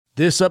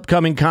This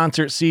upcoming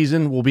concert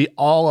season will be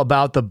all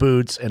about the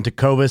boots, and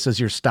Tecovas is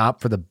your stop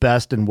for the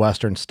best in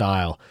Western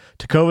style.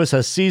 Tecovas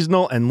has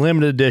seasonal and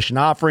limited edition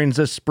offerings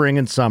this spring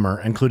and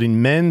summer,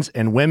 including men's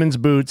and women's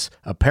boots,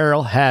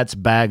 apparel, hats,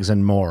 bags,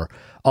 and more.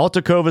 All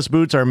Tecovas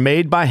boots are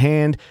made by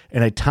hand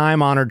in a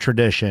time-honored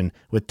tradition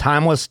with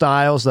timeless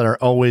styles that are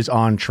always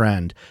on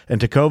trend. And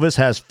Tecovas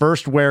has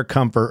first wear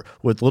comfort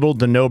with little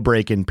to no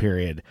break-in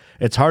period.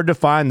 It's hard to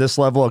find this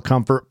level of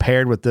comfort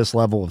paired with this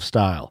level of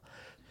style.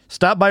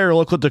 Stop by your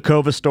local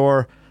Tecovas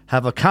store,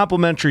 have a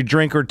complimentary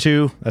drink or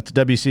two, that's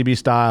WCB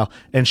style,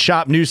 and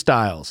shop new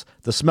styles.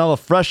 The smell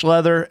of fresh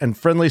leather and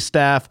friendly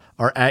staff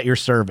are at your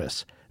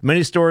service.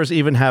 Many stores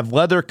even have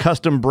leather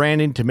custom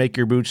branding to make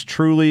your boots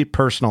truly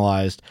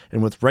personalized.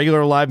 And with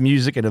regular live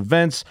music and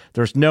events,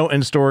 there's no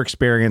in-store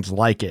experience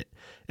like it.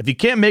 If you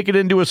can't make it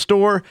into a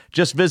store,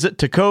 just visit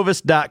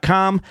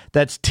tecovas.com.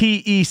 That's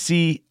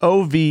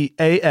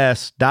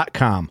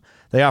TECOVAS.com.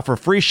 They offer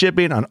free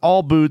shipping on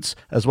all boots,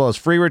 as well as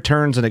free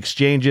returns and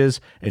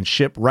exchanges, and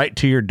ship right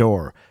to your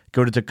door.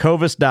 Go to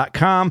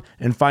tecovas.com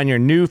and find your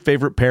new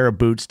favorite pair of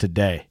boots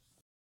today.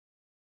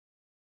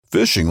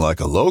 Fishing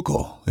like a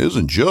local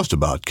isn't just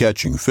about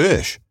catching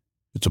fish.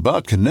 It's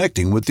about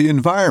connecting with the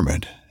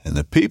environment and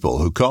the people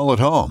who call it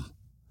home.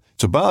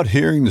 It's about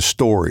hearing the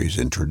stories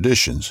and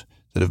traditions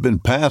that have been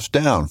passed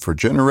down for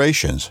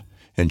generations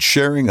and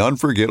sharing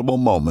unforgettable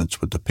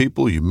moments with the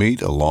people you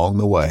meet along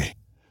the way.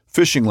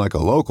 Fishing like a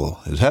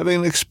local is having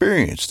an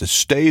experience that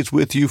stays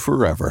with you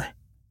forever.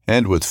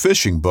 And with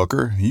Fishing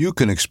Booker, you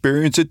can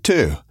experience it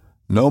too,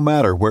 no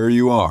matter where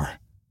you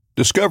are.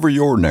 Discover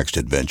your next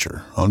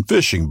adventure on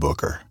Fishing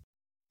Booker.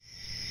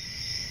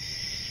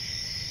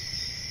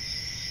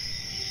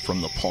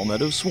 From the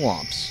Palmetto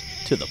Swamps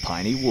to the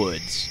Piney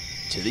Woods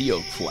to the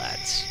Oak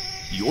Flats,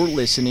 you're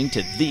listening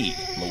to the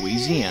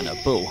Louisiana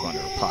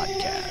Bowhunter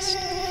Podcast.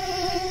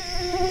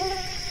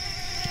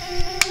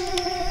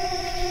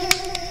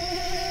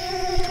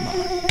 Come on.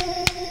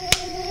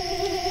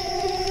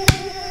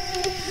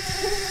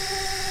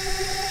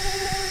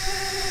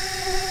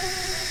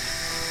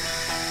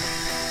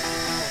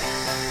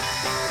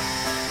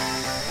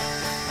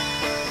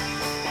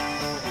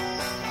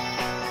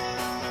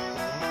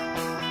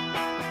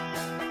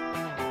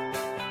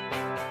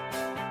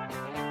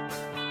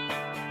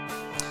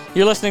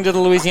 You're listening to the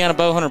Louisiana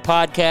Bowhunter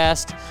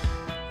Podcast,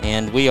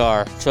 and we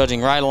are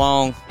trudging right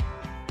along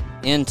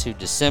into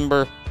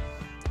December.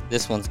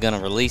 This one's going to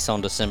release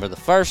on December the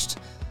 1st,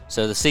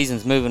 so the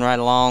season's moving right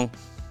along.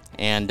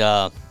 And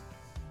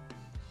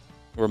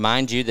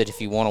remind you that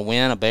if you want to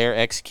win a Bear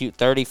Execute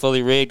 30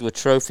 fully rigged with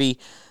Trophy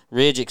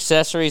Ridge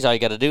accessories, all you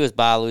got to do is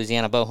buy a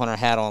Louisiana Bowhunter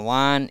hat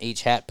online.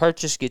 Each hat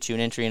purchase gets you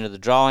an entry into the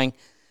drawing.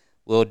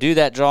 We'll do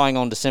that drawing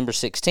on December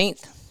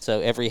 16th,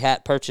 so every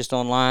hat purchased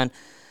online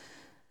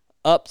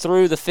up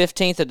through the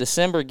 15th of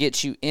December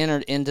gets you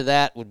entered into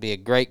that. Would be a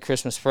great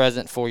Christmas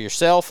present for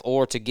yourself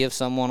or to give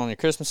someone on your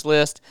Christmas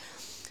list.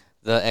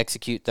 The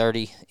Execute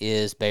 30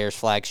 is Bear's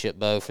flagship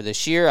bow for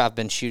this year. I've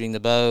been shooting the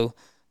bow.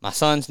 My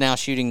son's now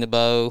shooting the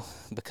bow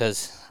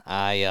because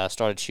I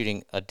started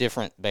shooting a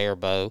different Bear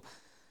bow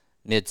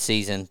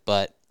mid-season,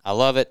 but I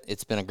love it.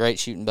 It's been a great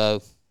shooting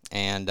bow,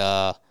 and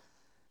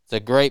it's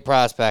a great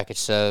prize package.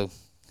 So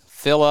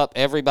fill up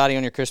everybody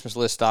on your Christmas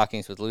list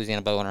stockings with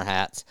Louisiana Bowhunter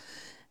hats,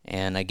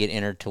 and I get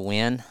entered to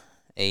win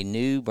a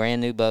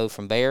brand new bow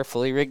from Bear,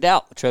 fully rigged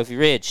out with Trophy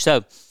Ridge.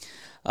 So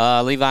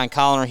Levi and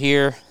Colin are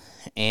here,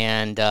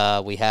 and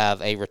we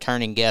have a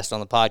returning guest on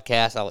the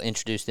podcast. I'll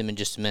introduce them in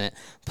just a minute.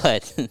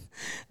 But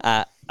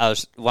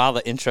while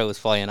the intro was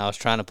playing, I was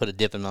trying to put a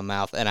dip in my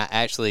mouth, and I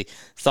actually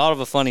thought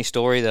of a funny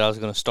story that I was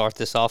going to start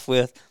this off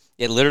with.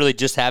 It literally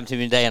just happened to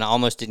me today, and I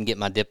almost didn't get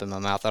my dip in my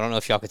mouth. I don't know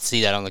if y'all could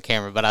see that on the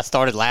camera, but I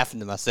started laughing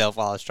to myself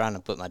while I was trying to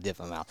put my dip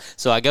in my mouth.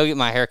 So I go get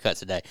my hair cut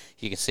today.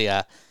 You can see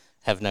I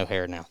have no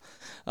hair now.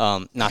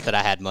 Not that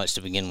I had much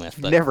to begin with.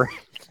 But, Never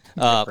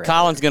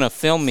Colin's going to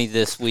film me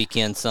this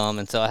weekend some,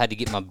 and so I had to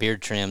get my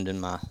beard trimmed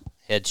and my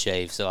head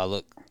shaved so I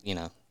look,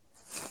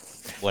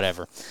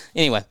 whatever.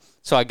 Anyway,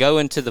 so I go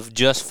into the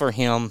Just For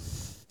Him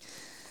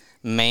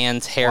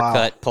man's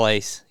haircut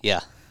place.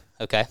 Yeah,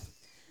 okay.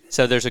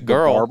 So there's a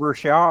girl. The barber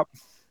shop?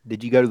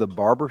 Did you go to the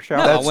barber shop?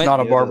 No, That's not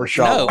a barber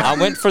shop. No, I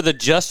went for the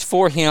Just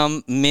For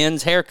Him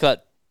men's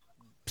haircut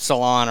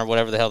salon or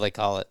whatever the hell they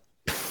call it.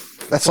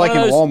 That's like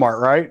in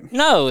Walmart, right?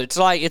 No, it's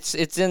like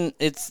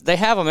they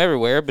have them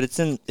everywhere, but it's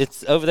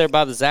over there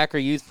by the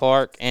Zachary Youth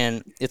Park,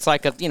 and it's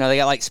like they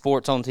got like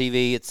sports on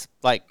TV. It's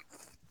like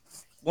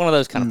one of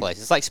those kind of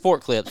places. It's like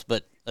Sport Clips,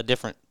 but a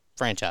different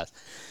franchise.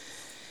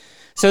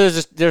 So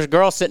there's a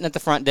girl sitting at the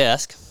front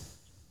desk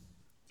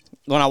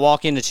when I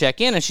walk in to check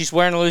in, and she's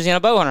wearing a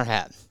Louisiana Bowhunter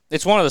hat.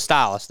 It's one of the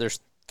stylists. There's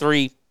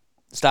 3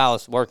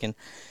 stylists working,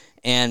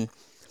 and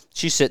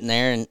she's sitting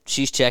there, and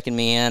she's checking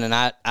me in, and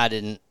I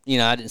didn't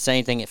say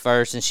anything at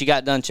first, and she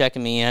got done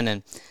checking me in,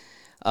 and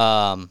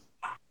I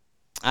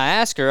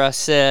asked her, I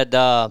said,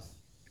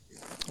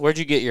 where'd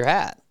you get your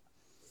hat?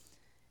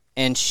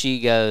 And she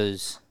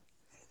goes,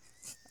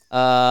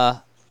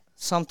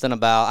 something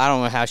about, I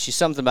don't know how,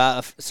 something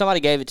about, somebody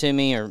gave it to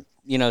me, or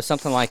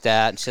something like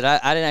that. And said,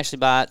 I didn't actually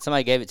buy it.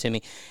 Somebody gave it to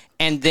me.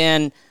 And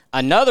then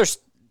another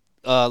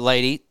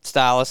lady,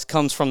 stylist,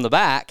 comes from the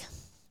back,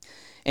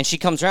 and she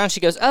comes around. She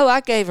goes, oh,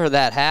 I gave her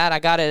that hat. I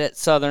got it at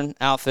Southern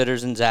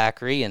Outfitters in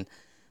Zachary, and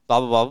blah,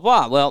 blah, blah,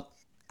 blah. Well,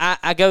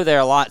 I go there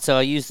a lot, so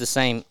I use the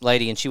same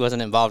lady, and she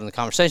wasn't involved in the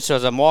conversation. So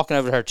as I'm walking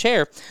over to her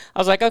chair, I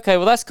was like, okay,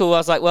 well, that's cool. I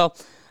was like, well,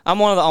 I'm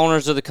one of the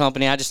owners of the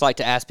company. I just like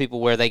to ask people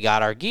where they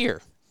got our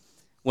gear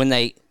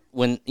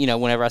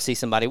whenever I see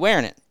somebody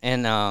wearing it.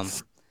 And,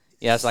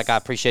 it's like, I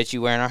appreciate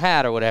you wearing our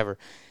hat or whatever.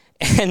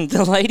 And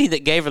the lady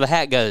that gave her the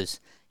hat goes,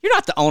 you're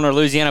not the owner of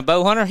Louisiana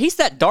Bowhunter. He's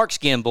that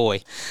dark-skinned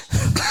boy.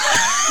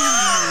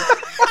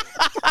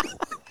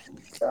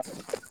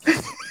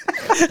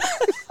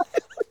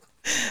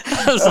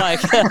 I was like,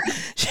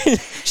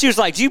 she was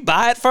like, did you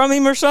buy it from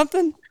him or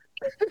something?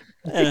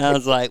 And I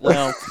was like,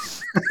 well,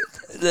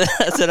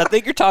 I said, I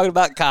think you're talking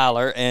about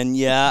Kyler. And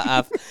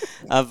yeah,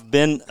 I've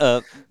been,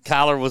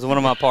 Kyler was one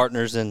of my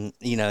partners, and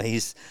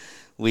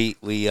we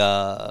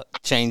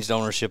changed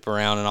ownership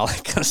around and all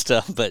that kind of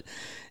stuff. But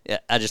yeah,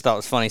 I just thought it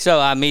was funny. So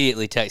I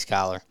immediately text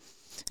Kyler,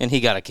 and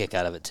he got a kick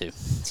out of it too.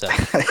 So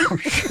I'm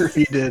sure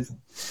he did.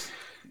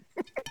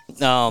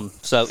 So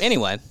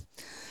anyway,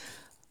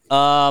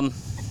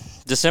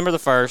 December the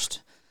 1st.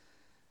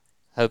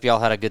 Hope y'all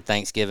had a good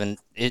Thanksgiving.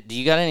 Do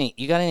you got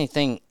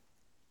anything?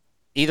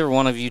 Either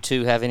one of you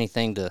two have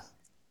anything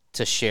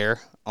to share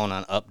on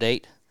an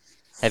update?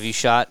 Have you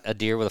shot a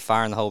deer with a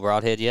fire in the whole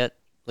broadhead yet,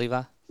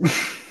 Levi?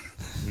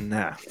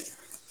 No,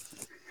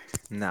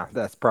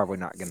 that's probably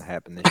not going to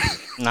happen this year.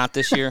 Not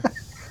this year.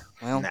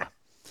 Well, no.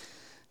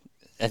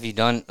 Have you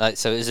done?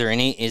 So, is there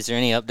any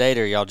update,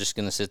 or are y'all just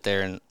going to sit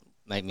there and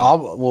make me?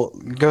 Well,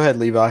 go ahead,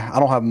 Levi. I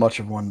don't have much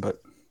of one,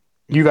 but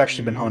you've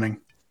actually been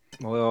hunting.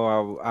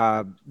 Well,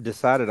 I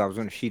decided I was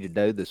going to shoot a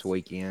doe this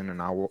weekend,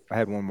 and I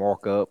had one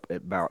walk up at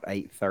about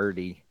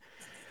 8:30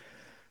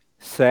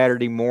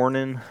 Saturday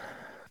morning.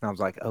 And I was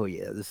like, oh,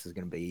 yeah, this is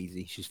going to be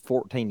easy. She's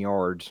 14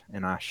 yards,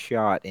 and I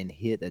shot and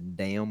hit a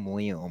damn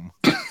limb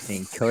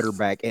and cut her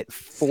back at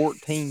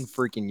 14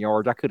 freaking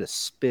yards. I could have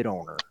spit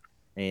on her,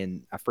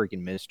 and I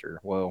freaking missed her.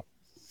 Well,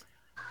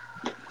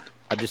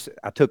 I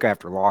took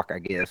after Locke, I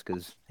guess,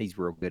 because he's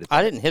real good at that.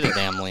 I didn't hit a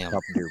damn limb.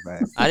 Deer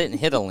back. I didn't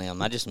hit a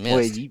limb. I just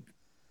missed.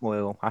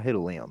 Well, I hit a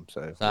limb,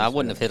 so I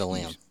wouldn't have hit a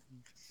limb.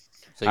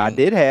 So I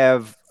did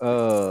have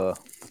 2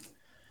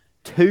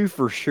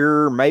 for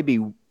sure,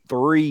 maybe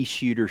 3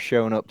 shooters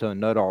showing up to a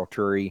Nuttall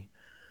tree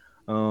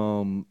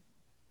for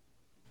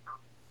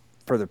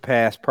the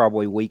past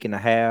probably week and a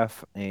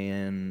half,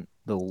 and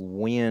the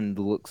wind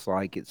looks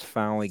like it's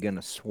finally going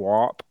to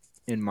swap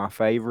in my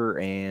favor,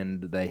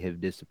 and they have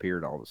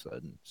disappeared all of a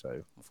sudden.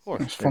 So, of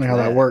course, it's funny how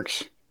that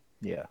works.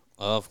 Yeah,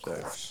 of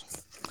course.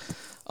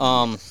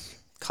 Colin,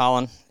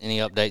 any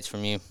updates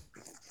from you?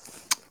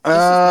 This is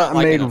not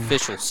like an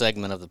official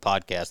segment of the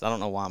podcast. I don't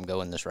know why I'm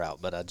going this route,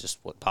 but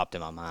what popped in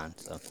my mind.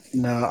 So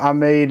no, I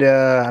made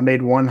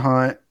one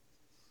hunt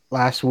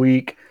last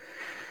week.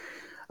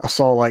 I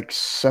saw like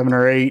 7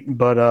 or 8,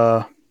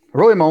 but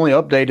really my only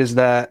update is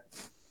that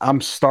I'm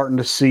starting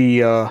to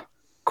see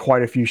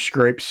quite a few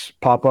scrapes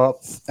pop up,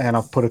 and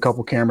I've put a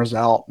couple cameras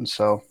out, and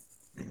so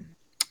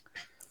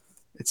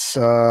it's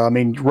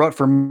rut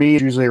for me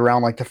is usually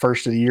around like the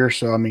first of the year,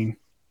 so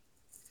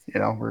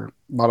we're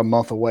about a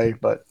month away,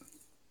 but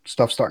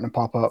stuff's starting to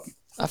pop up.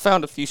 I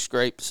found a few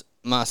scrapes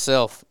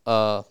myself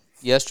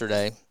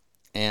yesterday,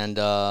 and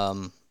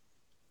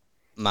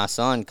my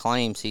son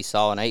claims he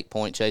saw an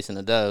 8-point chasing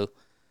a doe.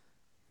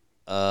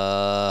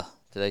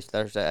 Today's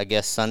Thursday, I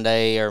guess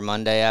Sunday or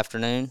Monday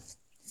afternoon,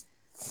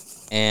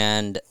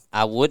 and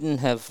I wasn't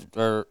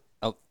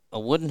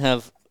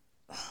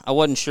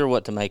sure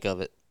what to make of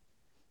it.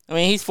 I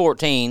mean, he's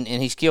 14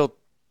 and he's killed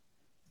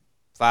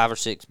 5 or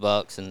 6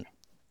 bucks and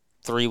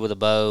 3 with a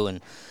bow, and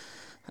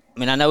I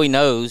mean, I know he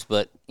knows,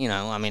 but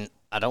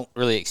I don't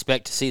really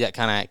expect to see that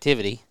kind of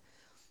activity.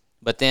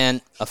 But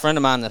then a friend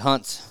of mine that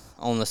hunts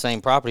on the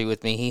same property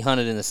with me, he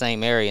hunted in the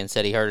same area and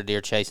said he heard a deer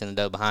chasing a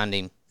doe behind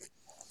him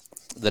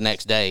the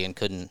next day and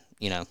didn't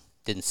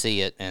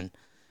see it,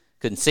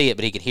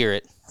 but he could hear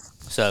it.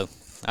 So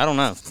I don't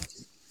know.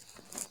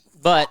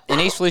 But in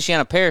East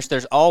Feliciana Parish,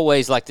 there's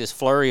always like this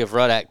flurry of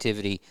rut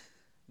activity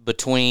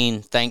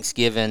between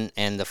Thanksgiving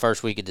and the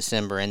first week of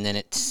December, and then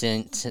it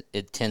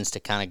tends to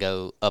kind of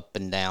go up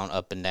and down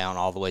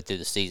all the way through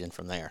the season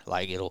from there.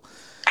 Like it'll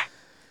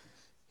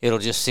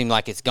just seem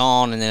like it's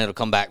gone, and then it'll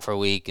come back for a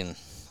week, and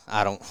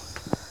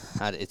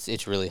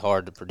it's really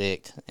hard to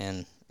predict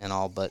and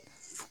all, but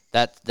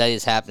that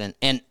is happening.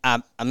 And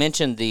I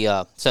mentioned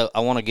so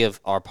I want to give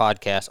our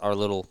podcast, our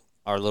little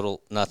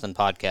nothing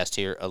podcast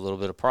here, a little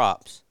bit of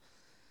props.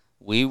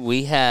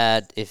 We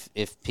had,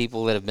 if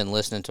people that have been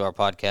listening to our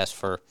podcast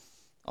for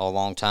a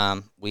long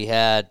time, we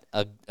had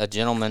a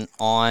gentleman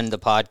on the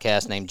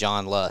podcast named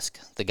John Lusk,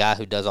 the guy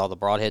who does all the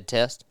broadhead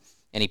tests,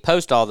 and he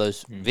posts all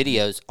those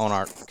videos on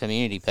our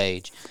community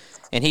page,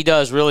 and he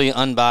does really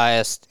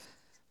unbiased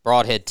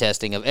broadhead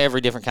testing of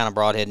every different kind of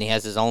broadhead, and he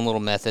has his own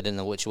little method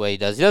in which way he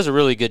does. He does a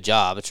really good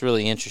job. It's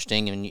really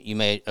interesting, and you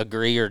may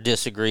agree or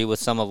disagree with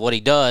some of what he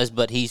does,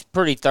 but he's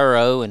pretty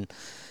thorough, and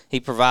he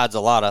provides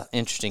a lot of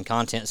interesting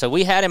content. So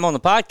we had him on the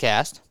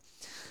podcast.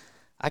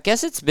 I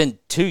guess it's been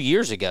 2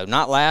 years ago,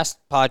 not last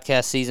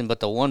podcast season, but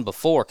the one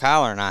before.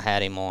 Kyler and I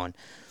had him on.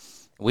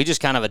 We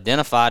just kind of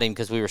identified him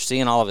because we were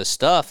seeing all of his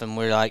stuff, and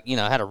we were like,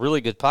 had a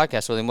really good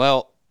podcast with him.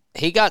 Well,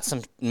 he got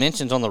some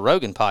mentions on the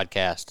Rogan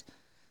podcast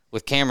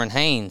with Cameron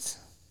Haynes.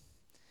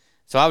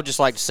 So I would just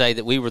like to say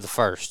that we were the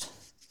first.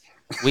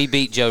 We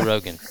beat Joe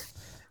Rogan.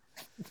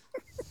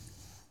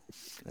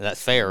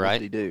 That's fair, right?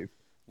 They do.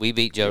 We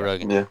beat Joe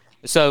Rogan. Yeah.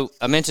 So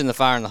I mentioned the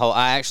fire in the hole.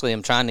 I actually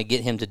am trying to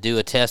get him to do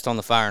a test on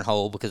the fire and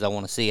hole because I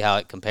want to see how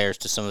it compares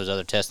to some of his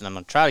other tests. And I'm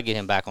going to try to get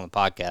him back on the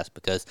podcast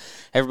because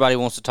everybody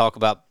wants to talk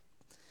about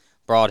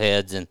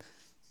broadheads, and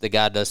the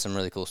guy does some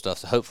really cool stuff.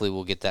 So hopefully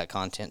we'll get that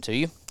content to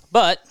you.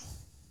 But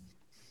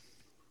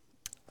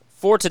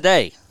for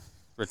today,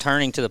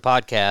 returning to the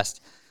podcast,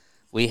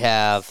 we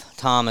have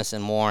Thomas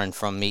and Warren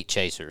from Meat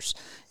Chasers.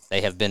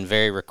 They have been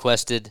very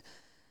requested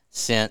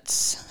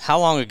since, how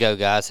long ago,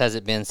 guys, has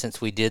it been since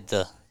we did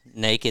the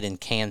Naked in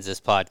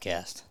Kansas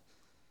podcast?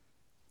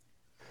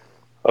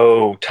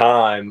 Oh,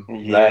 time.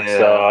 Yeah.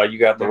 That's you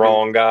got the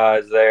wrong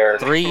guys there.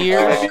 3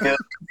 years?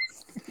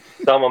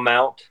 Some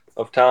amount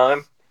of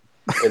time.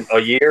 A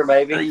year,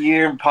 maybe. A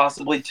year and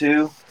possibly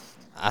 2.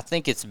 I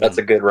think it's been. That's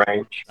a good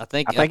range. I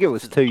think it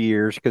was 2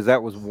 years because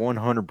that was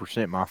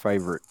 100% my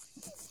favorite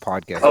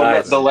podcast. Oh,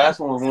 Nice. the last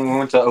one was when we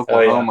went to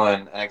Oklahoma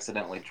and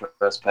accidentally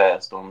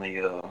trespassed on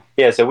the.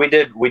 Yeah, so we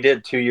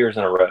did 2 years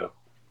in a row.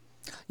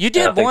 You I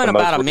did think one the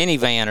about a most-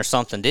 minivan or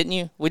something, didn't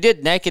you? We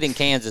did Naked in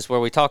Kansas where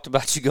we talked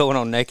about you going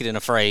on Naked and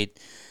Afraid.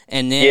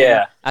 And then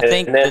Yeah, I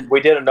think and then we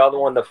did another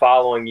one the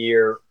following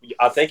year.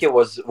 I think it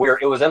was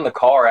in the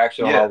car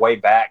actually on Yeah. our way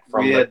back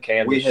from We the had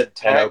Kansas and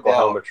tagged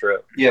Oklahoma out.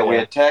 trip. Yeah, we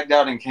had tagged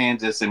out in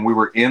Kansas, and we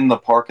were in the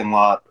parking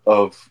lot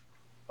of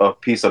a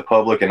piece of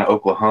public in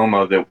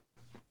Oklahoma that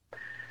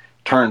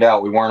turned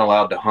out we weren't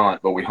allowed to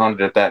hunt, but we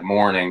hunted it that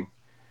morning,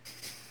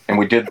 and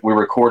we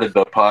recorded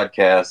the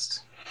podcast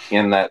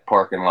in that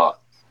parking lot.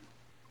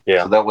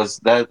 Yeah. So was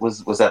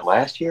that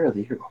last year or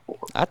the year before?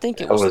 I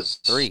think it That was, was-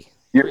 3.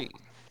 You're-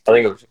 I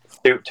think it was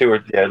two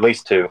or at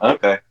least 2.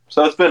 Okay,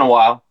 so it's been a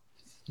while.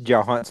 Did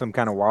y'all hunt some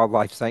kind of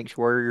wildlife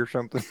sanctuary or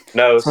something?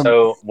 No,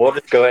 so we'll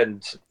just go ahead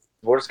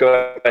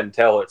and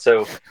tell it.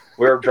 So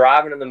we were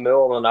driving in the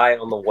middle of the night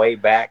on the way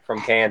back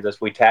from Kansas.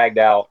 We tagged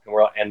out,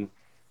 and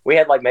we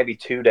had like maybe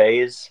 2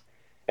 days.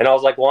 And I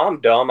was like, well,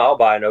 I'm dumb. I'll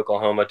buy an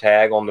Oklahoma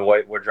tag on the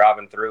way we're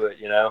driving through it,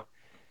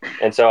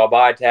 And so I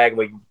buy a tag, and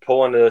we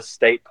pull into the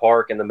state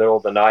park in the middle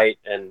of the night,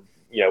 and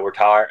we're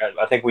tired.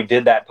 I think we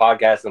did that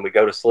podcast, and we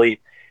go to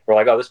sleep. We're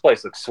like, oh, this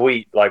place looks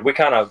sweet. Like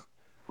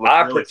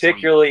I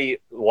particularly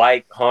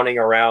like hunting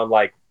around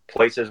like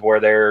places where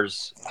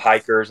there's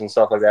hikers and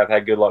stuff like that. I've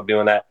had good luck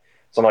doing that.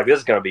 So I'm like, this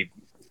is gonna be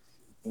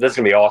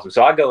awesome.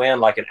 So I go in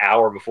like an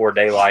hour before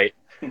daylight.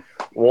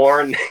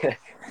 Warren,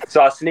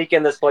 so I sneak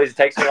in this place. It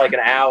takes me like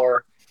an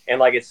hour, and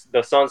like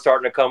the sun's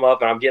starting to come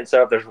up, and I'm getting set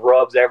up. There's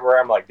rubs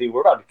everywhere. I'm like, dude,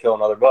 we're about to kill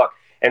another buck.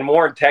 And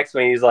Warren texts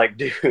me. He's like,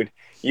 dude,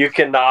 you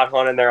cannot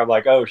hunt in there. I'm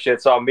like, oh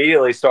shit. So I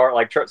immediately start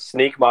like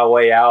sneak my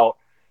way out.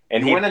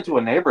 And he went into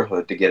a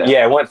neighborhood to get out.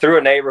 Yeah, went through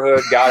a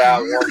neighborhood, got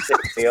out, Warren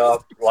picked me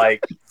up,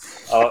 like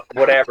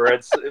whatever.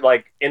 It's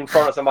like in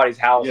front of somebody's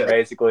house,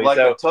 basically. Like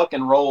so a tuck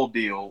and roll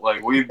deal.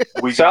 Like we.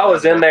 So I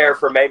was in there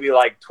for maybe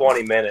like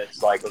 20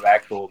 minutes, like of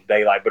actual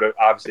daylight. But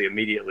obviously,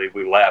 immediately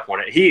we left when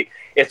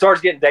it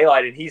starts getting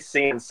daylight, and he's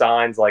seeing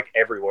signs like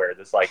everywhere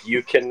that's like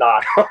you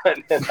cannot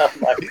hunt. And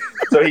I'm like,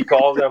 so he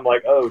calls him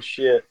like, oh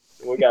shit,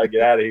 we got to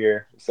get out of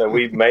here. So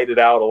we made it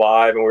out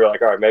alive, and we were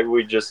like, all right, maybe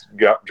we just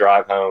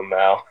drive home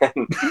now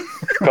and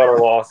cut our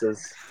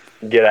losses,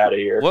 get out of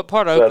here. What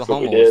part of So that's what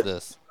Oklahoma we was did.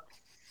 this?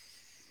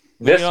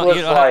 This you was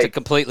don't have to like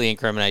completely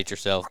incriminate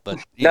yourself, but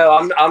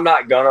no, I'm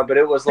not gonna. But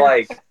it was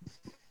like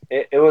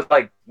it was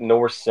like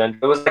north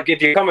central. It was like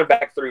if you're coming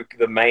back through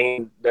the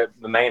main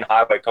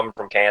highway coming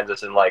from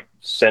Kansas and like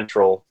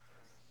central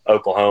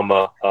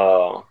Oklahoma,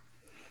 on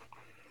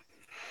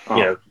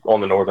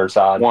the northern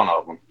side. One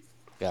of them.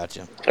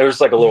 Gotcha. There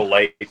was like a little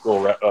lake,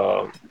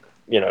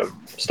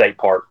 state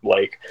park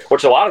lake,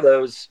 which a lot of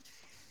those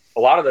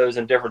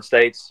in different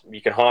states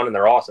you can hunt and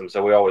they're awesome.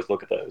 So we always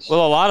look at those.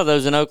 Well, a lot of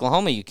those in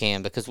Oklahoma you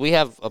can because we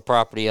have a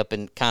property up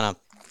in kind of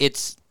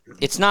it's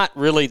not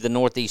really the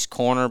northeast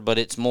corner, but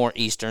it's more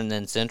eastern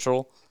than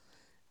central,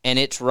 and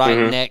it's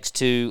right next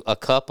to a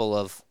couple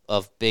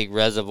of big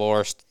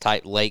reservoir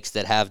type lakes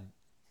that have.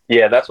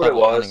 Yeah, that's what it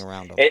public was. hunting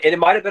around them. It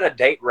might have been a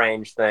date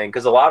range thing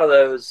because a lot of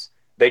those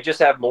they just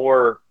have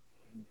more.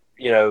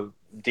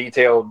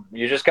 Detailed.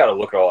 You just got to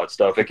look at all that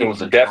stuff. It can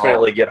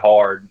definitely get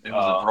hard. It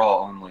was a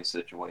draw only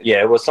situation.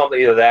 Yeah, it was something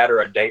either that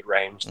or a date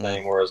range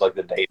thing, whereas like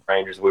the date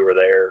ranges we were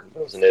there,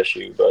 it was an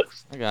issue. But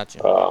I got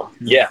you.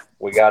 yeah,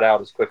 we got out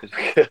as quick as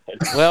we could.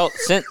 Well,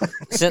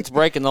 since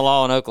breaking the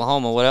law in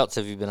Oklahoma, what else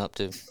have you been up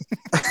to?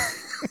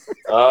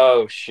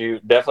 Oh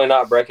shoot, definitely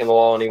not breaking the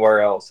law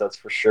anywhere else. That's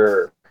for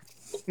sure.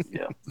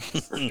 Yeah.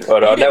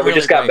 But You didn't we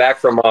just got really back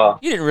from.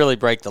 You didn't really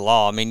break the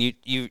law. I mean,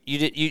 you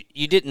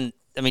didn't.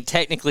 I mean,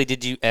 technically,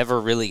 did you ever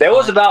really? There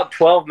was hunt? about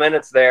 12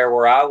 minutes there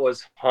where I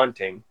was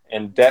hunting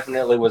and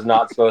definitely was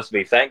not supposed to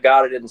be. Thank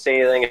God I didn't see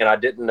anything and I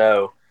didn't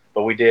know,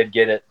 but we did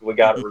get it. We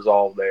got it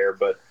resolved there.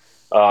 But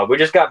we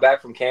just got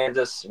back from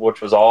Kansas,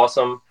 which was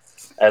awesome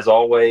as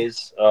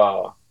always.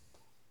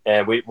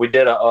 And we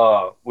did an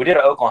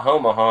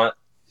Oklahoma hunt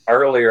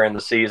earlier in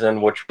the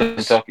season, which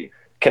was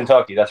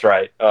Kentucky. That's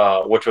right.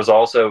 Which was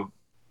also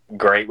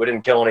great. We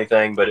didn't kill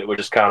anything, but it was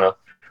just kind of,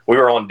 we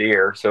were on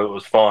deer, so it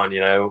was fun.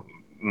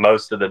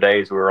 Most of the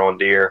days we were on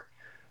deer.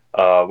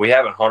 We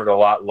haven't hunted a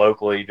lot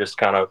locally, just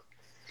kind of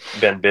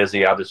been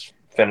busy. I just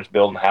finished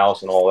building the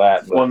house and all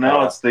that. But, well,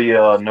 now it's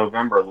the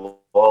November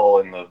lull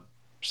in the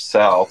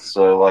South,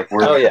 so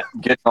we're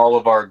getting all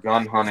of our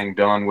gun hunting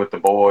done with the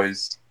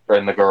boys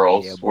and the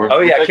girls.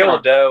 I killed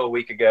a doe a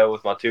week ago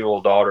with my 2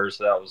 little daughters.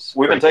 So that was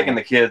we've been taking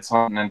the kids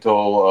hunting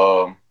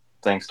until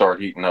things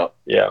start heating up.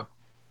 Yeah.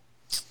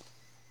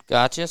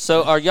 Gotcha.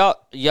 So are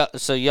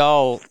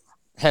y'all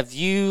have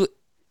you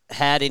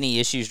had any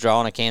issues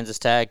drawing a Kansas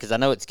tag? Because I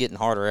know it's getting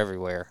harder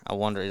everywhere. I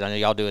know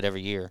y'all do it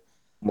every year.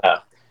 No.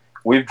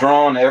 We've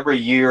drawn every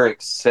year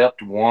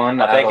except one.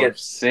 I think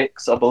it's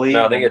 6, I believe.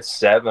 No, I think it's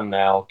 7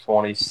 now,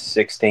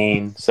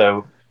 2016.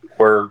 So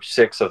we're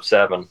 6 of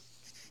 7.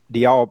 Do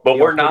y'all? But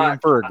we're put in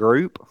not for a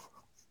group.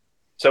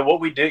 So what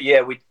we do,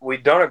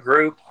 we've done a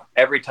group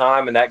every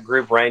time, and that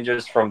group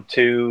ranges from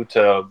 2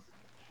 to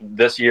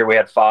this year we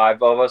had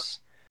 5 of us.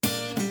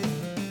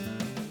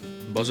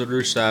 Buzzard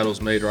Roost saddles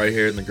made right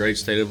here in the great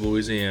state of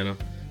Louisiana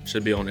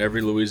should be on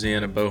every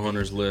Louisiana bow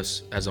hunter's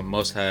list as a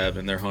must-have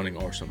in their hunting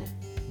arsenal.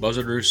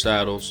 Buzzard Roost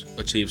saddles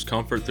achieves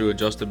comfort through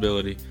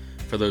adjustability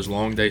for those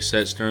long day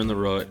sets during the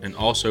rut and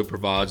also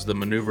provides the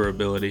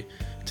maneuverability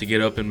to get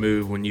up and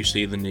move when you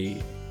see the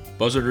need.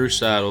 Buzzard Roost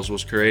saddles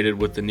was created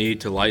with the need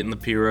to lighten the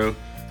Piro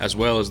as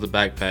well as the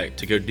backpack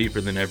to go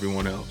deeper than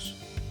everyone else.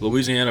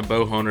 Louisiana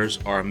bow hunters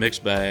are a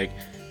mixed bag,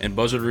 and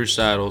Buzzard Roost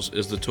saddles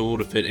is the tool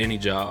to fit any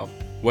job.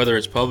 Whether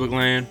it's public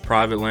land,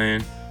 private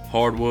land,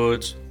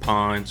 hardwoods,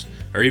 pines,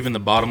 or even the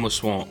bottomless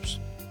swamps,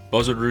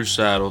 Buzzard Roost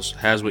Saddles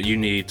has what you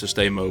need to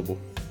stay mobile.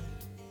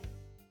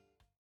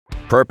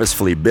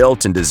 Purposefully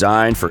built and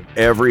designed for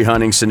every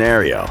hunting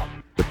scenario,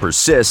 the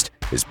Persist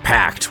is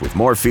packed with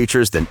more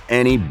features than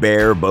any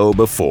Bear bow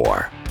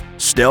before.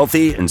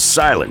 Stealthy and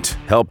silent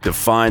help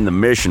define the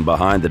mission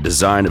behind the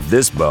design of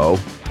this bow.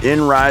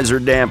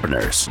 In-riser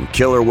dampeners and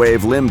killer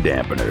wave limb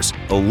dampeners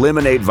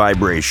eliminate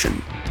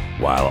vibration,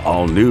 while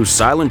all-new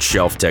silent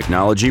shelf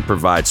technology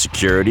provides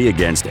security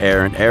against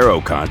air and arrow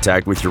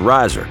contact with your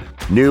riser.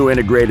 New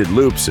integrated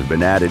loops have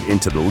been added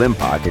into the limb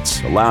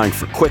pockets, allowing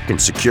for quick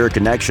and secure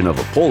connection of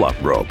a pull-up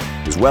rope,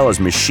 as well as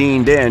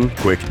machined-in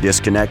quick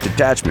disconnect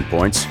attachment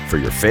points for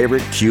your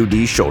favorite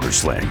QD shoulder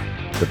sling.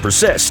 The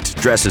Persist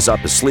dresses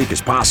up as sleek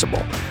as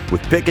possible,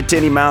 with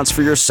Picatinny mounts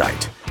for your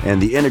sight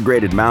and the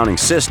integrated mounting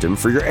system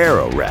for your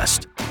arrow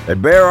rest.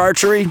 At Bear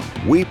Archery,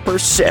 we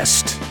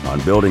persist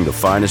on building the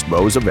finest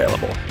bows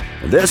available.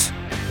 And this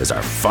is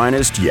our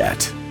finest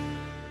yet.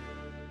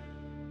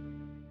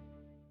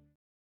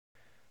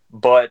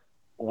 But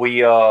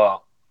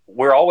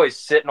we're always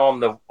sitting on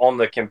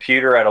the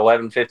computer at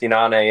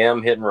 11:59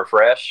 a.m. hitting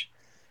refresh,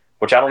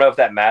 which I don't know if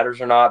that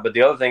matters or not. But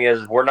the other thing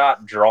is we're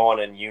not drawing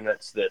in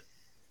units that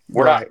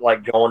we're not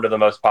going to the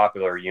most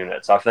popular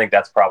units. I think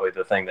that's probably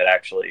the thing that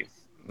actually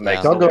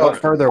makes. Y'all go out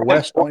further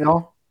west, don't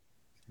y'all?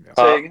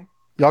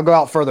 Y'all go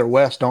out further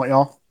west, don't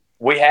y'all?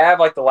 We have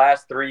the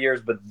last 3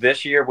 years, but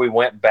this year we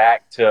went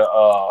back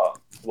to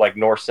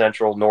north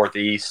central,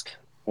 northeast,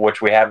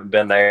 which we haven't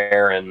been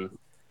there in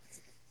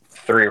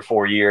 3 or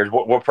 4 years.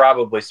 We'll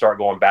probably start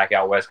going back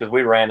out west because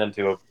we ran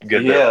into a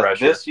good bit of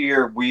pressure. This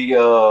year we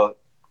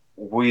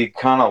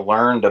kind of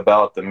learned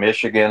about the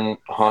Michigan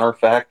hunter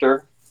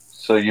factor.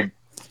 So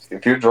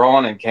if you're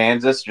drawing in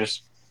Kansas,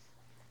 just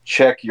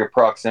check your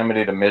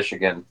proximity to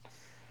Michigan.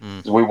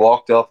 We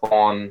walked up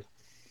on.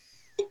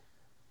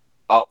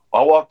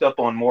 I walked up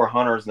on more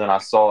hunters than I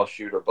saw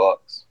shooter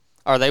bucks.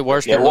 Are they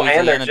worse than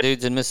Louisiana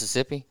dudes in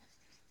Mississippi?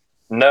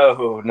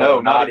 No,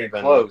 not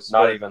even close.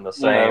 Not even the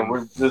same.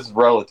 This is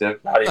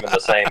relative. Not even the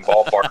same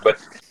ballpark. But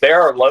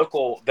there are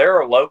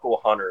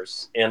local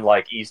hunters in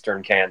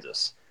eastern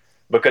Kansas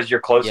because you're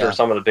closer to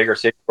some of the bigger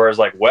cities. Whereas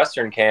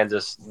western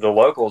Kansas, the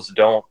locals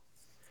don't.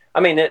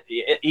 I mean,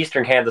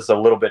 eastern Kansas a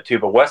little bit too,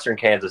 but western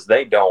Kansas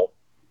they don't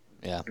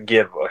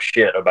give a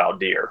shit about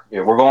deer.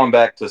 Yeah, we're going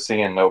back to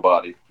seeing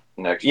nobody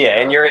next year.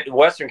 Yeah, and you're in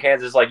western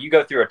Kansas, you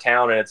go through a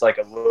town and it's a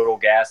little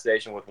gas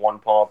station with one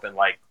pump and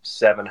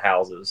 7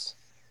 houses.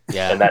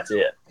 Yeah. And that's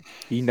it.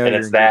 And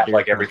it's that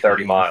every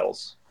 30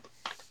 miles.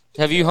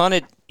 Have you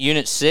hunted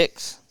Unit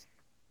 6?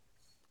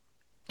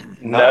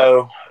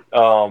 No.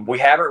 We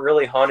haven't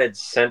really hunted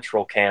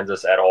central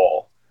Kansas at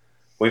all.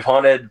 We've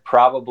hunted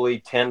probably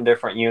 10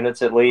 different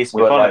units at least.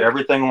 We've hunted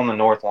everything on the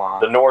north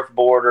line. The north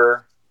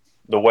border,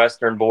 the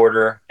western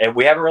border, and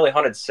we haven't really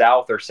hunted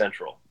south or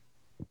central.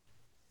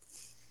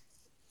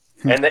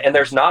 And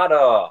there's not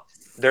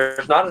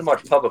there's not as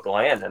much public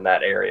land in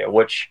that area,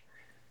 which,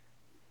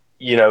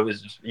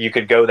 you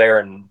could go there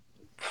and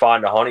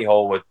find a honey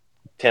hole with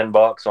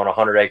 $10 on a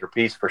 100-acre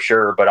piece for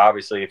sure. But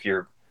obviously, if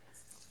you're,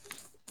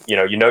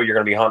 you're going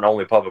to be hunting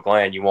only public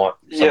land, you want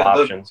some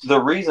options. The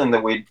reason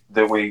that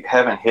we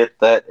haven't hit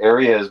that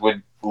area is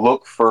we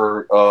look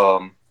for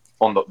on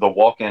the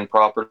walk-in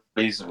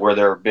properties where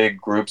there are big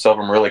groups of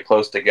them really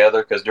close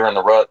together, because during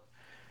the rut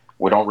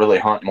we don't really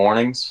hunt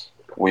mornings.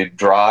 We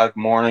drive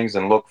mornings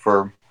and look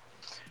for.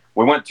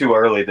 We went too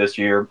early this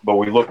year, but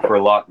we look for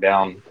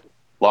lockdown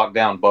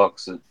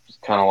bucks. It's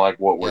kind of like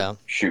what we're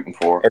shooting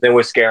for, and then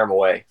we scare them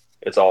away.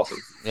 It's awesome.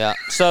 Yeah.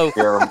 So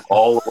scare them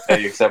all the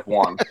way except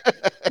one.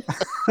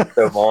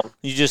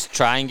 You just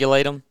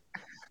triangulate them.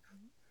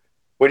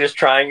 We just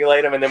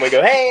triangulate them, and then we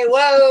go, "Hey,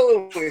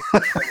 whoa!" We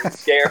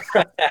scare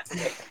them.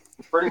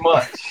 Pretty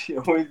much.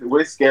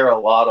 We scare a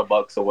lot of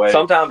bucks away.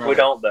 Sometimes we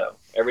don't, though.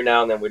 Every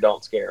now and then we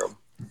don't scare them.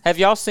 Have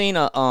y'all seen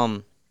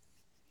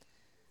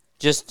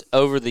just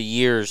over the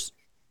years,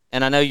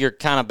 and I know you're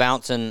kind of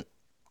bouncing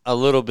a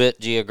little bit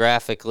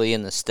geographically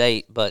in the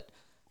state, but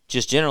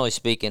just generally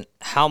speaking,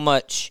 how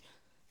much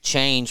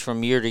change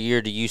from year to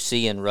year do you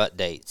see in rut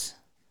dates?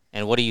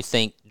 And what do you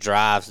think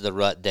drives the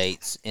rut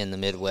dates in the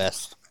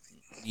Midwest,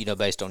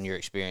 based on your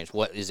experience?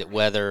 What is it,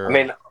 weather? I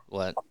mean,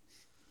 what?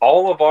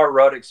 All of our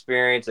rut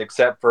experience,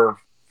 except for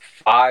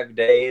 5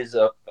 days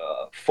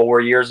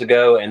 4 years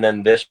ago, and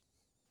then this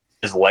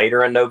is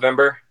later in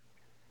November.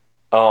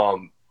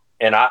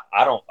 And I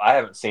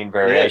haven't seen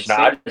variation.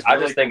 Yeah, I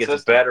just think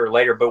it's better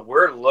later. But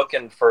we're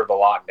looking for the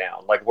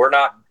lockdown. Like we're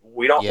not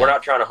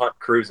trying to hunt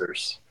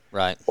cruisers.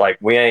 Right. Like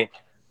we ain't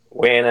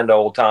into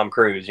old Tom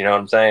Cruise. You know what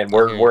I'm saying?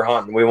 We're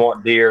hunting. We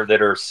want deer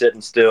that are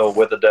sitting still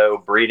with a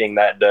doe, breeding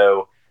that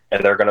doe,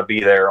 and they're going to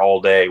be there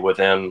all day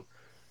within,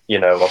 a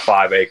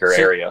 5-acre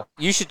area.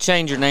 You should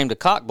change your name to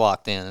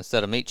Cockblock then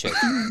instead of Meat Chicken.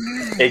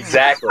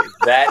 Exactly.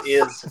 That's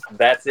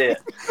it.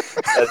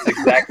 That's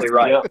exactly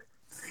right. Yep.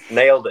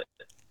 Nailed it.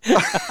 It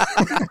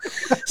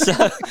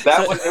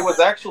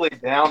was actually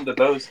down to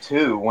those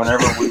two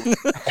whenever we.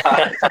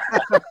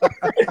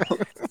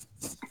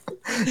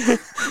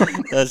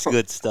 That's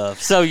good stuff.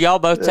 So y'all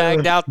both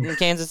tagged out in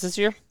Kansas this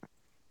year?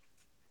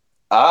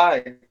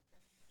 I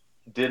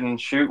didn't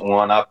shoot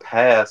one. I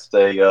passed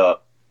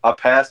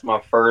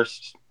my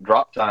first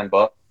drop time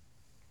buck.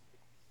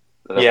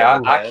 Yeah,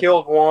 I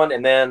killed one,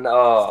 and then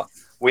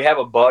we have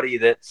a buddy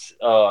that's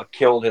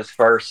killed his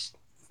first.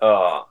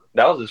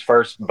 That was his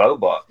first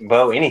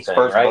anything,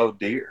 first right? bow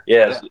deer.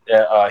 Yes.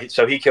 Yeah.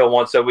 So he killed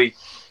one. So we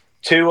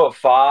 2 of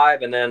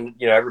 5, and then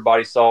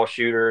everybody saw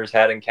shooters,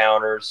 had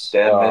encounters.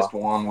 Dad missed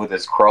one with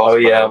his crossbow. Oh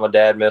yeah, my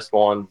dad missed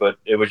one, but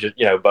it was just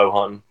bow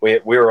hunting. We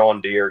were on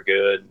deer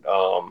good,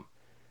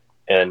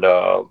 and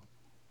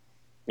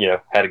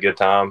had a good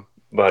time.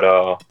 But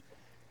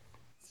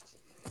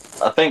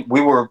I think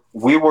we were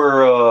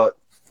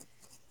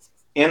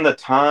in the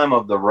time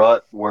of the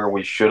rut where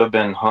we should have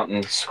been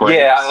hunting scrapes.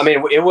 Yeah, I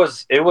mean it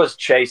was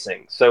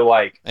chasing. So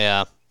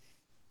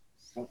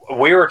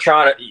we were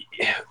trying to.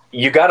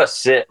 You got to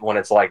sit when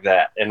it's like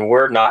that, and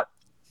we're not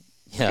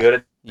good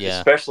at. Yeah.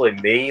 Especially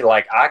me.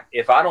 Like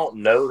if I don't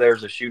know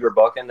there's a shooter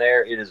buck in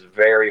there, it is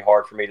very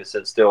hard for me to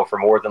sit still for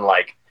more than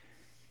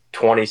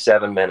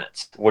 27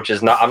 minutes. Which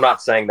is not. I'm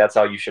not saying that's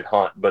how you should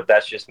hunt, but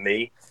that's just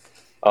me.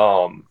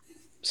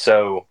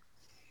 So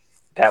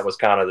that was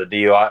kind of the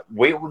deal.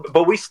 We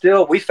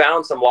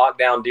found some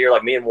lockdown deer.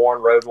 Like me and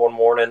Warren rode one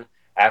morning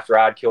after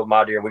I'd killed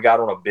my deer. We got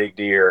on a big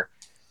deer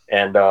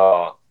and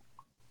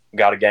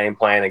got a game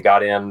plan and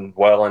got in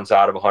well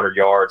inside of 100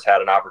 yards.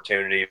 Had an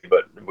opportunity,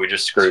 but we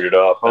just screwed it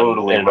up.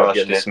 Totally and ended up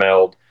getting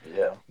smelled.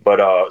 Yeah.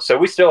 But so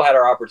we still had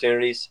our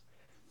opportunities.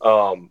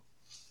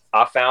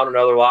 I found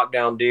another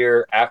lockdown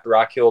deer after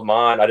I killed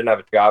mine. I didn't have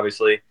a tree,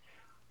 obviously.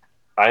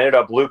 I ended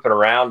up looping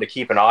around to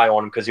keep an eye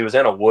on him because he was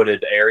in a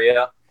wooded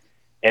area.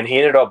 And he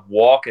ended up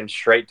walking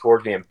straight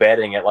towards me and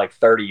bedding at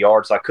 30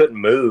 yards. So I couldn't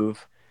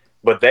move,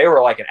 but they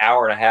were an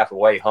hour and a half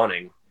away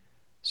hunting.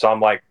 So I'm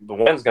like, the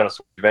wind's going to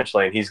switch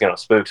eventually and he's going to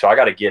spook. So I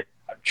got to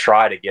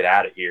try to get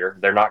out of here.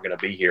 They're not going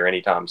to be here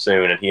anytime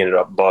soon. And he ended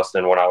up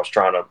busting when I was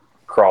trying to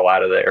crawl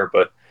out of there.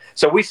 But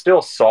so we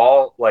still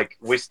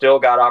we still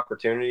got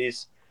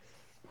opportunities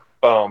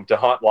to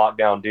hunt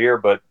lockdown deer,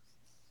 but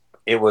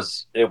it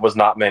was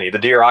not many. The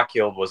deer I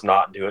killed was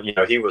not doing,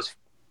 he was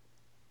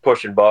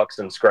pushing bucks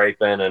and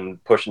scraping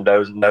and pushing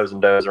nose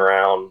and does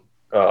around.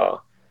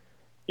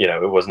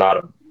 It was not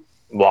a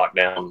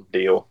lockdown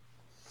deal.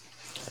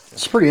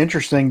 It's pretty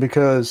interesting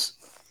because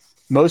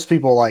most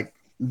people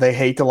they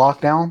hate the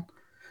lockdown,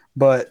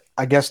 but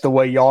I guess the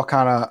way y'all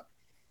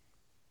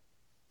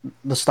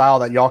the style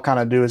that y'all kind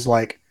of do is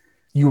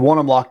you want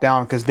them locked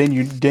down because then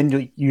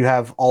you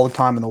have all the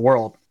time in the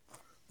world.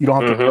 You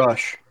don't have to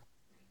rush.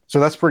 So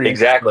that's pretty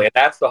exactly, and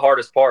that's the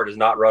hardest part is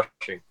not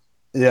rushing.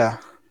 Yeah.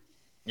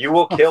 You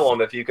will kill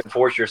them if you can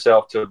force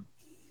yourself to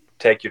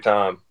take your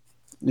time.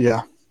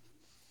 Yeah.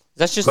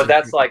 That's just. But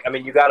that's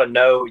you got to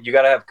know, you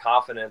got to have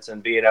confidence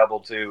in being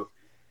able to.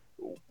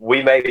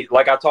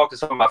 I talk to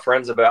some of my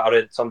friends about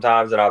it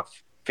sometimes, and I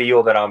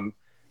feel that I'm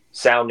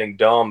sounding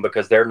dumb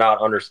because they're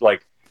not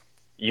like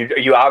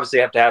you obviously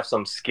have to have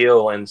some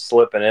skill in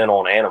slipping in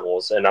on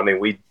animals. And I mean,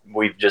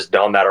 we've just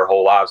done that our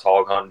whole lives,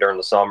 hog hunting during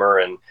the summer.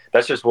 And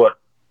that's just what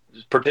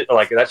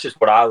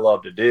I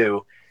love to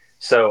do.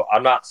 So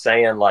I'm not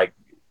saying like,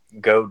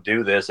 go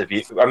do this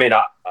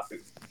I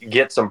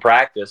get some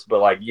practice,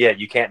 but like, yeah,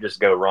 you can't just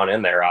go run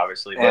in there,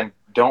 obviously. And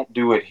don't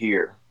do it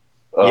here.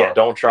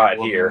 Don't try it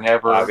here.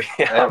 Never,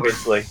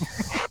 obviously.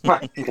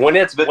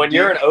 when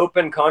you're in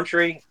open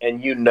country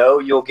and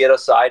you'll get a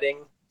sighting,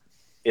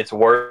 it's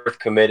worth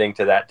committing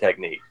to that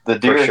technique. The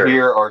deer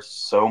here are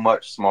so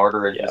much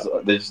smarter.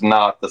 It's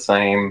not the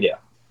same. Yeah.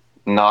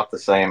 Not the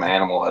same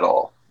animal at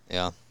all.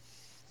 Yeah.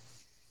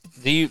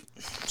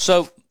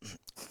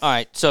 All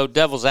right, so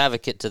devil's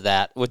advocate to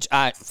that, which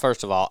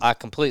first of all, I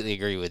completely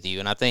agree with you.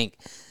 And I think,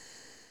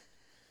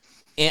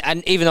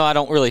 and even though I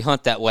don't really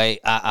hunt that way,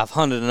 I've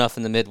hunted enough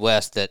in the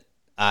Midwest that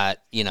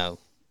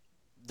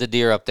the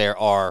deer up there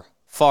are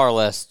far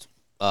less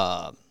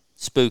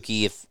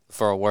spooky, if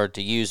for a word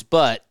to use.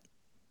 But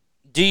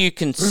do you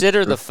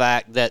consider the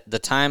fact that the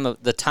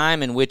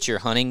time in which you're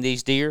hunting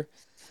these deer,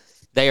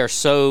 they are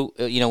so,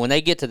 when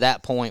they get to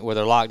that point where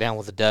they're locked down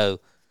with a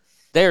doe,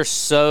 they're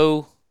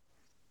so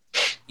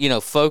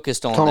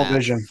focused on tunnel that.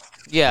 vision.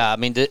 Yeah, I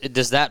mean,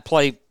 does that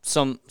play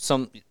some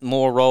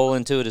more role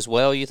into it as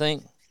well, you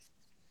think?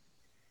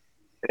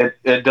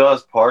 It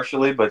does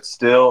partially, but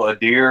still a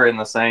deer in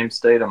the same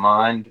state of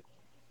mind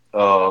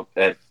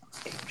at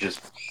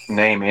just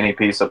name any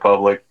piece of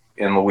public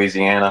in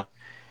Louisiana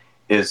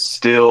is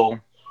still,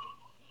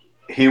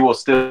 he will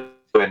still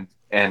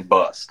and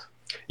bust.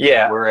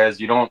 Yeah. Whereas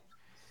you don't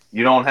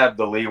have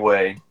the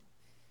leeway.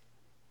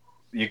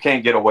 You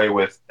can't get away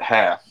with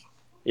half.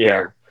 Yeah.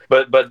 Here.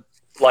 But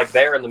like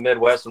there in the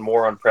Midwest and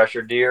more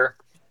unpressured deer,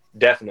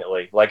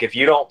 definitely. Like if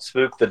you don't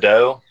spook the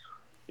doe,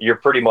 you're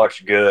pretty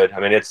much good. I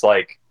mean, it's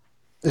like.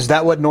 Is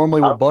that what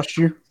normally will bust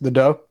you, the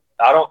doe?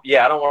 I don't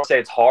want to say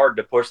it's hard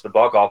to push the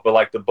buck off, but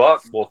like the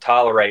buck will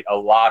tolerate a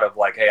lot of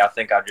like, hey, I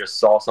think I just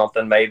saw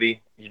something.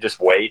 Maybe you just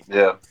wait.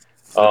 Yeah.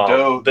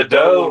 The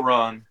doe will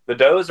run. The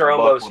does are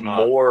almost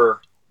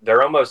more.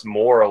 They're almost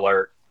more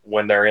alert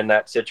when they're in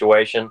that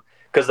situation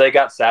because they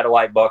got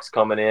satellite bucks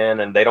coming in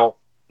and they don't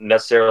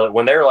necessarily,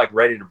 when they're like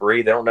ready to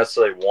breed, they don't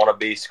necessarily want to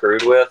be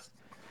screwed with.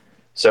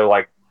 So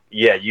like,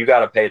 yeah, you got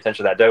to pay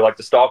attention to that doe. Like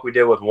the stalk we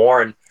did with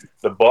Warren,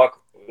 the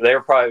buck,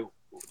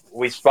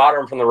 we spotted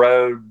them from the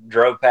road,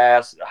 drove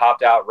past,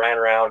 hopped out, ran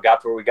around,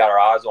 got to where we got our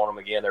eyes on them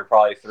again. They're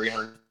probably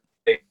 300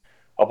 feet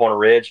up on a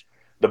ridge.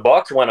 The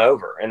bucks went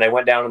over and they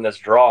went down in this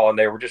draw and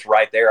they were just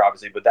right there,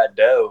 obviously. But that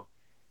doe,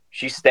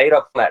 she stayed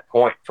up on that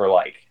point for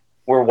like,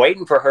 we're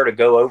waiting for her to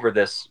go over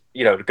this,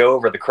 to go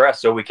over the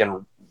crest so we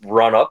can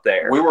run up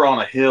there. We were on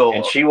a hill.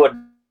 And she was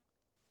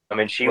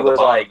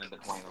like,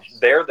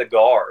 they're the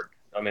guard.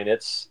 I mean,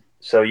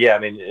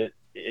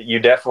 you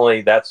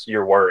definitely, that's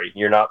your worry.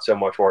 You're not so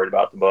much worried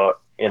about the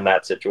buck in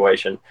that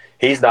situation.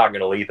 He's not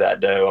going to leave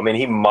that doe. I mean,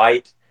 he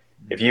might,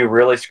 if you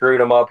really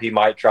screwed him up, he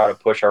might try to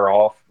push her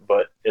off.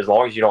 But as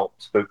long as you don't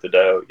spook the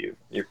doe,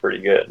 you're pretty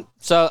good.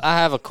 So I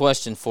have a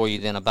question for you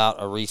then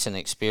about a recent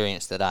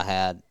experience that I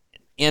had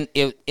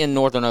in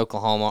northern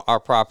Oklahoma. Our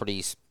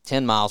property's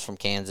 10 miles from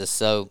Kansas,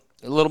 so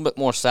a little bit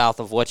more south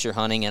of what you're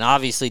hunting, and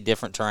obviously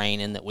different terrain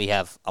in that we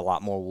have a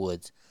lot more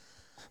woods.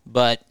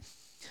 But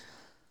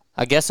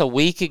I guess a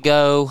week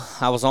ago,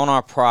 I was on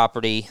our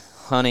property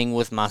hunting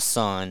with my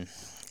son,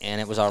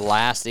 and it was our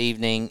last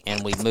evening,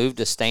 and we moved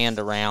a stand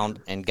around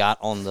and got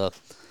on the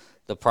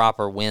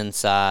proper wind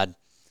side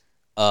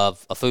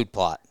of a food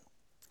plot.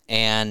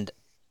 And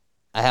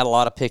I had a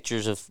lot of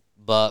pictures of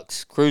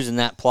bucks cruising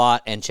that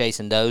plot and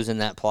chasing does in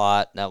that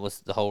plot. That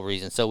was the whole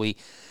reason. So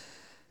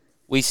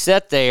we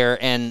sat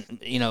there, and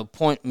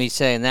point me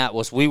saying that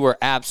was we were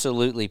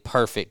absolutely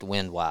perfect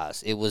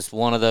wind-wise. It was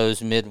one of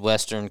those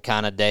Midwestern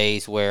kind of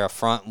days where a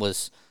front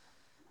was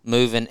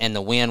moving and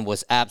the wind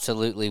was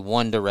absolutely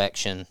one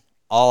direction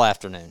all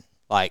afternoon.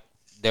 Like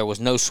there was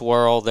no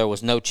swirl, there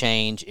was no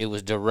change. It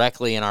was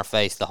directly in our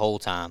face the whole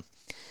time.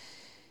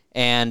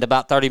 And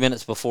about 30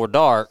 minutes before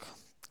dark,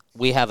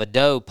 we have a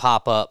doe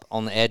pop up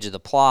on the edge of the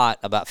plot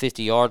about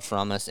 50 yards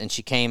from us, and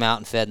she came out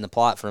and fed in the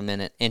plot for a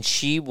minute, and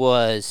she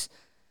was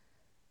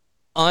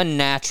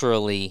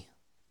unnaturally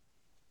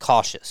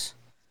cautious.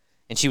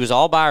 And she was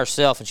all by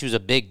herself, and she was a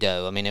big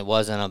doe. I mean, it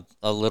wasn't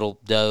a little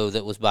doe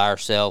that was by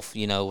herself,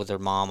 with her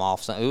mom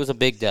off. It was a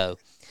big doe.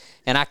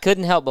 And I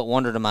couldn't help but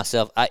wonder to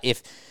myself,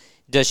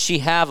 does she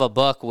have a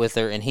buck with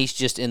her and he's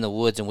just in the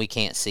woods and we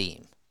can't see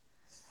him?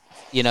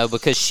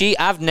 Because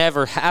I've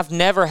never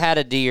had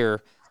a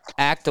deer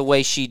act the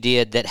way she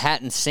did that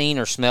hadn't seen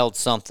or smelled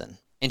something.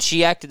 And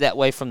she acted that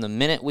way from the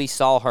minute we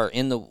saw her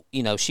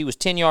she was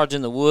 10 yards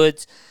in the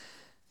woods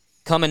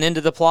coming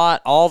into the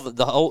plot.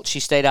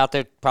 She stayed out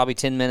there probably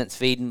 10 minutes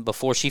feeding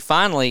before she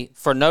finally,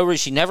 for no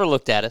reason, she never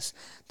looked at us.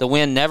 The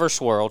wind never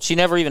swirled. She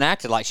never even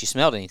acted like she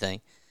smelled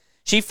anything.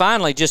 She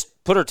finally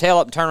just put her tail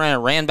up and turned around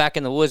and ran back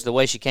in the woods the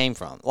way she came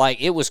from.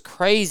 Like, it was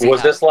crazy.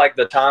 Was this like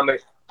the time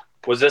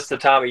was this the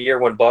time of year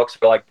when bucks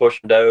were like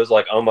pushing does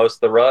like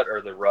almost the rut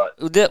or the rut?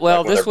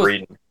 Well,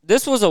 like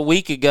this was a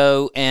week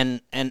ago,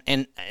 and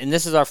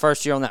this is our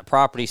first year on that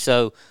property,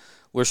 so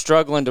we're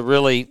struggling to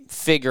really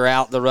figure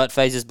out the rut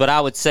phases. But I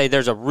would say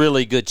there's a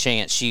really good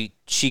chance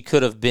she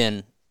could have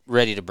been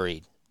ready to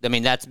breed. I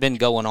mean, that's been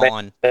going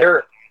on.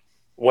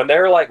 When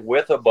they're like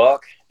with a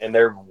buck and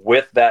they're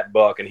with that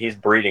buck and he's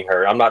breeding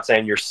her, I'm not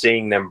saying you're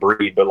seeing them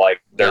breed, but like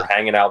they're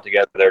hanging out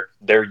together.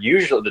 They're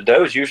usually, the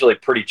doe's usually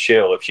pretty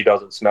chill if she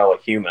doesn't smell a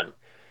human.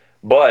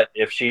 But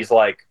if she's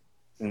like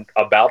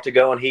about to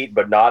go in heat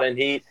but not in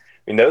heat,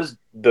 I mean,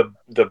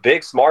 the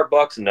big smart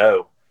bucks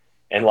know.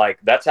 And like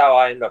that's how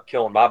I ended up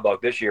killing my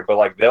buck this year. But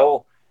like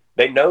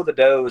they know the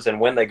does and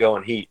when they go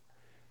in heat.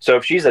 So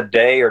if she's a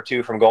day or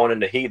two from going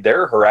into heat,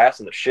 they're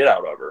harassing the shit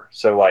out of her.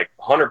 So like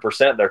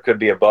 100% there could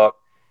be a buck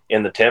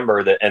in the timber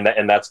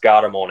and that's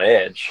got them on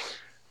edge.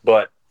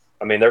 But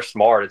I mean, they're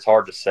smart. It's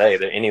hard to say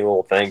that any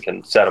little thing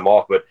can set them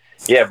off. But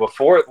yeah,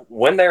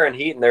 when they're in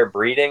heat and they're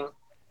breeding,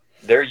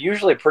 they're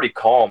usually pretty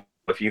calm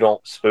if you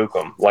don't spook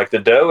them. Like the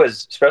doe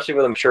is, especially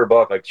with a mature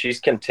buck, like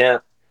she's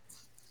content.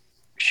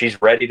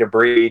 She's ready to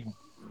breed.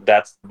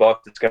 That's the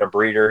buck that's going to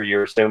breed her.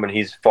 You're assuming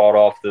he's fought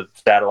off the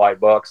satellite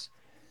bucks.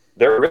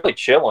 They're really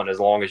chilling as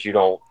long as you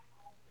don't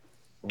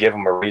give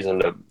them a reason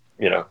to,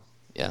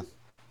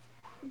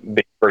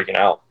 be freaking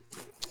out.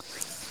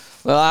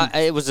 Well,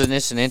 it was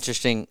an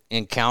interesting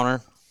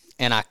encounter,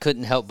 and I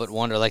couldn't help but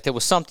wonder. Like there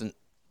was something,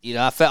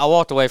 I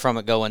walked away from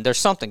it going, "There's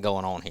something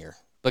going on here,"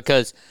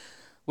 because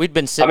we'd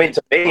been sitting. I mean,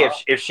 to me,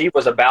 if she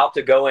was about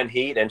to go in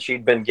heat and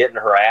she'd been getting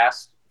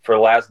harassed for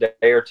the last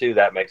day or two,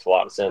 that makes a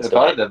lot of sense. If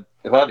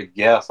I had to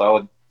guess, I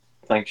would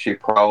think she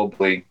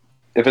probably,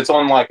 if it's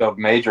on like a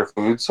major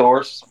food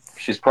source,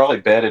 she's probably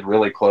bedded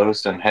really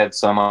close and had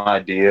some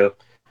idea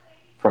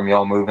from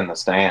y'all moving the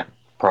stand,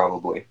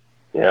 probably.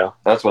 Yeah.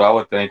 That's what I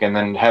would think. And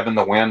then having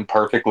the wind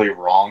perfectly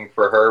wrong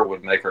for her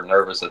would make her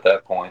nervous at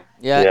that point.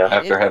 Yeah.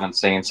 After having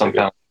seen some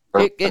kind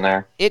of in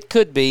there. It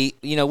could be.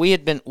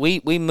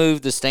 We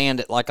moved the stand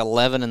at like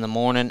 11 in the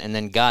morning and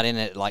then got in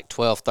at like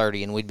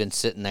 12:30, and we'd been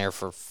sitting there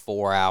for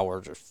 4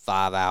 hours or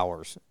 5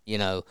 hours,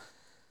 And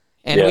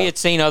we had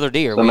seen other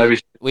deer. So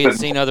we had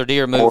seen other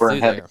deer move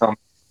through there.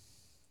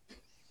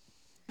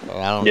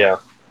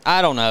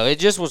 I don't know. It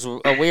just was a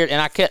weird,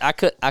 and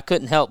I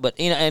couldn't help but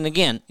and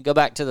again go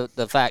back to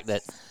the fact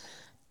that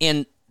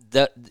in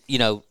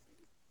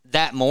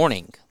that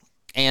morning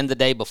and the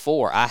day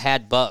before I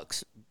had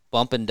bucks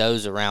bumping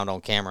does around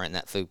on camera in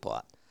that food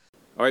plot.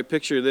 All right,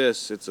 picture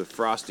this. It's a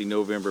frosty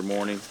November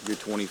morning. You're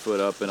 20 foot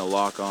up in a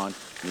lock-on,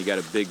 and you got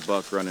a big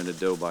buck running a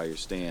doe by your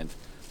stand.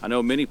 I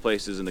know many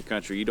places in the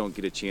country you don't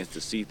get a chance to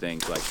see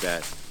things like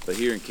that, but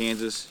here in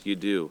Kansas, you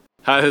do.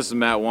 Hi, this is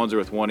Matt Wanzer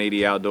with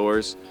 180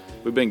 Outdoors.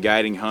 We've been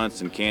guiding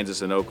hunts in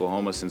Kansas and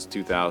Oklahoma since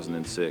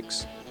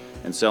 2006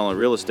 and selling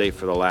real estate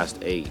for the last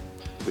 8.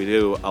 We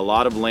do a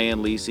lot of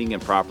land leasing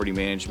and property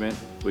management.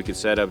 We could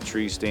set up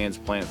tree stands,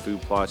 plant food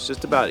plots,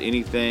 just about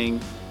anything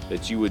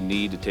that you would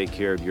need to take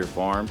care of your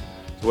farm.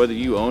 So whether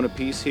you own a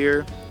piece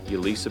here, you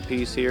lease a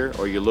piece here,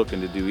 or you're looking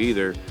to do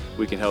either,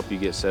 we can help you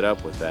get set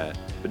up with that.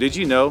 But did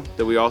you know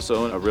that we also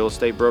own a real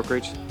estate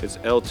brokerage? It's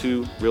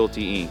L2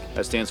 Realty Inc.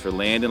 That stands for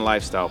Land and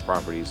Lifestyle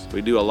Properties.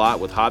 We do a lot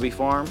with hobby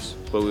farms,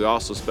 but we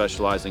also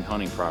specialize in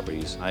hunting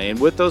properties. And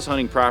with those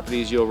hunting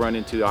properties, you'll run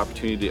into the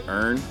opportunity to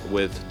earn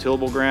with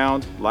tillable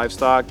ground,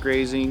 livestock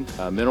grazing,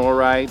 mineral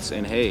rights,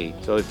 and hay.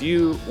 So if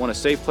you want a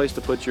safe place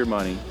to put your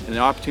money and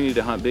an opportunity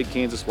to hunt big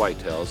Kansas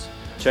whitetails,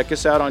 check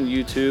us out on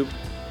YouTube.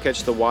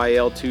 Catch the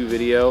YL2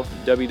 video,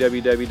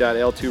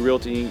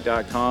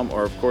 www.l2realtyinc.com,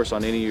 or of course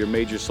on any of your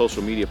major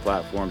social media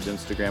platforms,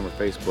 Instagram or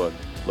Facebook.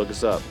 Look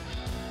us up.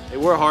 Hey,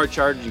 we're a hard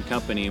charging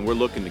company and we're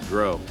looking to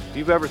grow. If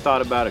you've ever thought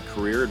about a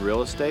career in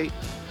real estate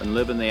and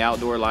living the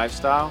outdoor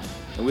lifestyle,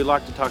 then we'd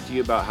like to talk to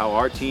you about how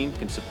our team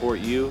can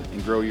support you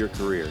and grow your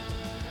career.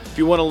 If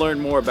you want to learn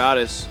more about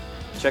us,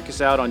 check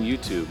us out on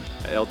YouTube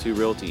at L2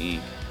 Realty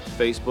Inc.,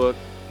 Facebook,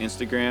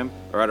 Instagram,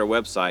 or at our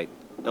website,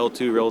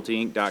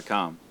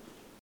 l2realtyinc.com.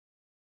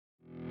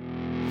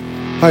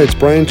 Hi, it's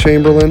Brian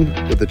Chamberlain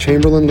with the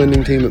Chamberlain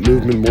Lending Team at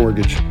Movement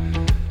Mortgage.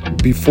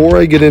 Before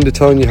I get into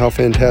telling you how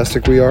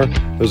fantastic we are,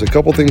 there's a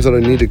couple things that I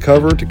need to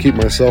cover to keep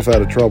myself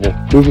out of trouble.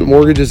 Movement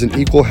Mortgage is an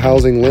equal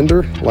housing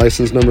lender,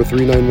 license number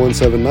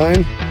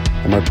 39179,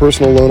 and my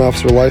personal loan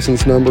officer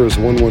license number is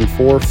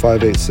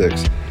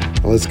 114586.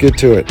 Now let's get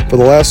to it. For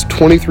the last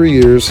 23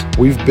 years,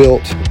 we've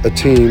built a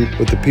team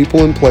with the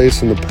people in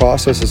place and the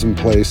processes in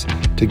place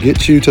to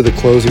get you to the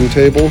closing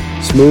table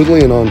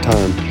smoothly and on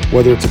time.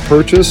 Whether it's a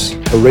purchase,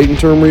 a rate and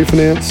term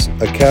refinance,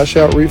 a cash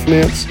out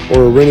refinance,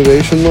 or a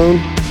renovation loan,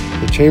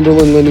 the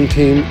Chamberlain Lending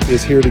Team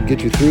is here to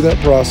get you through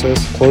that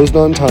process, closed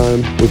on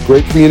time, with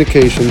great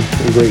communication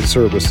and great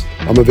service.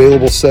 I'm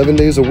available 7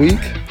 days a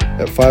week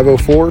at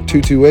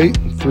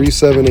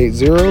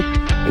 504-228-3780,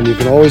 and you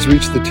can always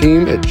reach the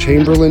team at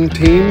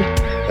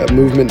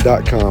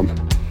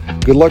chamberlainteam@movement.com.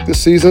 Good luck this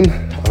season.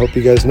 I hope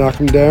you guys knock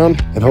them down,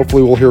 and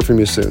hopefully we'll hear from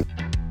you soon.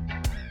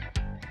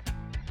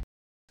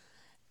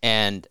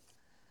 And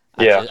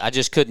I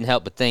just couldn't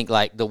help but think,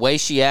 like, the way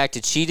she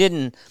acted, she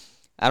didn't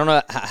 – I don't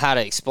know how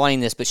to explain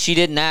this, but she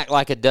didn't act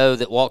like a doe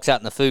that walks out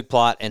in the food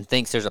plot and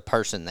thinks there's a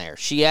person there.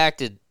 She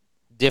acted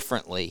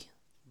differently,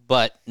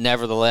 but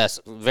nevertheless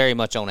very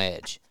much on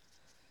edge.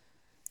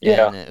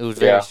 Yeah. And it was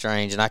very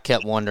strange, and I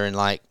kept wondering,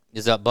 like,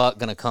 is that buck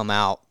going to come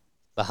out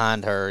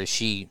behind her? Is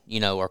she,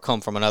 or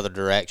come from another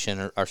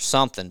direction or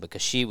something?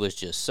 Because she was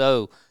just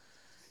so –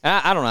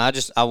 I don't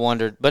know. I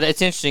wondered. But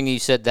it's interesting you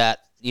said that,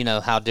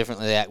 how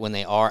differently they act when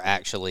they are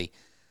actually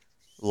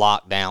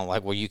locked down,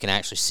 like where you can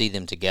actually see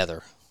them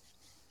together.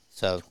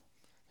 So,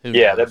 who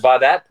knows? By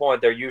that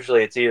point, they're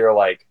usually, it's either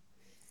like,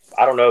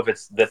 I don't know if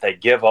it's that they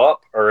give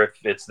up or if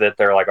it's that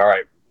they're like, all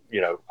right,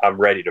 I'm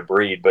ready to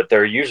breed, but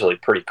they're usually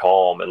pretty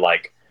calm and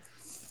like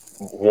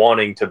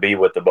wanting to be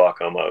with the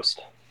buck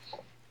almost.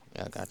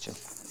 Yeah, gotcha.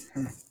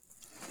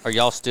 Are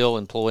y'all still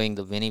employing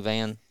the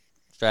minivan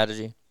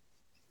strategy?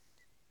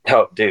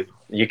 Oh, dude,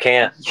 you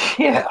can't.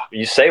 Yeah.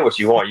 You say what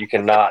you want. You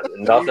cannot.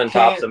 Nothing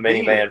tops a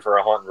minivan for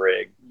a hunting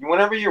rig.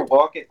 Whenever you're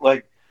walking,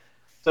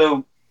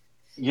 so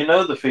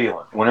the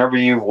feeling. Whenever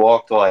you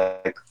walk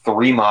like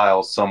 3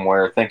 miles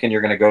somewhere thinking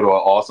you're going to go to an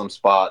awesome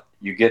spot,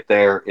 you get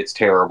there, it's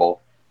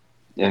terrible.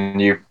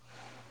 And you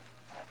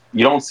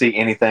don't see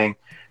anything.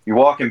 You're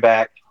walking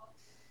back.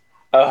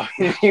 Oh,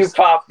 you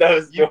pop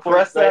those. You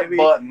press that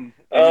button,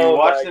 and you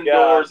watch the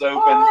doors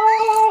open.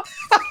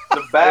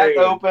 The back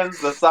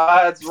opens, the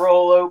sides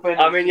roll open.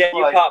 I mean, you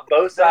pop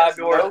both side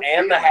doors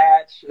and the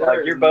hatch.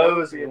 Like your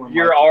bows,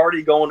 you're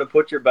already going to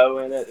put your bow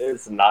in it.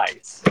 It's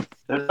nice.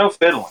 There's no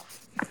fiddling.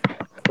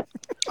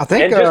 I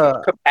think and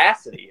just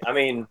capacity. I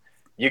mean,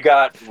 you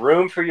got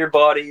room for your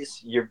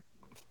buddies, your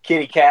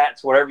kitty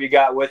cats, whatever you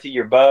got with you,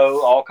 your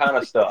bow, all kind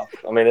of stuff.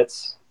 I mean,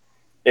 it's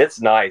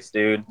nice,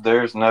 dude.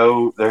 There's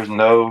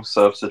no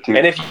substitute.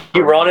 And if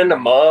you run into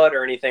mud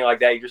or anything like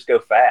that, you just go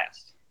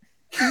fast.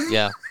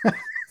 Yeah.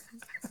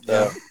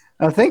 So,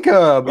 I think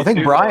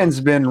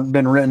Brian's been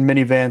renting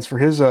minivans for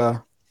his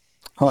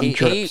hunting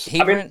trips.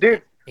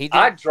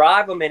 I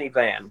drive a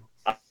minivan.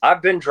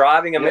 I've been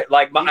driving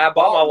I bought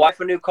my wife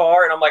a new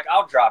car, and I'm like,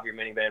 I'll drive your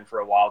minivan for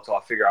a while until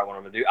I figure out what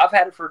I'm gonna do. I've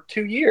had it for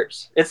 2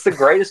 years. It's the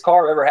greatest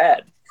car I've ever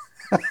had.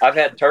 I've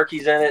had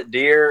turkeys in it,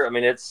 deer. I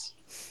mean, it's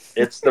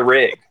the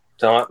rig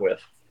to hunt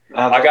with.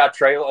 I got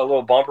a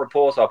little bumper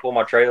pull, so I pull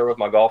my trailer with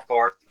my golf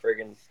cart.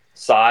 Friggin'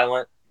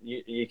 silent.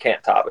 You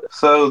can't top it.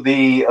 So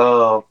the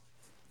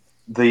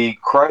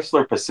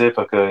Chrysler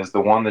Pacifica is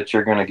the one that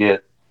you're going to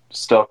get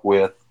stuck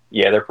with.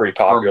 Yeah, they're pretty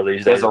popular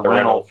these days. As a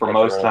rental for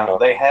most time.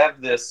 They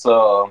have this,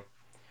 not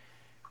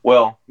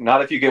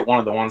if you get one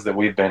of the ones that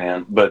we've been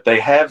in, but they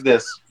have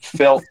this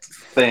felt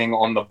thing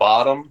on the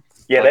bottom.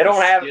 Yeah, they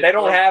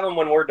don't have them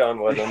when we're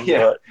done with them. Yeah,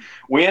 but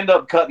we end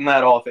up cutting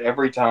that off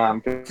every time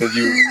because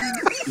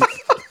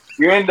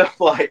you end up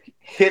like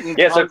hitting.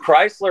 Yeah, so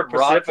Chrysler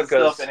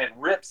Pacificas and it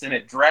rips and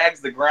it drags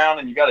the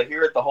ground and you got to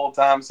hear it the whole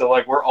time. So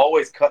like we're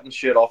always cutting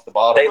shit off the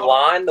bottom. They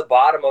line the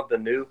bottom of the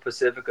new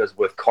Pacificas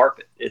with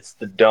carpet. It's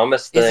the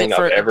dumbest thing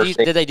I've ever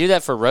seen. Did they do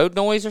that for road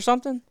noise or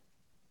something?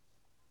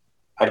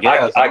 I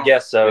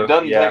guess so. It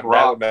doesn't take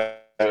rock.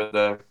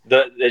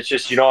 It's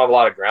just you don't have a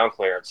lot of ground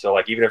clearance. So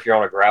like even if you're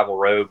on a gravel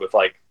road with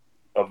like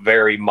a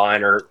very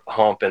minor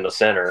hump in the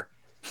center,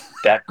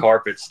 that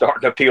carpet's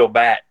starting to peel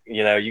back.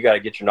 You got to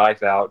get your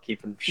knife out,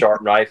 keep a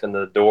sharp knife in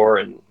the door,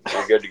 and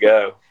you're good to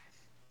go.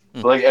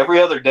 Like every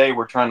other day,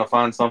 we're trying to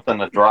find something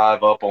to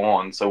drive up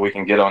on so we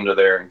can get under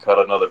there and cut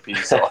another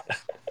piece off.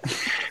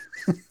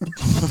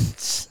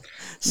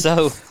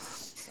 So,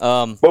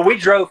 but we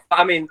drove.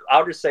 I mean,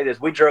 I'll just say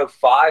this: we drove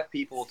 5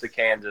 people to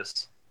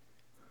Kansas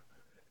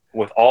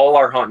with all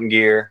our hunting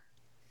gear,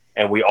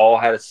 and we all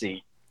had a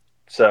seat.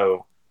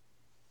 So,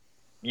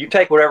 you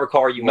take whatever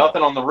car you want.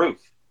 Nothing on the roof.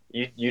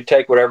 You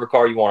take whatever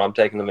car you want. I'm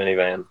taking the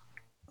minivan.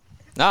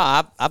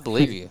 No, I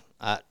believe you.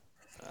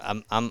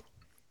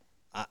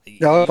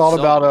 Y'all thought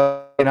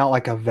about getting out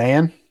like a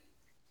van?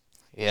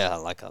 Yeah,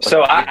 like a.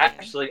 So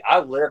I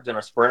lived in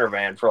a Sprinter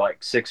van for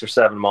like 6 or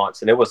 7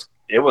 months, and it was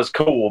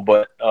cool,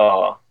 but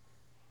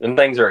them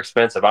things are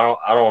expensive. I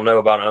don't know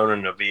about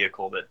owning a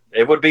vehicle that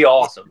it would be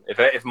awesome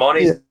if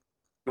money's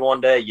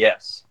one day.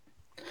 Yes.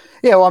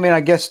 Yeah, well, I mean,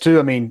 I guess too.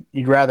 I mean,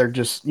 you'd rather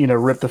just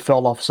rip the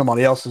felt off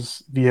somebody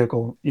else's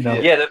vehicle.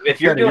 Yeah, if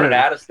you're doing an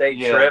out-of-state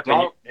trip,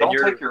 don't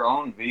take your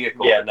own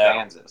vehicle to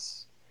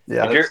Kansas.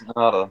 Yeah,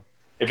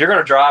 if you're going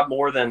to drive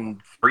more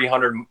than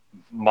 300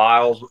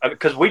 miles,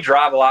 because we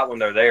drive a lot when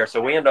they're there,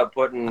 so we end up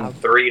putting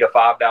 3,000 to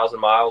 5,000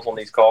 miles on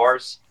these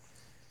cars.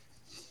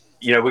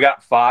 We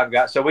got 5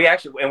 guys, so we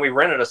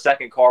rented a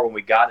second car when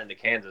we got into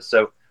Kansas,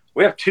 so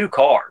we have 2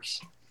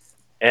 cars,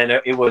 and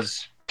it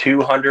was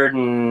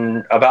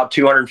about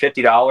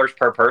 $250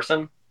 per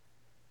person.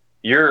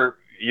 You're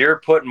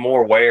putting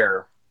more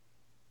wear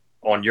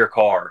on your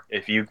car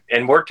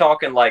and we're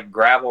talking like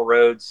gravel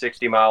roads,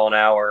 60 mile an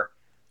hour,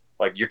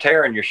 like you're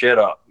tearing your shit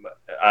up.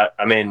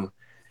 I mean,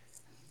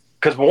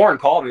 because Warren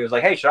called me, he was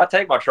like, "Hey, should I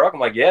take my truck?" I'm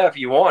like, "Yeah, if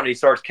you want." And he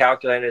starts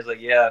calculating. He's like,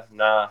 "Yeah,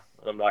 nah,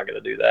 I'm not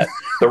gonna do that."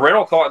 The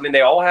rental car, I mean,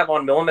 they all have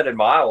unlimited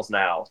miles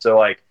now, so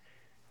like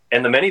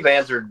and the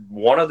minivans are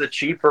one of the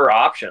cheaper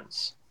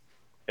options.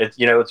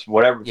 It's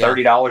whatever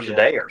 $30 a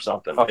day or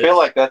something. I feel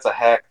like that's a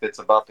hack that's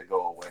about to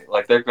go away.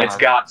 Like they're gonna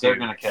catch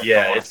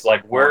it's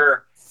like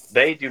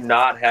they do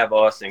not have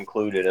us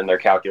included in their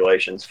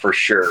calculations for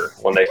sure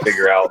when they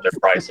figure out their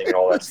pricing and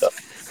all that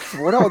stuff.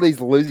 What are all these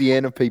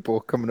Louisiana people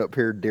coming up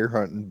here deer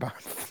hunting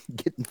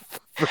getting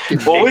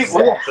freaking?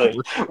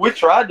 Well, we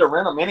tried to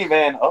rent a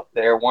minivan up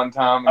there one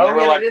time, and they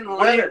were like,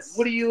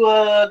 "What are you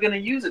gonna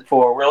use it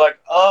for?" We're like,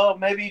 "Oh,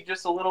 maybe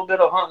just a little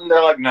bit of hunting."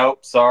 They're like,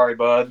 "Nope, sorry,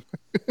 bud."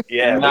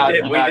 Yeah,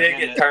 we did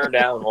get turned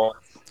down once.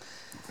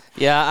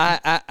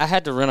 Yeah, I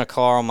had to rent a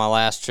car on my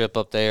last trip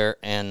up there,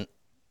 and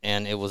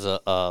it was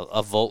a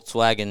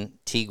Volkswagen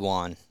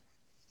Tiguan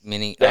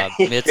midsize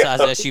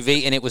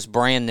SUV, and it was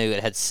brand new.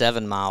 It had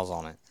 7 miles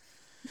on it.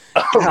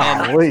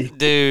 And,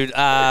 dude,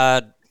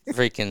 I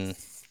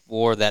freaking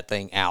wore that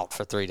thing out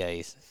for 3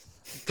 days.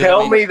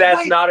 Tell me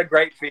that's not a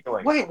great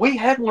feeling. Wait, we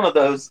had one of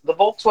those. The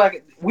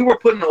Volkswagen. We were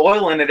putting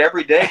oil in it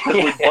every day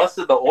because we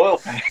busted the oil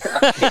pan.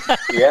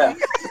 Yeah.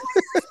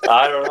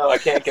 I don't know. I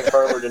can't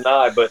confirm or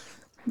deny, but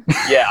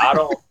yeah,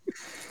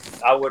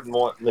 I wouldn't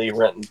want me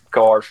renting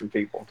cars from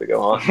people to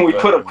go on. We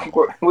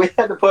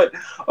had to put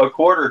a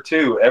quarter or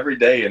two every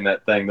day in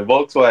that thing. The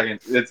Volkswagen.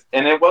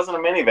 And it wasn't a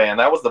minivan.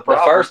 That was the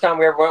problem. The first time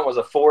we ever went was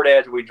a Ford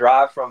Edge. We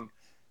drive from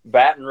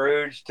Baton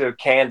Rouge to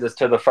Kansas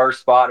to the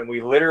first spot, and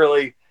we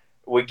literally.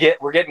 We're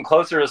getting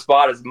closer to the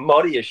spot. It's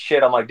muddy as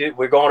shit. I'm like, dude,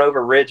 we're going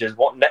over ridges.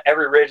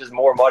 Every ridge is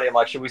more muddy. I'm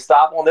like, should we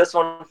stop on this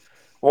one?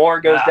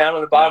 Warren goes down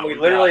to the bottom. We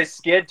literally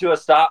skid to a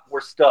stop.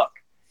 We're stuck.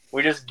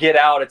 We just get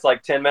out. It's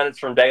like 10 minutes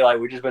from daylight.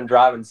 We've just been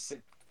driving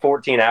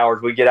 14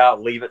 hours. We get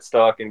out, leave it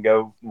stuck, and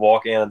go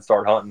walk in and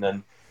start hunting.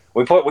 And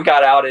we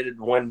got out. The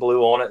wind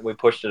blew on it. And we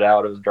pushed it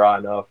out. It was dry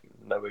enough.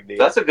 No big deal.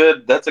 That's a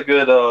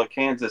good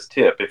Kansas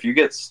tip. If you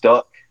get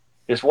stuck,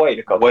 just wait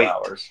a couple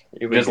hours.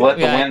 Just let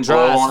the wind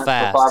blow on it for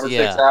 5 or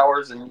 6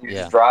 hours, and you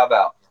just drive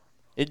out.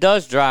 It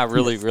does dry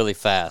really, really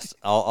fast.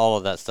 All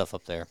of that stuff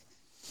up there.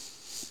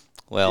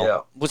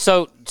 Well,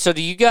 so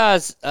do you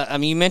guys?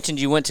 You mentioned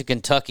you went to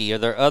Kentucky. Are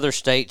there other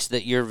states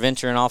that you're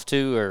venturing off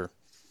to, or?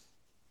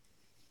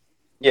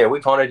 Yeah,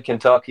 we've hunted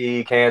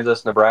Kentucky,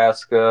 Kansas,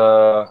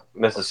 Nebraska,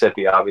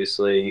 Mississippi,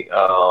 obviously,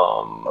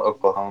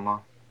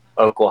 Oklahoma.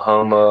 I think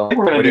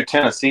we're going to do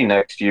Tennessee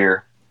next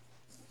year.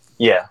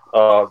 Yeah.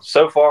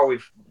 So far,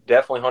 we've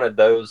definitely hunted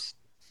those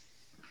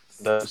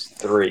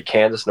three: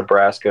 Kansas,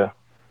 Nebraska.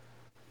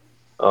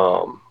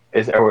 Am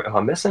I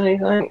missing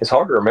anything? It's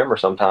hard to remember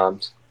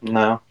sometimes.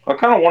 No, I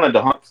kind of wanted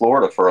to hunt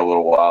Florida for a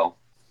little while.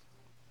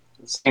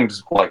 It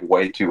seems like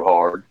way too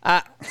hard.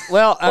 That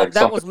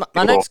was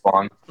my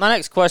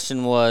next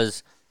question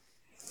was,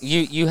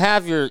 you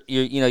have your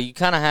you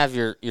kind of have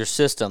your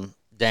system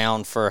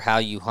down for how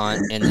you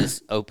hunt in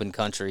this open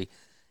country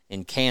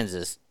in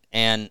Kansas,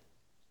 and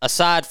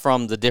aside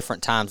from the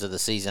different times of the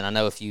season, I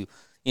know if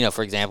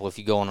for example, if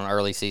you go on an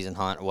early season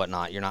hunt or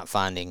whatnot, you're not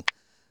finding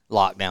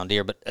lockdown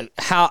deer. But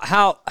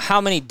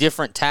how many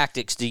different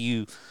tactics do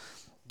you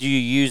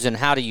use, and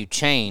how do you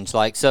change?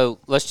 Like, so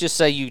let's just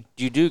say you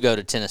do go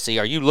to Tennessee.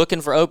 Are you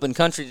looking for open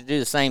country to do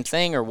the same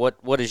thing, or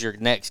what is your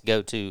next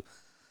go-to?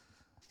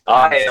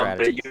 I am,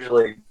 but it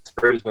usually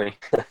screws me.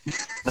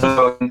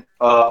 So,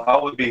 I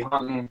would be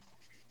hunting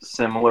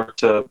similar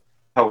to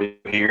how we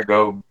here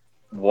go.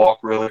 Walk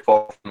really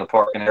far from the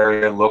parking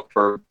area, look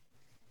for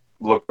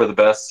the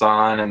best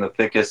sign and the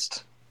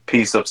thickest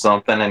piece of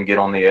something, and get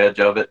on the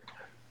edge of it.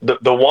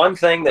 The one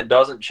thing that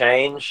doesn't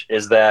change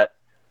is that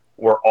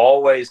we're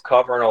always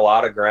covering a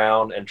lot of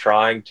ground and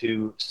trying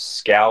to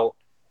scout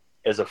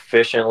as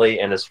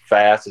efficiently and as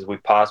fast as we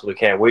possibly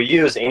can. We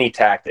use any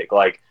tactic.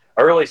 Like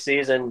early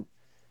season,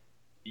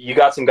 you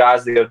got some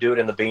guys that go do it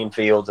in the bean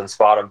fields and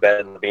spot them better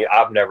in the bean.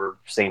 I've never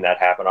seen that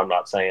happen. I'm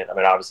not saying. I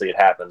mean, obviously it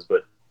happens,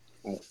 but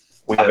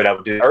we've been able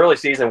to do it. Early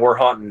season. We're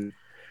hunting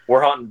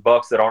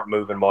bucks that aren't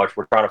moving much.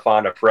 We're trying to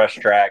find a fresh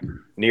track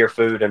near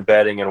food and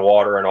bedding and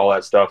water and all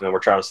that stuff, and we're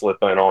trying to slip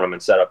in on them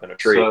and set up in a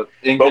tree.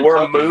 But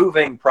we're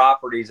moving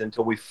properties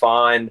until we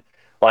find,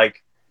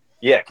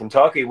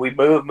 Kentucky. We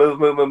move,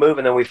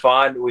 and then we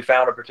found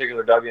a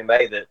particular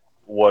WMA that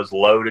was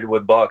loaded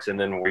with bucks, and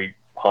then we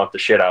hunt the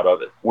shit out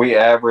of it. We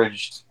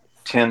averaged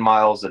 10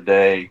 miles a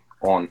day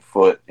on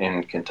foot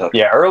in Kentucky.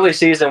 Yeah, early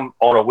season,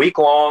 on a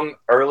week-long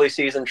early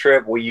season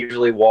trip, we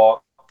usually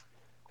walk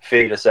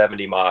 50 to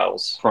 70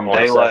 miles from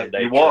daylight.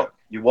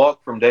 You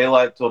walk from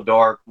daylight till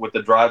dark with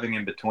the driving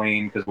in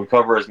between, because we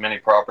cover as many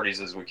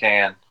properties as we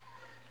can.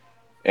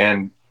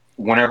 And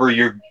whenever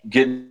you're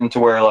getting to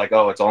where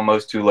it's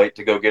almost too late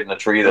to go get in a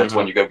tree, that's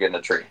when you go get in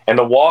a tree. And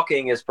the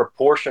walking is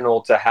proportional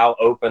to how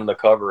open the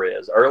cover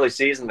is. Early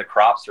season, the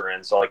crops are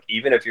in, so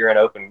even if you're in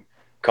open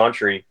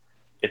country,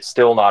 it's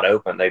still not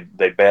open.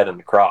 They bed in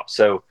the crops.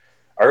 So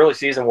early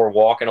season, we're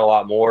walking a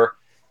lot more.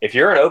 If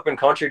you're in open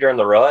country during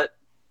the rut,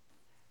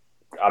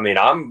 I mean,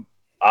 I'm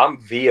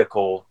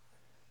vehicle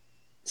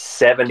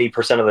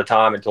 70% of the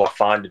time until I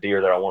find a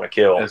deer that I want to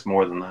kill. It's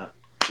more than that.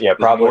 Yeah,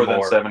 probably more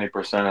than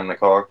 70% in the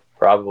car.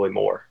 Probably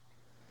more.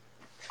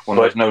 when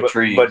there's no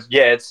trees. But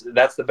yeah,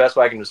 that's the best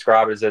way I can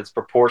describe it, is it's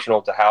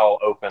proportional to how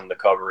open the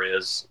cover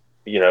is,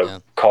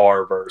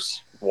 car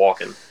versus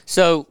walking.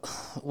 So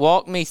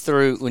walk me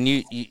through when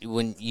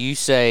you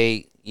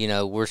say,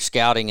 we're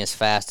scouting as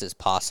fast as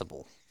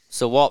possible.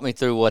 So walk me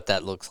through what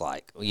that looks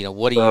like.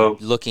 What are you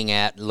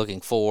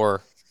looking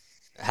for?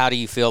 How do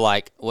you feel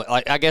like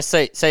I guess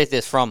say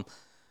this from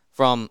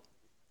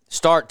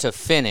start to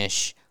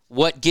finish,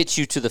 what gets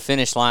you to the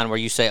finish line where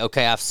you say,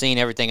 okay, I've seen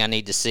everything I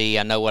need to see.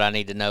 I know what I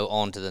need to know,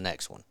 on to the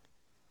next one.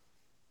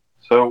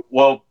 So,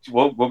 we'll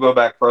go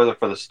back further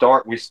for the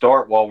start. We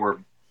start while we're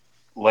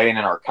laying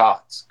in our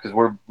cots, because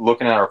we're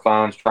looking at our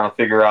phones, trying to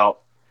figure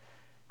out,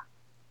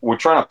 we're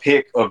trying to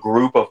pick a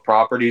group of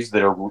properties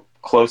that are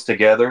close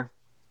together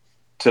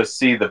to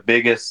see the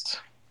biggest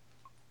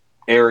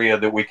area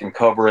that we can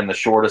cover in the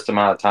shortest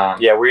amount of time.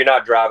 Yeah, where you're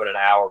not driving an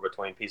hour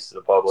between pieces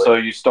of public. So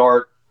you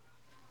start,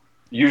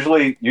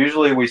 usually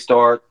we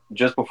start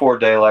just before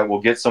daylight.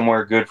 We'll get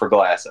somewhere good for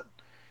glassing.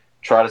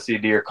 Try to see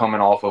deer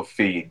coming off of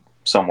feed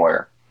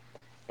somewhere.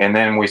 And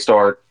then we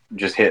start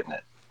just hitting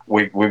it.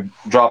 We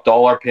dropped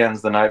all our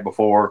pins the night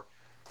before.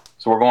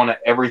 So we're going to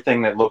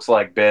everything that looks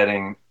like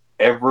bedding.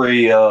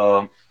 Every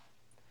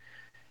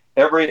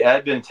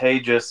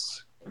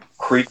advantageous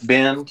creek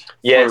bend.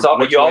 Yeah,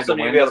 you also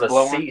need to be able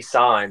to see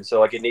signs. So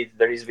like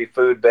there needs to be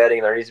food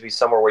bedding. There needs to be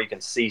somewhere where you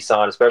can see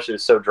sign, especially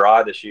it's so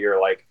dry this year.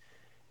 Like,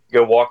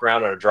 go walk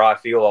around in a dry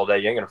field all day,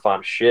 you ain't gonna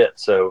find shit.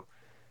 So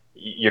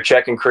you're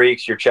checking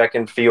creeks, you're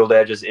checking field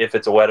edges if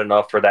it's wet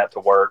enough for that to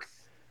work.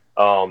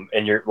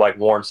 And you're, like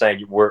Warren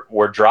saying,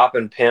 we're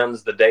dropping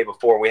pins the day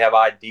before. We have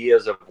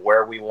ideas of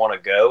where we want to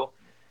go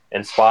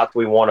and spots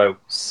we want to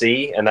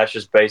see, and that's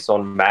just based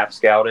on map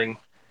scouting.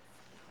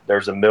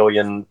 There's a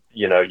million,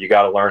 you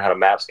got to learn how to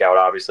map scout,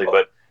 obviously,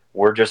 but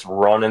we're just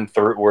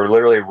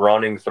literally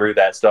running through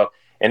that stuff.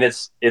 And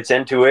it's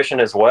intuition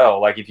as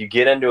well. Like, if you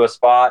get into a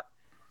spot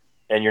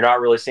and you're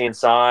not really seeing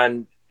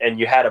sign, and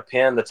you had a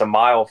pin that's a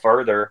mile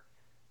further,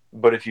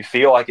 but if you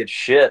feel like it's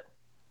shit,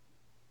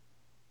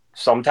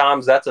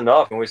 sometimes that's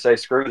enough, and we say,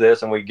 screw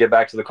this, and we get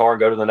back to the car and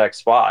go to the next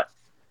spot.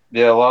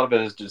 Yeah, a lot of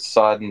it is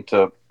deciding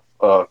to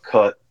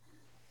cut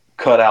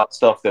out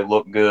stuff that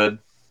look good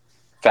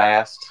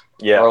fast.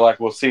 Yeah. Or like,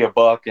 we'll see a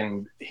buck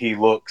and he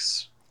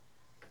looks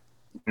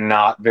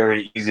not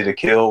very easy to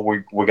kill,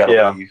 we got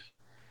to leave.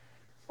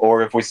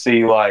 Or if we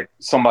see like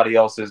somebody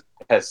else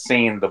has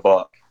seen the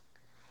buck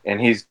and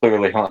he's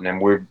clearly hunting him,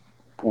 we're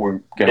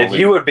gonna If leave.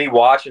 you would be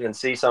watching and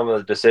see some of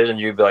the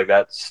decisions, you'd be like,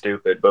 that's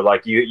stupid. But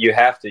like, you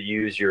have to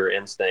use your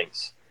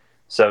instincts.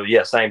 So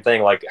yeah, same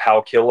thing. Like,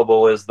 how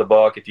killable is the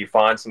buck? If you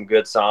find some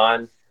good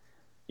sign,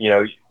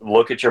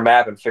 look at your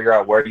map and figure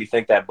out where do you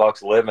think that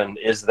buck's living.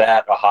 Is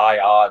that a high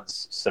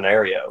odds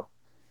scenario?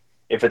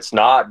 If it's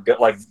not,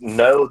 like,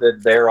 know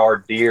that there are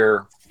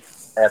deer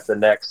at the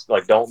next,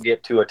 like, don't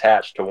get too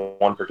attached to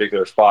one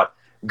particular spot.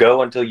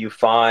 Go until you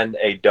find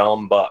a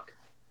dumb buck.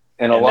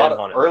 And a lot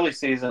of early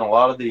season, a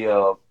lot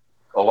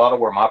of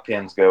where my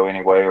pins go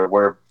anyway, are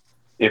where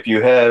if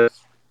you have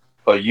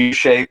a U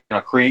shape in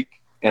a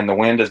creek and the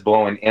wind is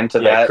blowing into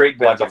that, creek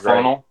like bends a are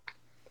funnel,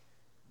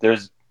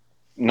 there's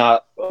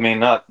not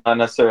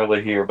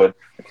necessarily here, but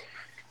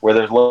where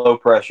there's low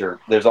pressure,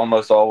 there's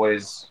almost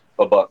always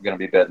a buck going to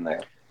be bedding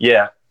there.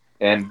 Yeah.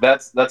 And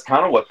that's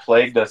kind of what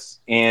plagued us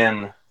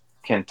in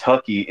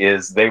Kentucky,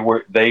 is they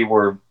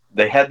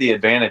had the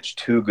advantage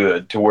too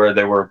good to where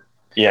they were.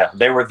 Yeah,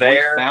 they were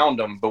there. We found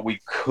them, but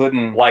we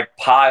couldn't, like,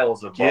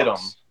 piles of get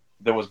bucks. them.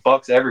 There was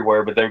bucks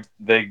everywhere, but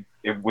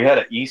we had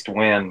an east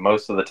wind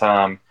most of the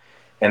time,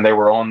 and they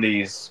were on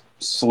these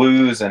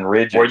sloughs and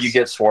ridges where you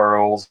get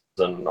swirls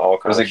and all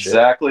kinds of shit. It was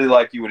exactly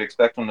like you would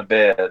expect on the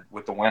bed,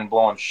 with the wind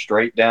blowing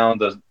straight down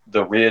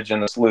the ridge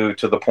and the slough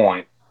to the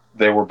point.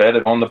 They were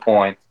bedded on the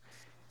point,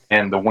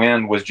 and the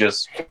wind was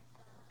just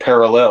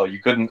parallel.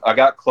 I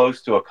got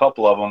close to a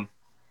couple of them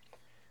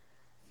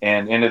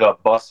and ended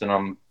up busting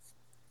them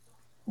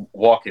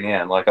walking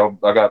in. Like,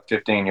 I got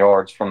 15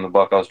 yards from one of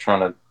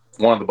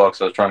the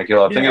bucks I was trying to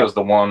kill. I think it was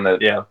the one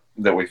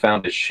that we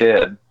found his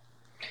shed.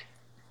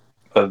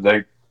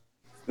 But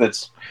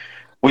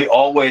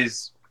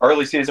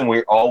early season,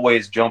 we're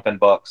always jumping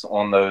bucks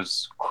on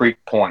those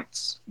creek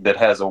points that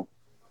has a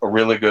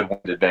really good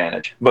wind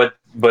advantage. But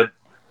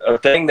a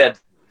thing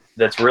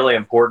that's really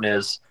important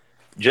is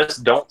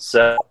just don't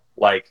settle.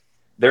 Like,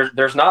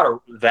 there's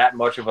not that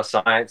much of a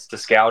science to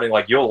scouting.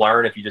 Like, you'll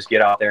learn if you just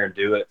get out there and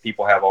do it.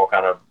 People have all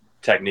kind of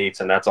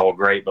techniques, and that's all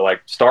great. But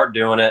like, start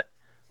doing it.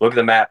 Look at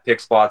the map, pick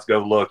spots, go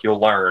look.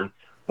 You'll learn.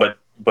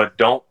 But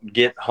don't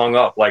get hung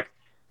up. Like,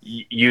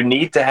 you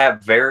need to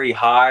have very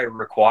high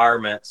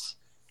requirements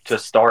to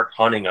start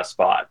hunting a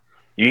spot.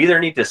 You either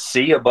need to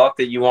see a buck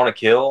that you want to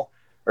kill,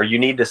 or you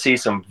need to see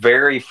some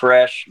very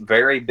fresh,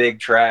 very big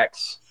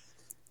tracks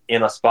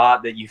in a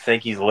spot that you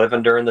think he's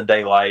living during the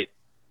daylight.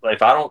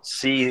 If I don't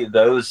see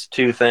those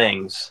two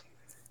things,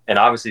 and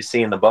obviously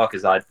seeing the buck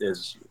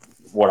is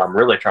what I'm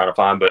really trying to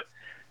find, but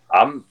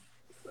I'm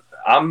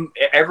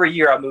every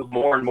year I move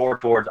more and more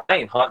towards, I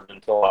ain't hunting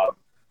until I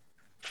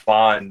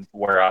find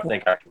where I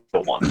think I can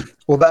kill one.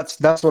 Well, that's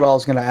what I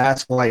was going to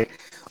ask. Like,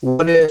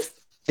 what if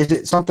is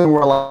it something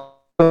where like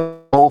the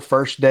whole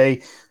first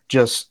day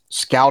just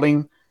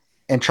scouting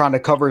and trying to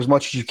cover as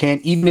much as you can,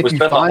 even if We you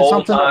spent the find whole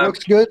something that time-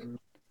 looks good?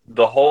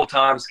 The whole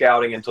time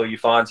scouting until you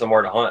find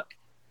somewhere to hunt.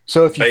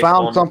 So if you Based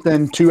found on-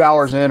 something 2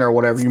 hours in or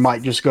whatever, you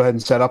might just go ahead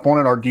and set up on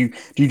it, or do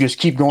you just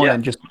keep going Yeah.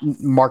 and just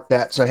mark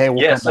that? Say, hey,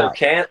 we'll Yeah, come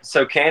back.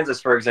 so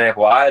Kansas, for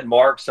example, I had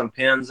marked some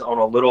pins on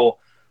a little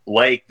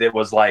lake that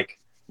was like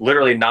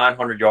literally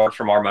 900 yards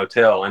from our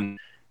motel, and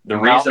the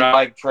reason I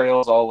bike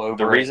trails all over.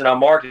 The reason I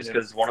marked it is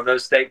because it's one of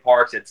those state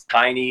parks. It's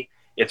tiny.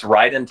 It's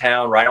right in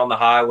town, right on the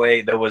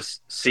highway. There was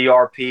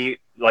CRP,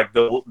 like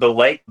the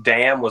lake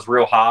dam was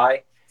real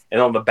high,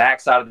 and on the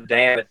backside of the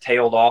dam, it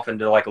tailed off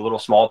into like a little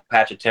small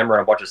patch of timber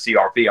and a bunch of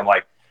CRP. I'm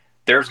like,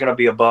 there's going to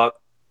be a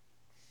buck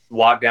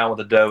locked down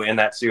with a doe in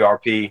that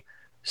CRP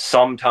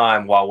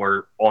sometime while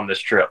we're on this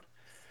trip.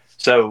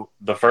 So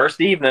the first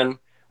evening,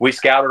 we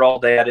scouted all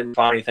day. I didn't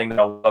find anything that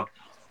I loved.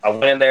 I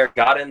went in there,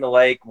 got in the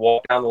lake,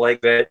 walked down the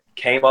lake bed,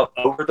 came up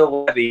over the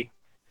levee,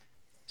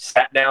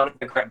 sat down,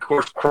 of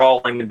course,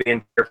 crawling and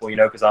being careful,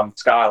 because I'm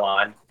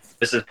skyline.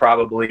 This is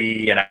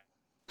probably an hour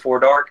before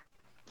dark.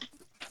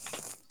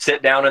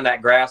 Sit down in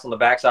that grass on the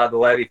backside of the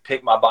levee,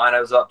 pick my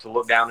binos up to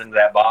look down into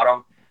that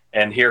bottom,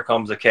 and here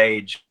comes a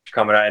cage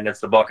coming out, and it's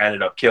the buck I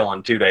ended up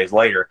killing 2 days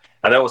later.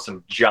 And there was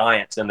some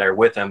giants in there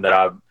with him that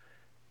I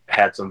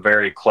had some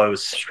very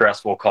close,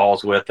 stressful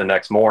calls with the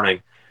next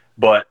morning.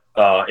 But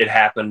it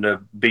happened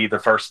to be the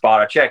first spot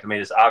I checked. I mean,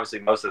 it's obviously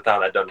most of the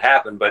time that doesn't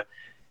happen, but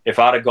if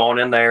I'd have gone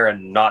in there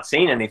and not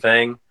seen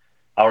anything,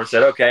 I would have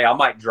said, okay, I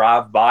might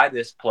drive by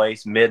this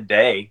place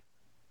midday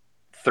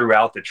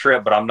throughout the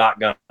trip, but I'm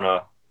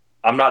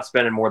not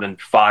spending more than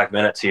 5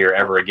 minutes here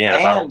ever again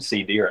if I don't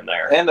see deer in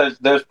there. And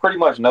there's pretty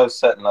much no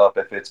setting up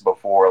if it's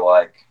before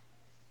like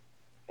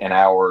an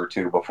hour or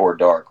two before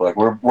dark. Like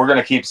we're going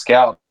to keep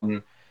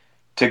scouting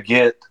to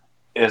get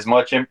as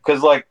much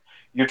because like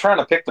you're trying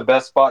to pick the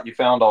best spot you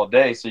found all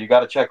day, so you got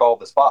to check all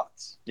the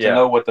spots to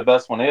know what the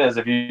best one is.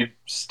 If you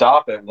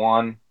stop at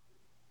one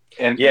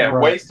and you're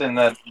wasting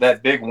that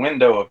big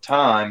window of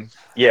time.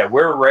 Yeah,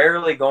 we're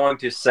rarely going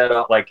to set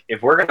up, like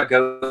if we're going to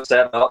go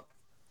set up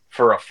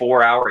for a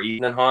 4-hour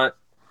evening hunt,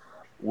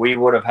 we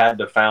would have had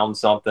to found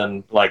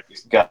something like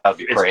it's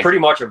pretty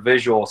much a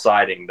visual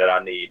sighting that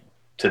I need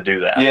to do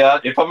that. Yeah,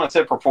 if I'm going to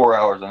sit for 4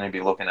 hours, I need to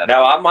be looking at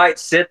Now, I might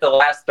sit the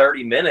last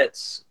 30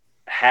 minutes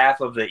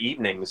half of the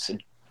evenings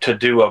to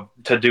do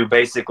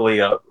basically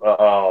a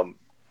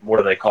what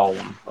do they call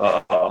them?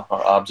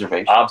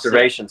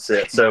 Observation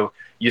sit. So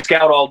you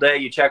scout all day,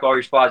 you check all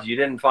your spots. You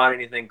didn't find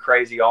anything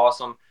crazy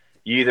awesome.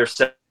 You either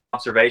set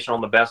observation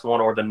on the best one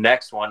or the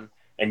next one,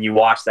 and you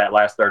watch that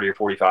last 30 or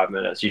 45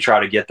 minutes. You try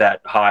to get that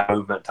high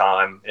movement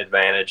time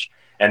advantage,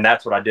 and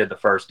that's what I did the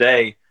first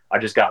day. I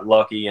just got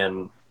lucky,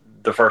 and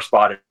the first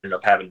spot ended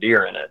up having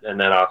deer in it, and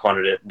then I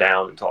hunted it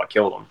down until I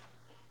killed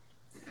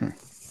them.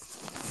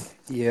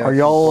 Yeah. Are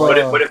y'all?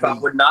 But if I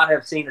would not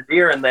have seen a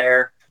deer in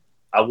there,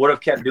 I would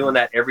have kept doing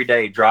that every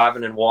day,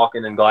 driving and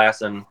walking and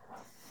glassing,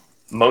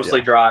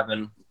 mostly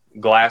driving,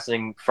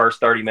 glassing first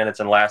 30 minutes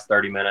and last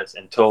 30 minutes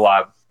until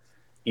I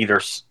either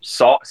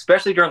saw,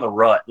 especially during the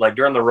rut. Like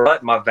during the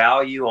rut, my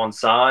value on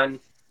sign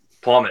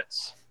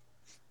plummets.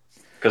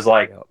 Because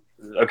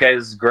okay,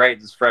 this is great,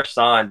 this is fresh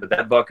sign, but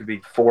that buck could be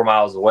 4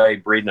 miles away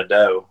breeding a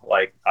doe.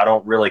 Like I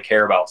don't really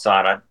care about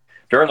sign.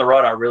 During the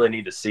rut, I really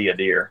need to see a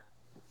deer.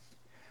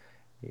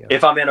 Yeah.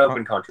 If I'm in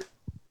open country.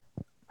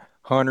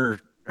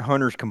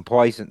 Hunter's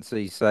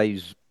complacency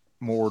saves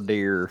more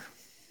deer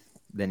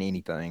than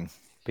anything.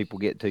 People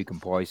get too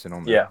complacent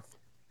on the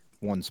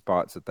one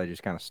spots that they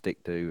just kind of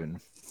stick to,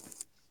 and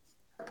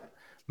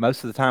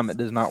most of the time it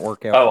does not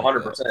work out. Oh,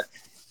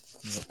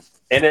 100%.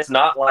 And it's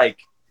not like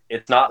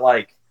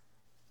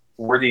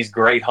we're these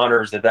great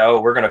hunters that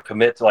we're going to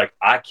commit to. Like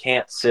I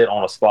can't sit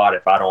on a spot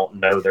if I don't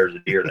know there's a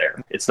deer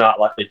there. It's not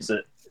like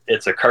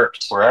it's a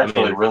curse. We're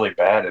actually really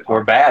bad at it.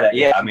 We're bad at it.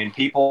 Yeah, I mean,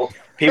 people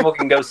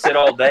can go sit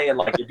all day, and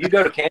like if you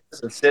go to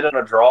Kansas and sit in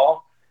a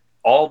draw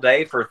all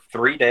day for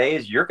 3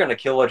 days, you're going to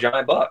kill a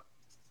giant buck.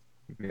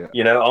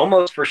 Yeah.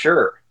 Almost for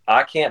sure.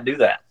 I can't do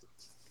that.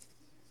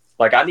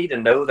 Like I need to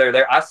know they're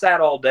there. I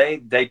sat all day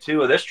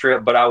 2 of this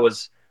trip, but I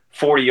was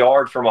 40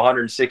 yards from a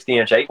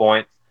 160-inch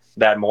 8-point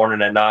that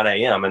morning at 9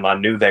 a.m. and I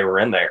knew they were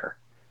in there.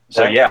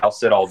 So I'll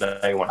sit all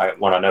day when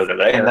I know they're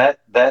there. And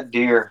that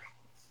deer.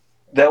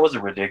 That was a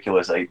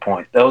ridiculous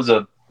 8-point.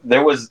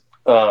 There was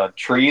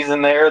trees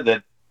in there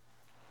that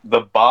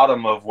the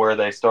bottom of where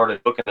they started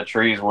looking at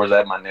trees was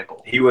at my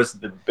nipple. He was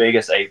the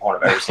biggest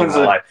 8-point I've ever seen in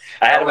my life.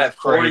 I had him at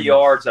 40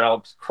 yards, and I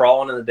was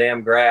crawling in the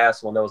damn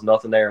grass when there was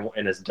nothing there,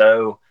 and his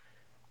doe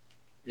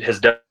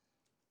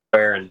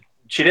there, and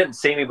she didn't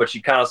see me, but she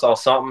kind of saw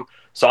something.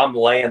 So I'm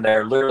laying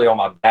there literally on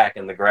my back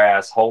in the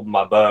grass holding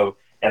my bow,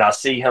 and I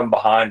see him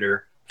behind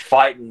her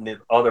fighting the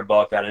other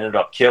buck that I ended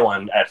up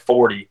killing at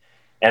 40.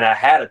 And I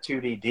had a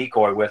 2D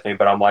decoy with me,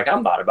 but I'm like,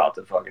 I'm not about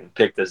to fucking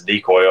pick this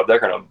decoy up.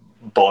 They're going to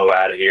blow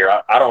out of here.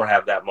 I don't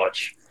have that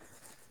much.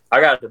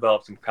 I got to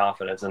develop some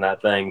confidence in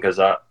that thing because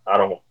I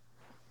don't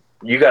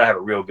you got to have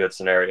a real good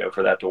scenario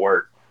for that to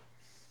work.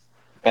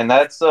 And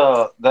that's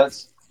the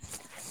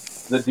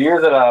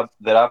deer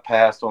that I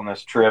passed on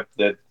this trip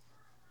that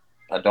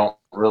I don't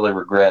really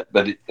regret,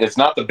 but it's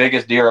not the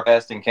biggest deer I've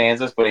passed in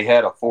Kansas, but he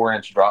had a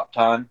 4-inch drop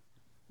tine,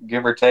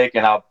 give or take,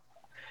 and I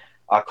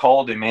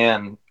called him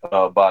in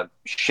by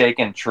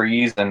shaking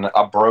trees, and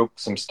I broke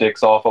some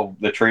sticks off of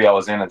the tree I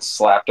was in and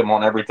slapped him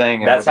on everything.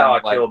 And that's how I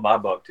killed my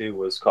buck too.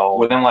 Was called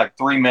within like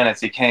 3 minutes.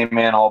 He came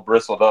in all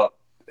bristled up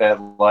at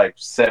like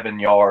 7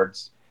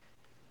 yards,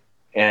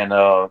 and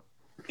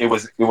it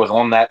was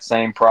on that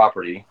same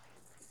property.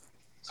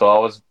 So I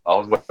was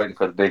waiting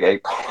for the big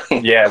 8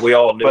 point. Yeah, we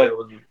all knew it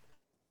was.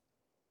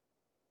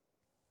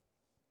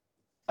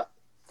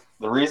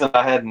 The reason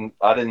I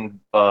didn't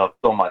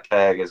fill my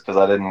tag is because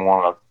I didn't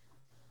want to.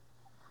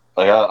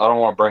 Like I don't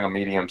want to bring a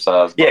medium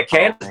size. Yeah,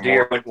 Kansas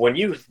deer. When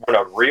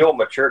a real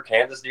mature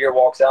Kansas deer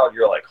walks out,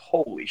 you're like,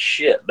 holy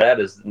shit, that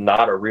is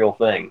not a real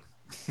thing.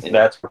 Yeah.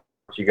 That's what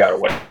you got to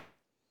wait.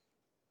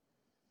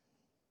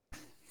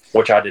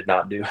 Which I did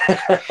not do.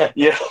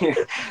 Yeah,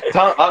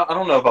 Tom, I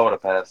don't know if I would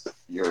have passed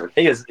yours.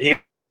 He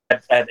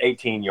at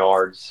 18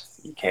 yards.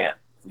 You can't.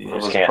 You it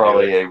just was can't.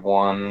 Probably a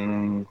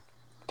 1.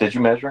 Did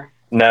you measure?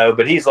 No,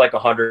 but he's like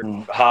 100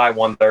 high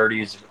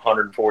 130s,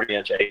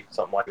 140-inch 8,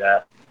 something like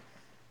that.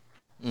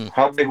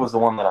 How big was the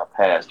one that I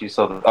passed? You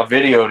saw I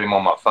videoed him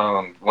on my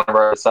phone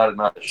whenever I decided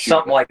not to shoot.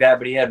 Something like that,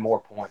 but he had more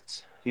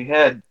points.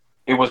 It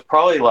was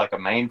probably like a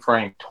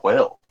mainframe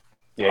 12.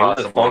 Yeah, it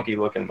was a funky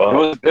looking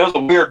buck. It was a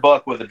weird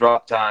buck with the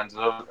drop tines.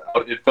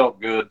 It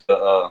felt good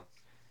to.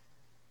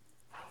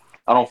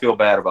 I don't feel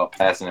bad about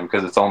passing him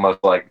because it's almost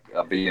like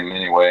I beat him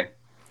anyway.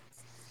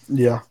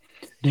 Yeah.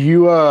 Do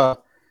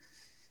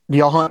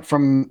y'all hunt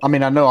from? I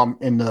mean, I know I'm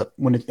in the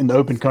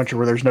open country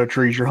where there's no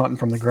trees, you're hunting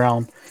from the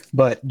ground.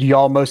 But do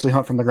y'all mostly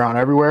hunt from the ground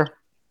everywhere?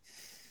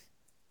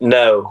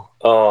 No.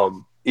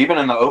 Even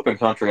in the open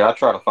country, I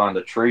try to find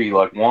a tree.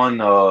 Like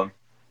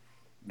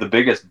the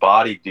biggest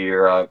body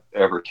deer I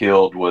ever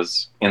killed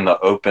was in the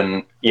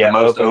open. Yeah,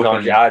 most open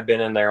country. I'd been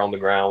in there on the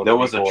ground. There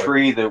was a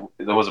tree there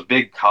was a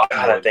big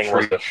cottonwood. God, that thing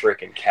was a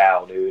freaking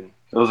cow, dude.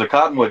 It was a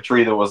cottonwood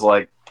tree that was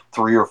like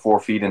 3 or 4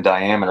 feet in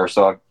diameter.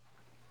 So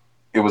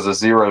it was a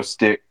 0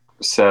 stick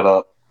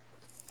setup.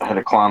 I had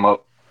to climb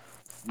up,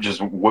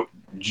 just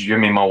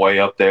jimmy my way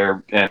up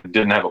there, and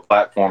didn't have a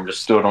platform.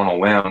 Just stood on a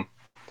limb.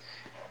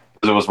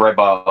 It was right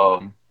by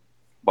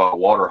a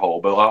water hole.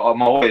 But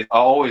I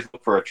always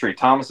look for a tree.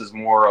 Thomas is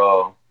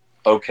more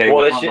okay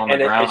with hunting on the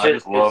ground. I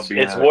just love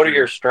being. It's what are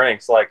your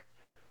strengths? Like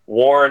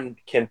Warren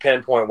can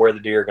pinpoint where the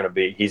deer are going to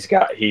be.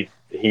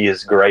 He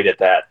is great at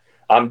that.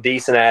 I'm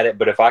decent at it,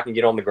 but if I can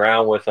get on the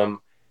ground with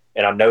them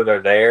and I know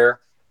they're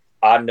there,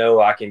 I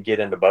know I can get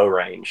into bow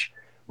range.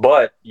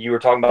 But you were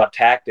talking about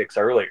tactics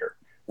earlier.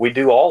 We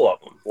do all of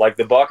them. Like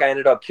the buck I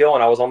ended up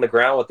killing, I was on the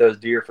ground with those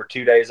deer for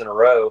 2 days in a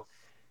row.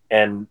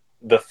 And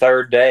the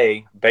third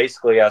day,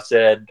 basically I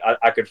said,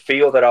 I could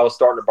feel that I was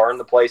starting to burn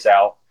the place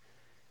out.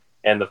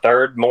 And the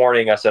third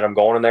morning I said, I'm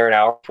going in there an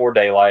hour before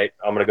daylight.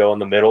 I'm going to go in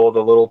the middle of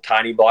the little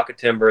tiny block of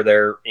timber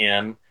they're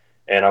in,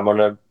 and I'm going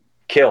to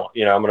kill him.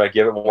 You know, I'm going to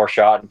give it one more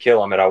shot and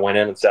kill him. And I went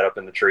in and set up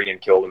in the tree and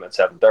killed him at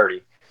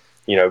 7:30.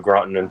 You know,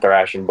 grunting and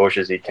thrashing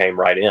bushes, he came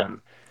right in.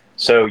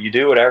 So you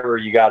do whatever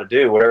you got to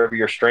do. Whatever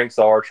your strengths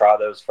are, try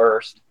those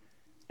first.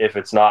 If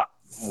it's not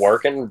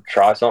working,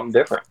 try something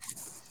different.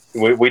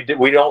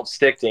 We don't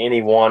stick to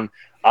any one.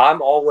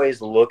 I'm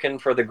always looking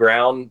for the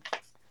ground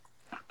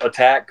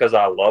attack because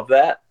I love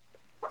that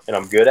and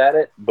I'm good at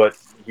it. But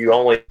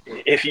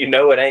if you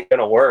know it ain't going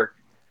to work,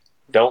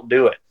 don't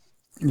do it.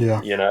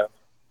 Yeah. You know?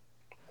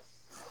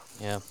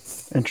 Yeah.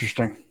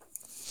 Interesting.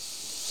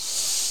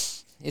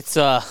 It's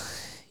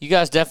you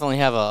guys definitely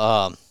have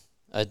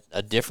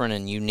a different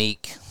and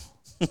unique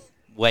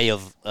way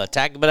of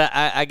attacking, but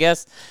I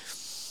guess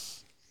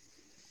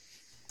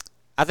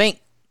I think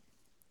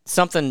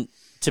something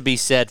to be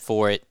said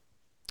for it,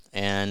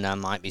 and I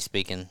might be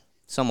speaking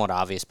somewhat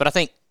obvious, but I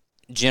think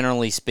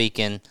generally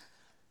speaking,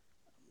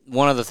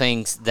 one of the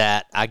things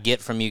that I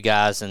get from you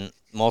guys in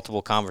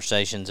multiple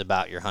conversations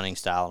about your hunting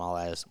style and all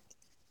that is,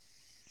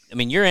 I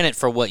mean, you're in it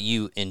for what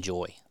you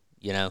enjoy,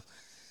 you know.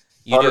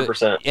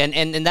 100%.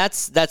 And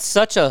that's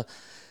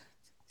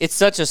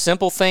such a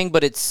simple thing,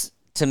 but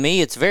to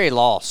me it's very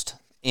lost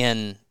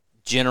in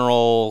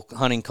general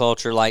hunting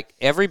culture. Like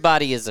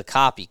everybody is a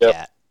copycat.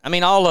 Yep. I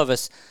mean, all of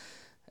us,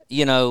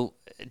 you know,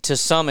 to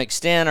some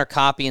extent are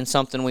copying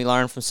something we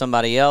learned from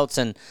somebody else,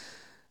 and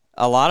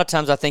a lot of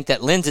times I think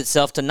that lends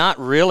itself to not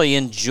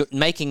really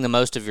making the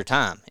most of your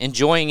time,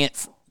 enjoying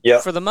it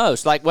for the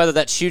most. Like whether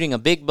that's shooting a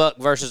big buck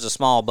versus a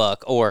small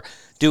buck, or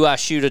do I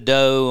shoot a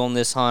doe on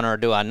this hunt or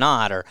do I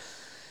not, or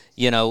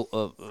you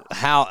know,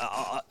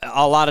 how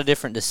a lot of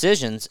different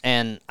decisions.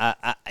 And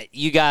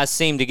you guys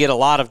seem to get a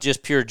lot of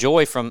just pure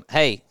joy from,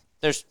 hey,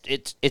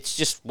 it's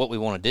just what we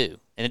want to do,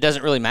 and it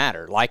doesn't really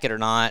matter, like it or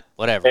not,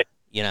 whatever.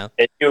 You know,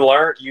 and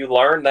you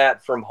learn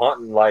that from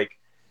hunting. Like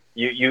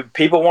you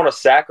people want to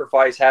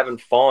sacrifice having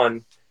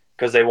fun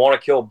because they want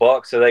to kill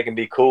bucks so they can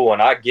be cool,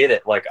 and I get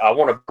it. Like I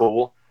want to be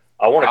cool.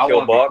 I want to kill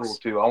wanna be bucks cool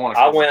too. I want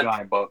to kill a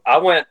giant buck.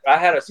 I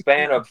had a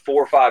span of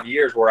 4 or 5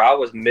 years where I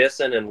was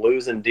missing and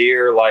losing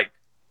deer like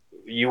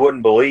you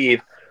wouldn't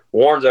believe.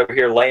 Warren's over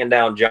here laying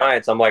down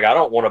giants. I'm like, I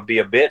don't want to be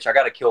a bitch. I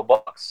got to kill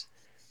bucks.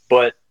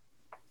 But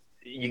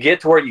you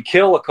get to where you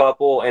kill a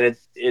couple, and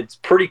it's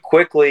pretty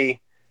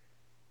quickly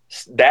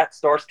that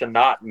starts to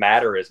not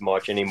matter as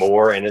much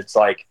anymore. And it's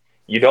like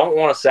you don't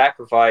want to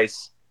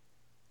sacrifice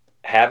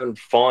having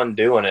fun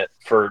doing it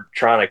for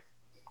trying to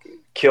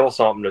kill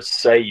something to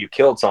say you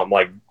killed something.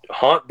 Like,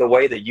 hunt the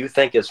way that you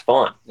think is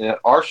fun. Yeah,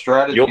 our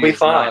strategy. You'll be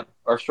fine.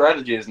 Our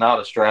strategy is not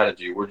a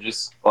strategy. We're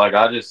just like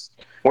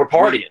we're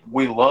partying.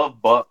 We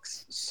love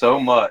bucks so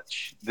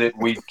much that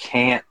we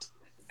can't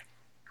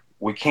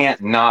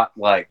not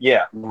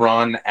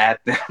run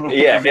at them.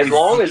 Yeah, as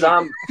long as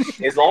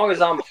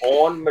I'm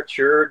on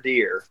mature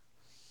deer,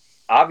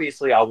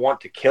 obviously I want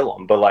to kill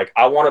them, but like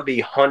I want to be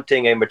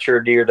hunting a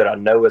mature deer that I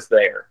know is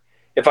there.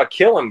 If I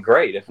kill him,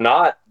 great. If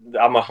not,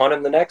 I'm gonna hunt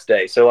him the next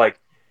day. So like,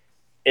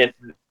 in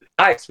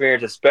my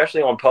experience,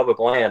 especially on public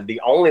land,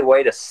 the only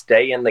way to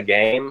stay in the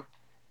game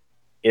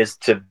is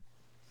to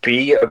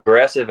be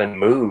aggressive and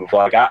move.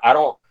 Like I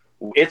don't.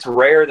 It's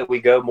rare that we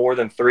go more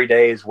than 3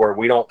 days where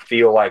we don't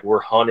feel like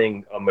we're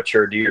hunting a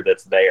mature deer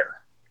that's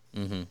there.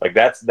 Mm-hmm. Like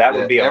that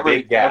would be a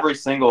big gap. Every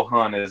single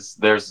hunt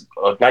there's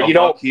a you buck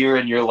don't here,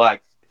 and you're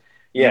like,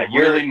 yeah,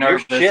 you're really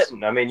nervous. You're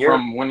shitting. I mean,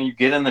 from when you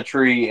get in the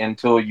tree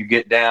until you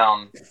get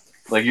down.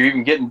 Like you're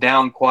even getting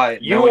down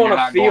quiet. You want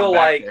to feel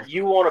like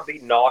you want to be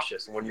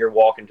nauseous when you're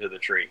walking to the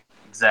tree.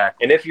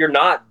 Exactly. And if you're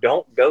not,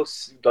 don't go.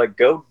 Like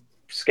go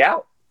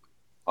scout.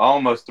 I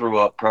almost threw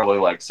up probably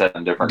like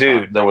 7 different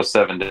Dude, times. There was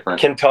 7 different.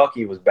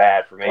 Kentucky was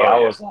bad for me. I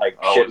was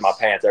like shitting my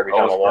pants every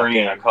time I walked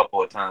in. A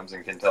couple of times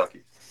in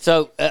Kentucky.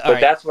 So, but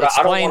that's what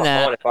I don't want to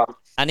hunt if I'm.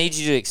 I need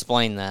you to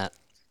explain that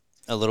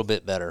a little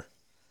bit better.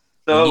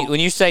 So when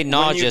you say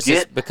nauseous,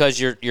 it's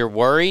because you're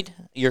worried,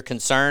 you're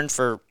concerned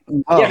for.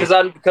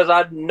 Yeah, because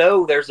I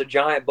know there's a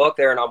giant buck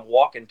there, and I'm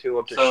walking to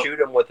him to shoot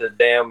him with a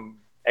damn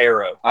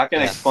arrow. I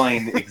can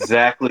explain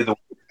exactly the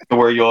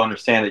where you'll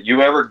understand it.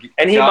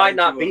 And he might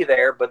not be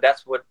there, but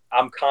that's what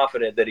I'm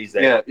confident that he's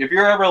there. Yeah, if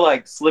you're ever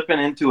like slipping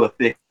into a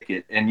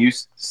thicket and you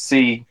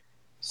see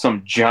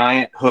some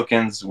giant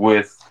hookins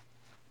with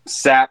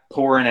sap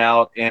pouring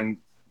out and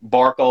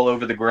bark all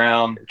over the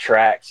ground,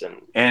 tracks,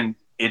 and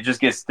it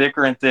just gets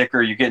thicker and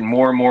thicker, you're getting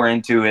more and more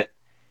into it,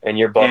 and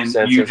your buck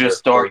senses are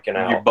freaking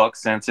out. Your buck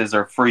senses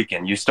are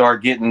freaking. You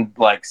start getting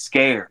like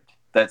scared.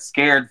 That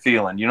scared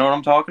feeling. You know what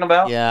I'm talking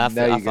about? Yeah,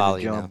 I follow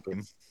you now.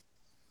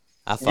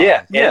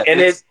 Yeah, and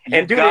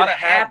dude, it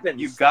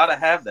happens. You've got to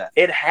have that.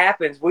 It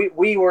happens.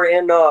 We were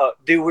in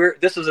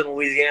this was in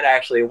Louisiana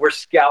actually. We're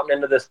scouting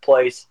into this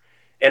place,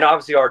 and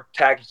obviously our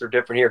tactics are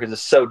different here because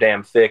it's so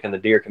damn thick and the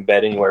deer can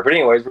bed anywhere. But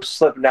anyways, we're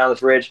slipping down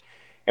this ridge,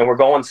 and we're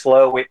going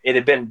slow. It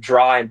had been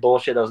dry and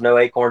bullshit. There was no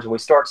acorns, and we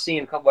start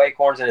seeing a couple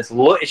acorns, and it's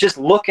just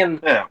looking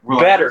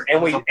better.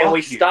 And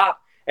we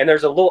stop, and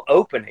there's a little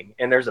opening,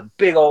 and there's a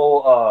big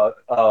old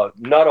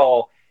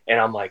nuttall. And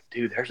I'm like,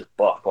 dude, there's a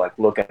buck like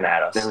looking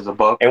at us. There's a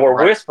buck, and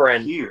we're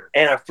whispering here,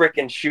 and a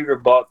freaking shooter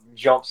buck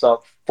jumps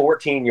up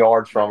 14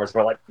 yards from us.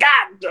 We're like,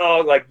 God,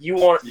 dog! Like you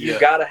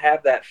got to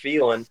have that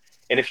feeling.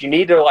 And if you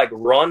need to like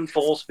run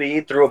full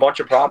speed through a bunch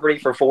of property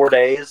for 4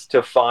 days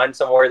to find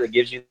somewhere that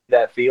gives you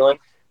that feeling,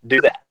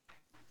 do that.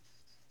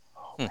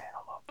 Oh man,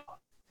 I love bucks.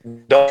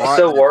 Don't be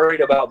so worried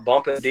about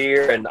bumping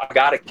deer and I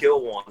got to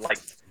kill one. Like,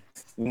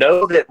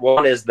 know that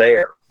one is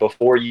there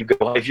before you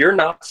go. If you're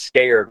not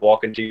scared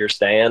walking to your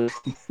stand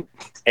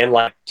and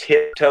like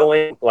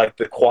tiptoeing like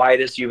the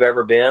quietest you've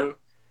ever been,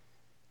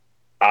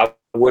 I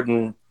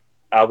would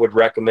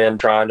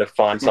recommend trying to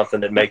find something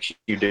that makes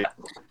you do that.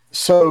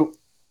 So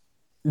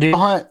do you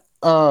hunt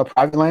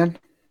private land?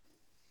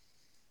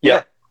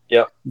 Yeah.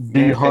 Yep.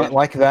 Do you hunt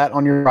like that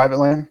on your private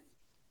land?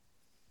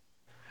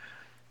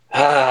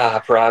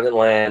 Private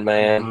land,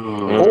 man.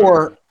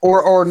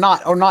 Or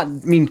not. I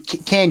mean,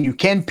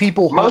 can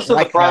people hunt most of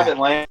like the private that?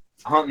 land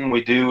hunting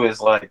we do is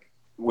like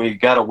we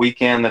got a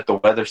weekend that the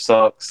weather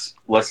sucks,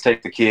 let's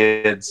take the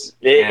kids.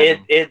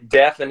 It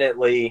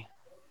definitely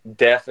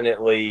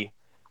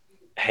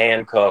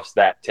handcuffs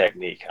that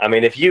technique. I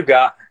mean,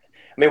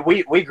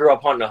 we grew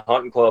up hunting a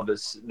hunting club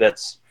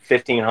that's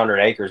 1,500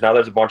 acres. Now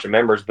there's a bunch of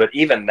members, but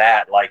even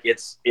that, like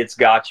it's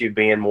got you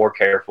being more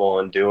careful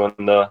and doing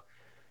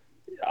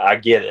I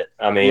get it.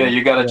 I mean, yeah,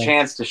 you got a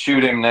chance to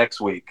shoot him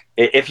next week.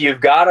 If you've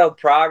got a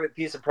private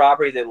piece of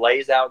property that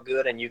lays out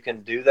good and you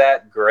can do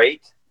that,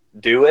 great,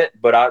 do it.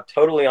 But I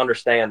totally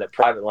understand that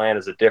private land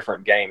is a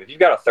different game. If you've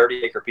got a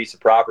 30-acre piece of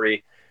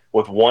property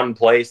with one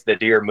place that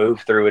deer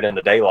move through it in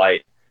the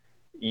daylight,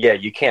 yeah,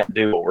 you can't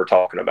do what we're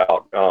talking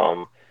about.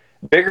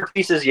 Bigger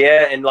pieces,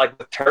 yeah, and like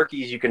with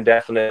turkeys, you can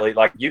definitely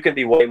you can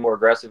be way more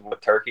aggressive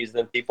with turkeys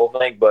than people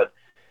think. But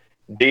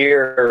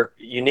deer,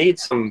 you need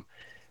some.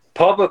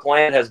 Public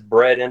land has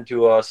bred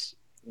into us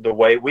the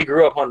way we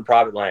grew up hunting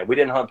private land. We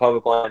didn't hunt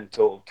public land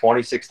until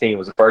 2016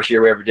 was the first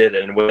year we ever did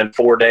it. And within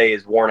 4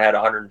 days, Warren had a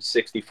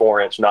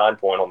 164-inch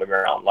 9-point on the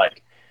ground.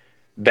 Like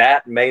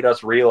that made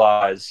us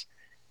realize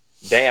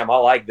damn, I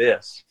like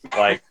this.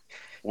 Like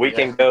we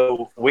can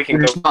go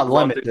There's not run through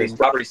limited. these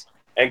properties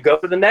and go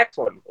to the next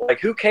one. Like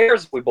who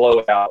cares if we blow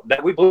it out?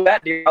 That we blew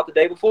that deer out the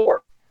day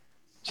before.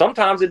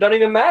 Sometimes it doesn't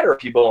even matter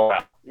if you blow them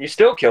out. You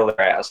still kill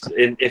their ass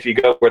if you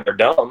go where they're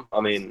dumb.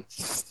 I mean,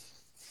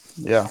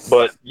 Yeah.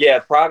 but yeah,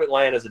 private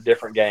land is a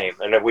different game,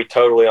 and we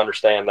totally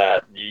understand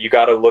that. You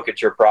got to look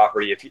at your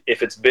property.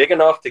 If it's big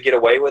enough to get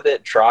away with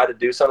it, try to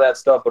do some of that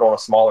stuff, but on a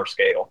smaller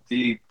scale.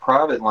 The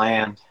private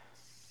land,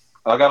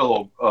 I got a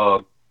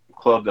little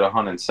club that I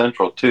hunt in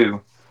Central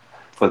too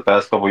for the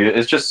past couple of years.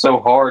 It's just so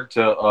hard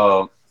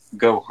to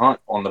go hunt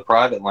on the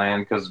private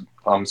land because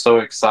I'm so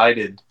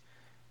excited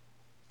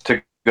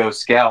to go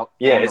scout.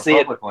 Yeah, on it's the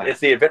public land. it's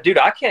the event, dude.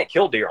 I can't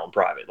kill deer on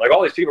private. Like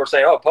all these people are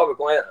saying, "Oh, public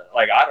land."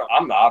 Like I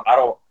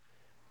don't.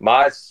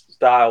 My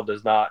style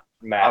does not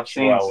match. I've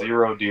seen well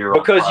zero deer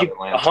because on you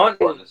private land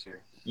hunting. this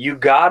year. You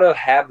gotta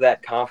have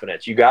that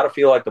confidence. You gotta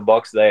feel like the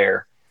buck's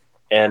there,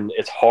 and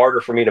it's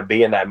harder for me to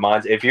be in that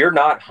mindset. If you're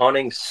not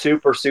hunting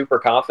super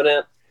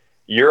confident,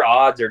 your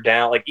odds are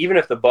down. Like even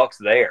if the buck's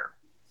there,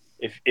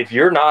 if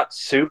you're not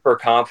super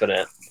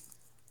confident,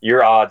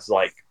 your odds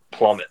like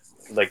plummet.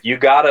 Like you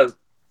gotta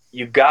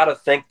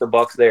think the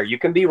buck's there. You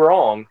can be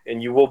wrong,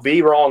 and you will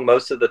be wrong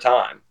most of the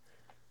time,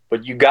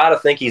 but you gotta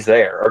think he's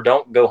there, or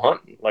don't go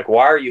hunting. Like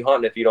why are you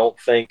hunting if you don't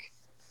think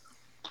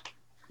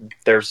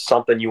there's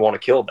something you want to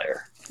kill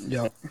there?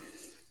 Yep.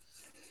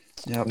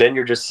 Then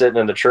you're just sitting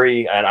in the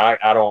tree, and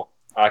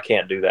I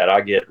can't do that.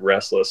 I get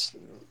restless.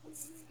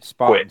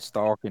 Spotting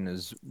stalking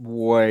is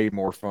way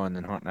more fun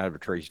than hunting out of a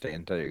tree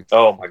stand too.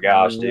 Oh my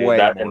gosh, dude! Way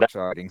more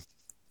exciting.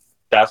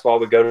 That's why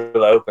we go to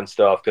the open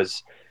stuff,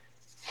 because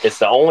it's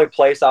the only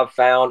place I've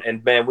found.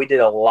 And man, we did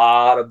a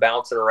lot of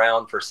bouncing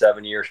around for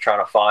 7 years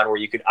trying to find where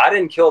you could. I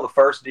didn't kill the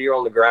first deer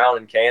on the ground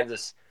in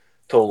Kansas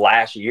till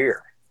last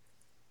year.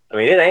 I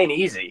mean, it ain't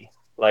easy.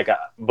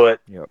 But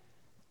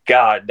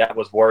God, that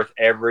was worth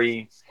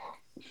every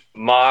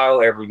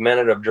mile, every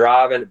minute of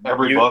driving.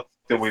 Every buck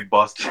that we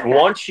busted.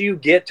 Once you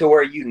get to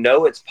where you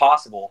know it's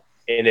possible,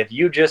 and if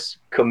you just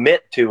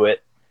commit to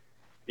it,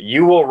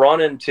 you will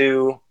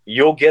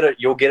you'll get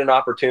an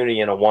opportunity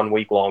in a 1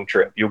 week long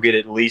trip. You'll get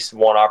at least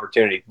one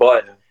opportunity.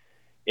 But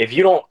if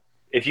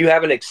you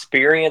haven't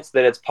experienced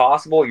that it's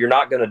possible, you're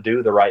not going to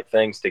do the right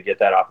things to get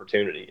that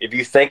opportunity. If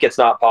you think it's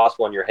not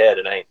possible in your head,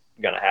 it ain't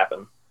going to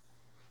happen.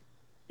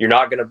 You're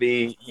not going to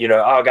be,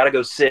 I got to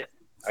go sit.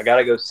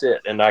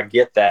 And I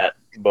get that,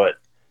 but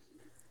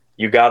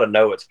you got to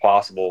know it's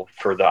possible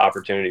for the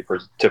opportunity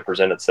to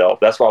present itself.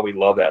 That's why we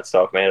love that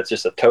stuff, man. It's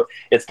just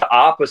it's the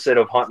opposite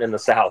of hunting in the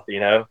South,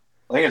 I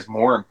think it's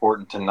more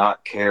important to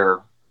not care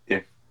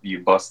if you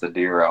bust the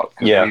deer out.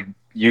 Yeah.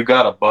 You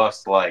got to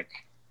bust like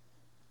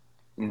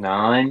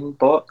 $9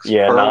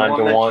 per 9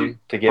 to 1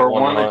 to get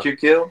one that you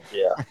kill.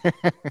 Yeah.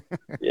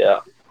 Yeah.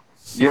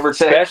 You ever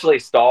especially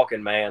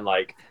stalking, man,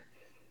 like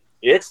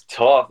it's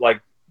tough.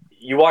 Like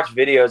you watch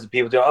videos of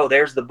people do, oh,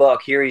 there's the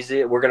buck. Here he's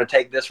it. We're going to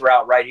take this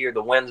route right here.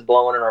 The wind's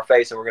blowing in our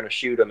face and we're going to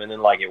shoot him. And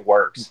then like it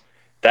works.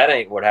 That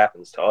ain't what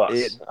happens to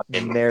us.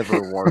 It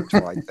never works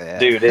like that.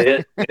 Dude,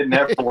 it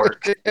never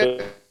works.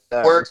 It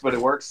works, but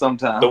it works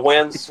sometimes. The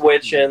wind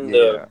switching,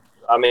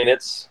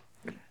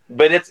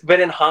 but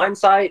in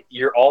hindsight,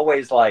 you're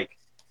always like,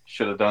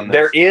 should have done this.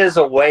 There is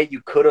a way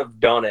you could have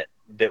done it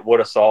that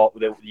would have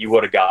that you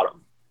would have got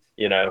him,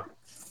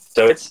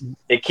 So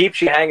it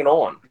keeps you hanging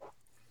on,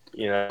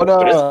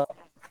 But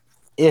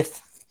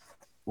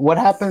what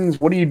happens?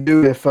 What do you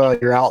do if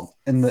you're out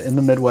in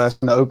the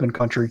Midwest in the open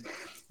country?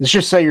 Let's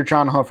just say you're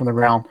trying to hunt from the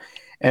ground,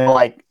 and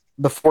like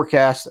the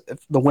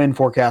wind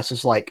forecast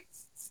is like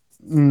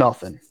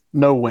nothing,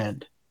 no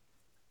wind.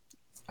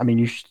 I mean,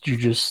 you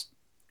just.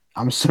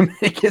 I'm assuming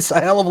it gets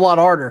a hell of a lot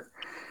harder.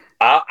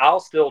 I'll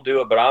still do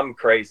it, but I'm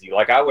crazy.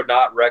 Like I would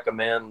not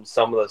recommend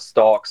some of the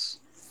stalks.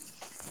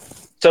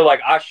 So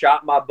like I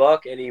shot my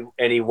buck and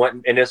he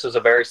went, and this was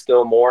a very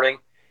still morning.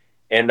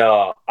 And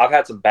I've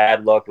had some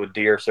bad luck with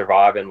deer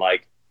surviving,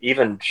 like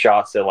even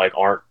shots that like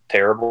aren't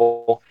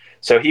terrible.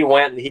 So he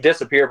went and he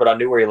disappeared, but I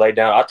knew where he laid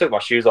down. I took my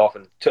shoes off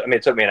and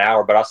it took me an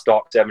hour, but I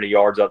stalked 70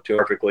 yards up to him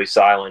perfectly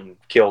silent,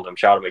 killed him,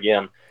 shot him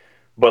again.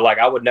 But like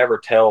I would never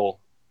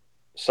tell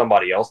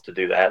somebody else to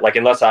do that, like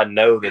unless I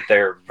know that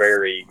they're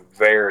very,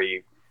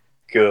 very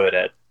good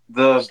at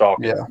the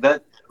stalking. Yeah,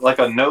 that like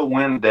a no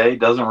wind day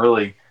doesn't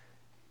really.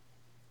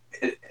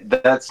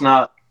 That's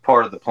not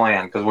part of the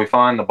plan because we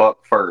find the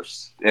buck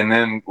first, and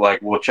then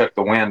like we'll check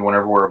the wind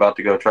whenever we're about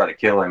to go try to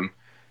kill him.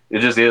 It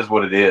just is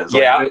what it is.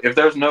 Like, yeah. If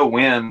there's no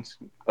wind,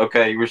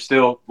 okay, you're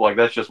still like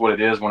that's just what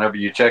it is. Whenever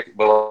you check it,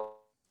 but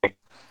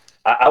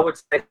I would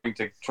say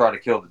to try to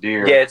kill the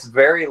deer. Yeah, it's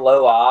very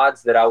low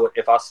odds that I would,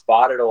 if I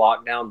spotted a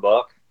lockdown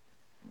buck,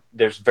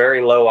 there's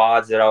very low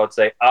odds that I would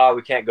say, oh,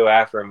 we can't go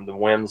after him. The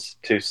wind's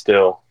too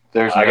still.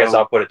 I guess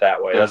I'll put it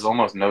that way. There's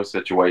almost no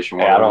situation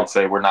where I would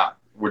say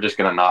we're just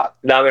going to not.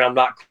 No, I mean, I'm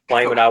not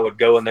claiming I would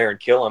go in there and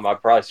kill him.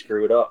 I'd probably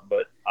screw it up,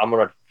 but I'm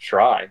going to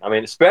try. I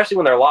mean, especially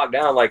when they're locked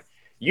down, like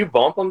you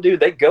bump them, dude,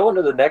 they go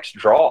into the next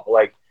draw.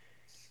 Like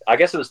I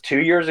guess it was 2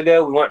 years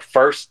ago. We went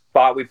first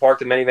spot. We parked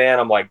the minivan.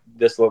 I'm like,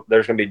 there's going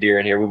to be deer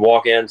in here. We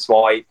walk in,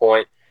 small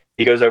 8-point.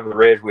 He goes over the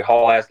ridge. We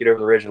haul ass, get over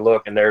the ridge and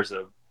look, and there's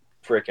a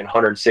freaking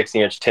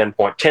 160-inch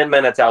 10-point. 10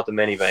 minutes out the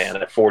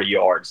minivan at 40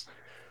 yards.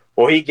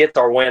 Well, he gets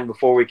our wind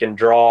before we can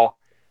draw,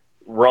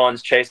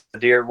 runs, chase the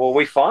deer. Well,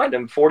 we find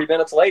him 40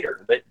 minutes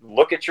later. They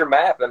look at your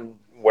map, and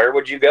where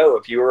would you go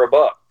if you were a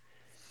buck?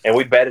 And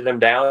we bedded him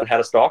down and had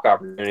a stalk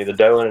opportunity. The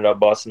doe ended up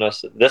busting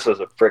us. This was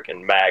a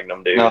freaking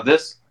magnum, dude. Now,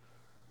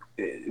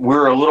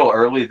 we're a little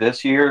early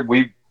this year.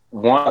 The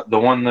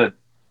one that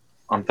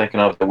I'm thinking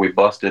of that we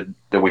busted,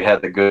 that we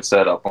had the good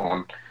setup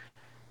on,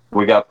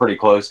 we got pretty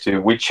close to.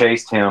 We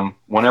chased him.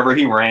 Whenever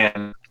he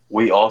ran,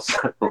 we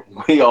also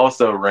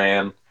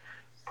ran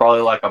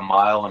probably like 1.5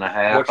 miles,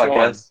 Which I one?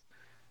 guess.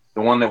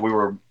 The one that we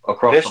were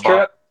across This the bottom.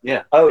 trip?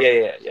 Yeah. Oh,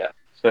 yeah.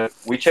 So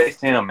we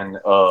chased him and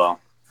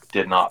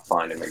did not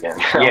find him again.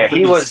 Yeah,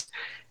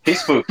 he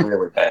spooked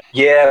really bad.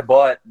 Yeah,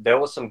 but there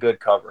was some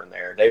good cover in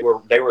there. They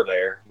were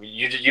there.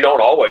 You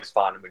don't always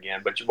find them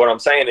again, but what I'm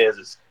saying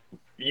is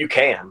you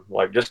can.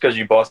 Like, just because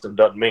you bust them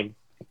doesn't mean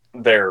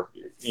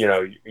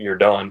you're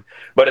done.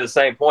 But at the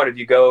same point, if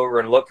you go over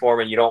and look for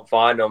them and you don't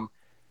find them,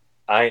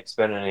 I ain't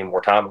spending any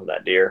more time on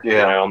that deer.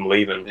 Yeah, I'm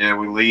leaving. Yeah,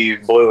 we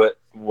leave. Blew it.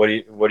 What are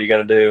you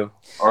gonna do?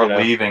 Our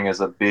leaving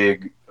is a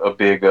big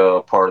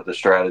part of the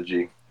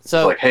strategy.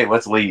 So it's like, hey,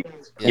 let's leave.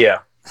 Yeah.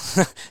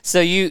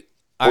 So we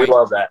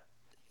love that.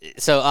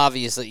 So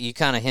obviously, you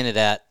kind of hinted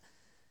at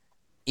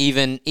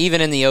even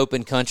in the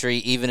open country,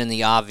 even in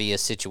the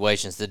obvious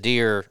situations, the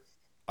deer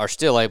are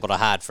still able to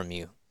hide from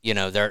you. You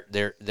know,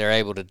 they're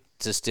able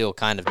to still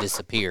kind of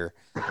disappear,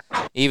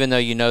 even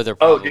though they're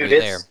probably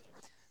there.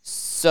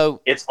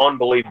 So it's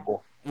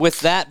unbelievable. With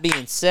that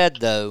being said,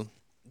 though,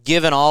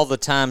 given all the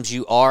times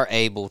you are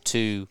able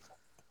to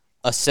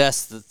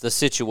assess the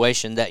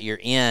situation that you're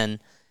in,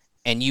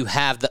 and you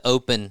have the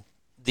open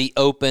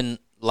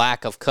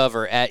lack of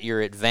cover at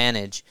your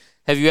advantage,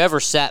 have you ever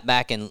sat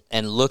back and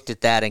looked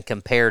at that and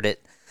compared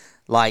it?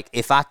 Like,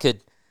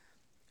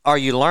 are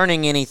you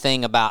learning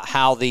anything about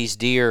how these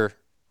deer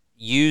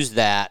use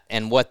that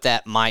and what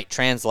that might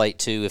translate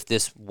to if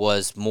this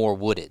was more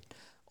wooded?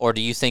 Or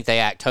do you think they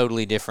act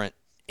totally different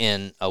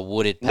in a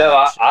wooded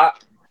patch? No,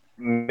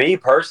 me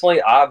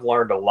personally, I've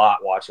learned a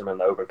lot watching them in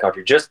the open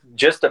country.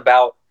 Just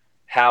about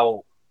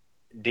how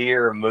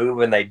deer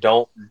move, and they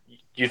don't.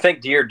 You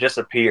think deer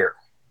disappear?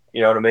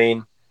 You know what I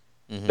mean?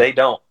 Mm-hmm. They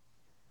don't.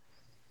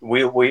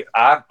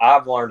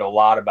 I've learned a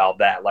lot about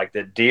that. Like,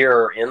 the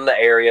deer are in the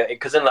area,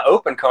 because in the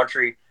open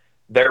country,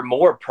 they're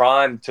more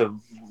primed to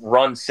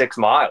run 6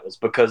 miles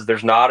because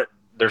there's not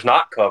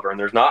cover and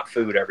there's not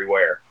food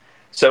everywhere.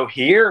 So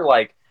here,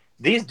 like,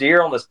 these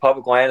deer on this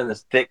public land in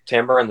this thick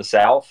timber in the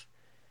South,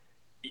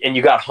 and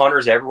you got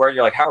hunters everywhere,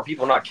 you're like, how are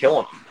people not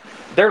killing them?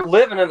 They're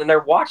living in, and they're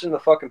watching the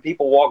fucking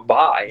people walk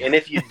by. And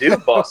if you do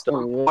bust them,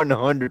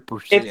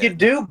 100%. If you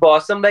do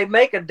bust them, they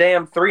make a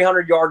damn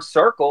 300-yard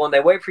circle, and they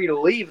wait for you to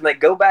leave, and they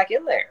go back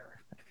in there.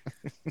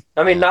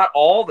 I mean, not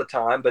all the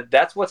time, but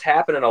that's what's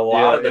happening a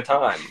lot of the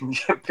time.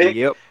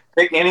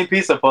 Pick any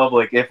piece of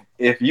public.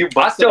 If you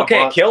bust, I still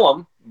can't kill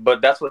them,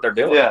 but that's what they're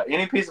doing. Yeah,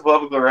 any piece of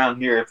public around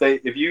here.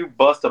 If you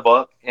bust a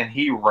buck and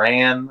he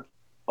ran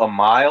 1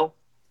 mile,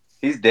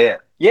 he's dead.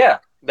 Yeah,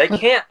 they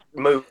can't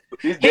move.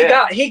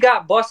 He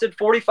got busted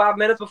 45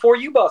 minutes before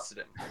you busted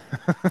him.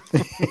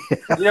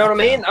 You know what I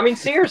mean? I mean,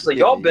 seriously,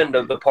 y'all been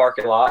to the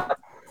parking lot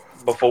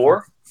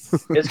before?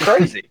 It's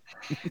crazy.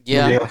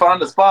 Yeah, you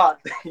find a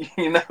spot.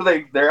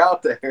 They're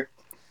out there.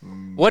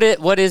 What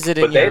is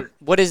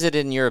it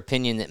in your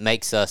opinion that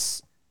makes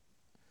us?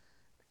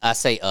 I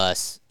say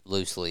us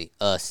loosely,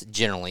 us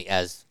generally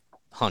as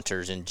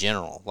hunters in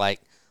general.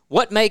 Like,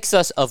 what makes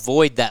us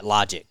avoid that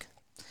logic?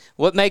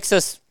 What makes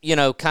us,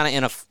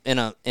 kind of in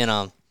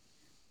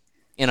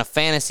a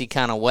fantasy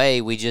kind of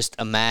way, we just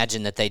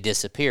imagine that they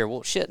disappear.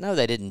 Well, shit, no,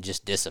 they didn't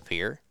just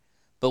disappear.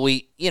 But well,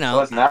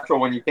 it's natural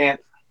when you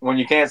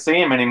can't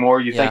see him anymore.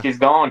 You think he's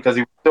gone because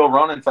he was still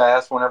running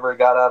fast whenever he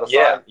got out of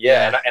sight.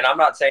 Yeah. And I'm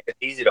not saying it's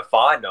easy to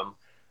find them.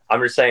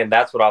 I'm just saying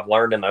that's what I've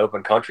learned in the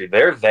open country.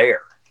 They're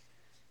there.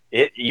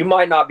 You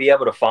might not be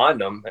able to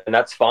find them, and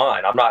that's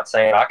fine. I'm not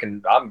saying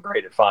I'm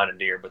great at finding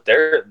deer, but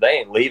they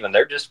ain't leaving.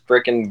 They're just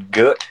freaking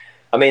good.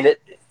 I mean,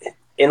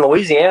 in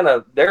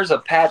Louisiana, there's a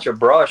patch of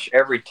brush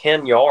every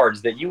 10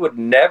 yards that you would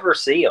never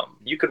see them.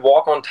 You could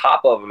walk on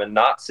top of them and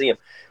not see them.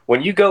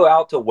 When you go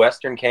out to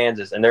western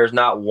Kansas and there's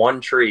not one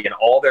tree and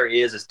all there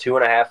is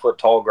 2.5 foot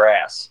tall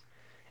grass,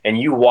 and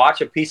you watch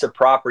a piece of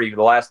property for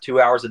the last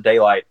 2 hours of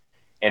daylight,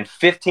 and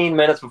 15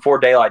 minutes before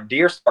daylight,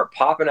 deer start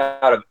popping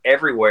out of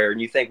everywhere, and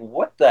you think,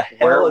 what the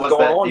hell is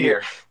going on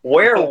here?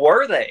 Where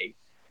were they?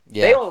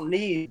 Yeah. They don't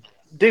need...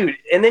 Dude,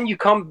 and then you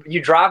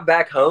drive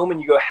back home,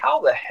 and you go, how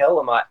the hell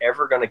am I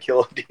ever going to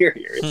kill a deer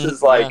here? It's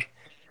just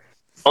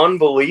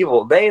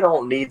unbelievable. They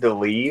don't need to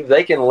leave.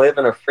 They can live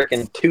in a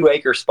freaking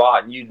 2-acre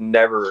spot, and you'd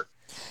never...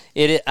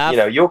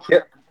 you'll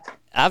kill...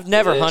 I've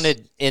never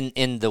hunted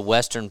in the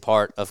western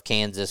part of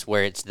Kansas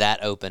where it's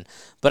that open,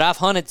 but I've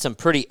hunted some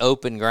pretty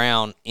open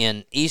ground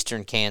in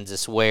eastern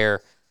Kansas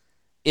where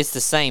it's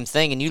the same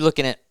thing. And you're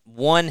looking at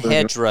one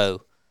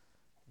hedgerow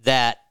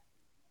that,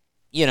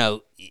 you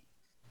know,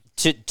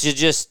 to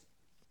just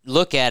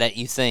look at it,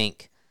 you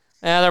think,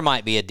 there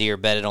might be a deer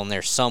bedded on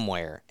there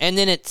somewhere. And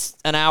then it's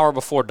an hour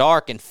before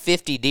dark and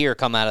 50 deer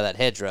come out of that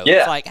hedgerow. Yeah.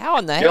 It's like, how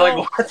in the You're hell?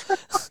 like,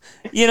 what?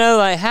 You know,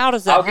 like, how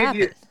does that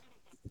happen?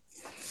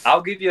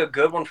 I'll give you a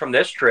good one from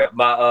this trip.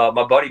 My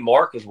buddy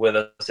Mark was with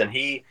us, and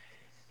he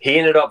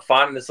ended up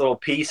finding this little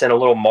piece in a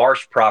little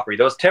marsh property.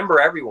 There was timber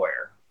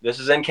everywhere. This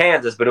is in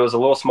Kansas, but it was a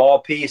little small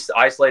piece,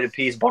 isolated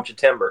piece, bunch of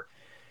timber.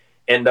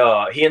 And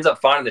he ends up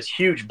finding this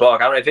huge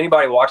buck. I don't know if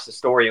anybody watched the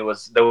story. There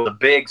was a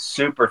big,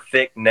 super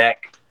thick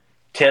neck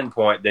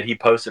 10-point that he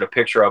posted a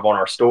picture of on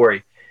our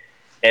story.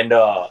 And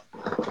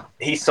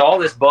he saw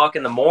this buck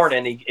in the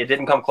morning. It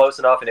didn't come close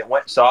enough, and it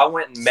went. So I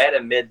went and met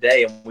him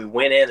midday, and we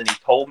went in, and he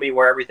told me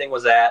where everything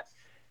was at.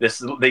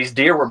 These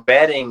deer were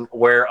bedding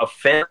where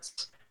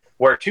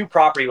two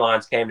property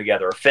lines came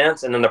together, a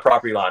fence and then the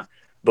property line.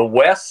 The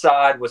west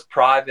side was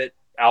private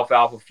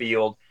alfalfa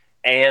field,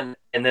 and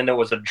then there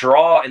was a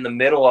draw in the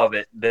middle of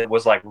it that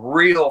was like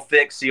real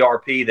thick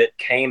CRP that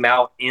came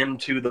out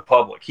into the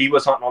public. He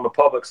was hunting on the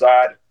public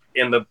side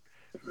in the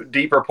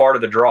deeper part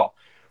of the draw.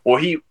 Well,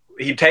 he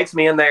takes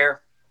me in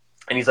there,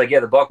 and he's like, yeah,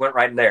 the buck went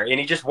right in there. And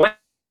he just went,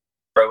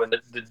 bro, and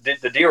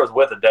the deer was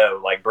with a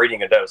doe, like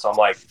breeding a doe. So I'm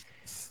like,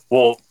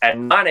 well, at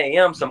 9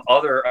 a.m., some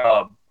other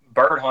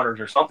bird hunters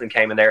or something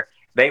came in there.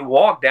 They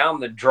walked down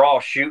the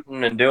draw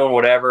shooting and doing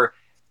whatever.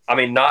 I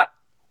mean, not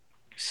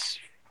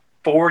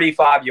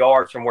 45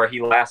 yards from where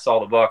he last saw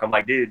the buck. I'm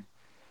like, dude,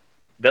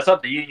 that's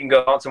up to you. You can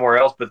go hunt somewhere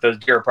else, but those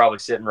deer are probably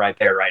sitting right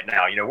there right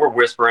now. You know, we're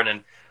whispering,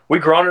 and we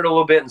grunted a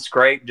little bit and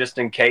scraped just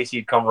in case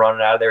he'd come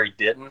running out of there. He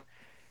didn't.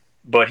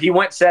 But he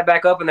went, sat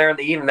back up in there in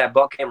the evening. That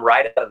buck came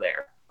right out of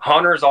there.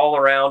 Hunters all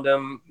around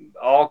him,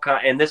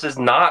 and this is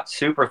not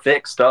super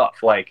thick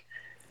stuff. Like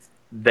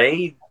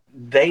they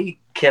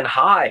can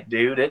hide,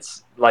 dude.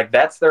 It's like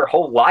that's their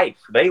whole life.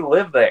 They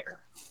live there.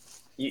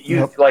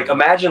 You like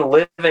imagine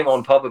living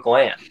on public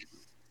land.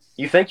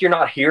 You think you're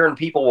not hearing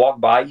people walk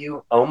by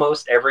you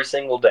almost every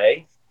single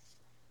day?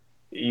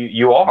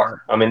 You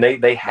are. I mean,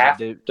 they have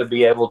to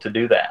be able to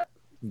do that.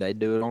 They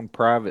do it on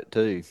private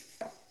too.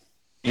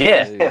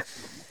 Yeah.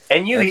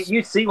 And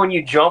you see when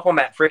you jump on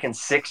that freaking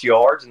 6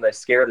 yards and they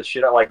scare the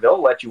shit out, like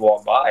they'll let you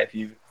walk by if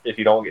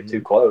you don't get too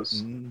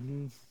close.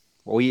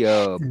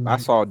 Mm-hmm. I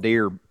saw a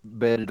deer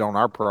bedded on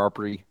our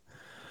property.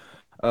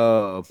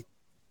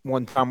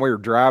 One time we were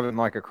driving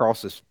like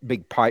across this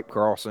big pipe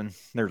crossing.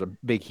 There's a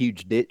big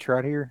huge ditch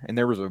right here, and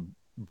there was a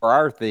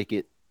briar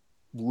thicket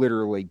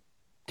literally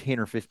 10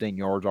 or 15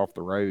 yards off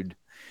the road.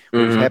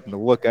 We just happened to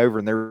look over,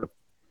 and there was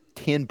a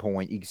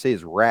 10-point. You can see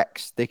his rack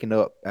sticking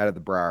up out of the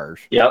briars.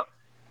 Yep.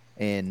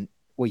 And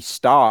we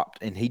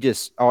stopped, and you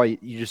just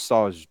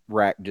saw his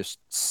rack just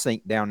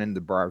sink down into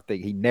the briar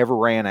thicket. He never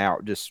ran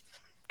out, just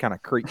kind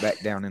of creeped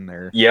back down in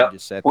there. Yep.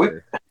 Just sat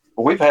there.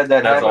 We've had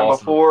that happen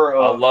before.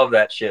 I love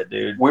that shit,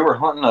 dude. We were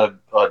hunting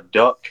a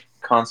duck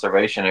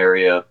conservation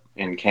area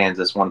in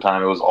Kansas one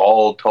time. It was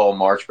all tall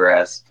marsh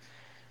grass,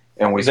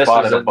 and we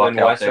spotted a buck in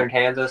out western there.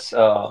 Kansas.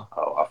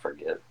 I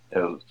forget. It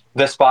was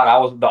this spot. I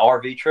was the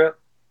RV trip.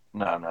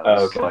 No, it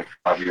was like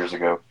 5 years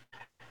ago.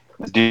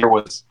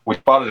 We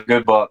spotted a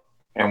good buck,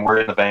 and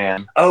we're in the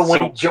van. Oh,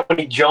 when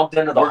he jumped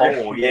into the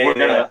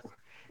hole.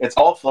 It's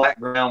all flat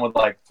ground with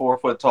like 4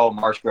 foot tall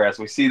marsh grass.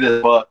 We see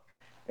this buck,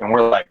 and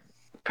we're like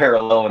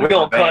paralleling. We're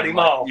gonna cut him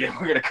off. Yeah,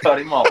 we're gonna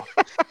cut him off.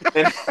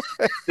 And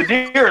the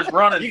deer is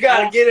running. You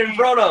gotta get in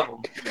front of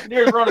him. The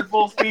deer is running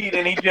full speed,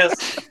 and he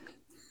just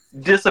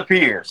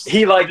disappears.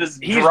 He's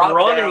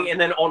running, down. and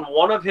then on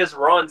one of his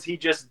runs, he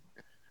just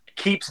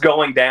keeps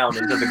going down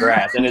into the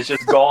grass, and it's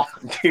just gone,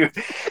 dude.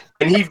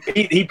 And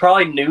he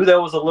probably knew there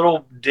was a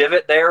little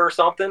divot there or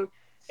something,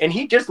 and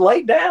he just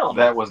laid down.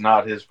 That was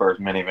not his first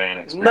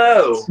minivan experience.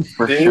 No,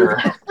 for dude. sure.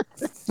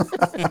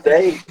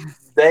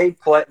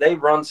 They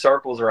run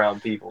circles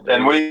around people,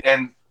 dude.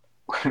 And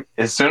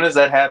as soon as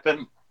that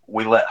happened,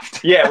 we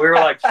left. Yeah, we were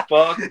like,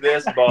 fuck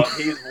this buck.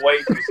 He's way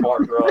too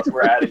smart for us.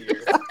 We're out of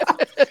here.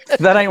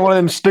 That ain't one of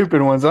them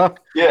stupid ones, huh?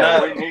 Yeah,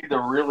 No. we need the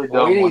really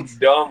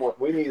dumb ones.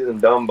 We need them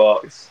dumb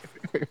bucks.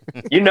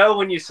 You know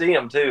when you see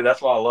them too.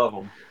 That's why I love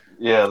them.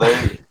 Yeah,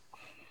 they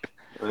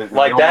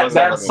like that's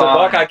the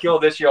buck I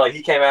killed this year. Like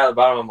he came out of the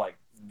bottom. I'm like,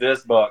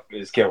 this buck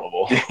is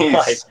killable. He's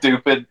like,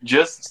 stupid,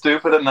 just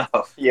stupid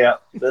enough. Yeah,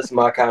 this is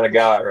my kind of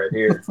guy right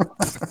here.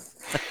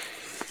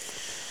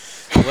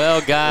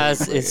 Well,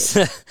 guys, it's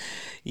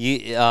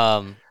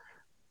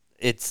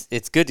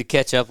it's good to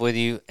catch up with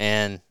you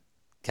and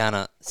kind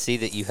of see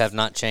that you have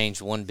not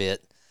changed one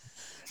bit.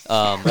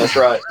 That's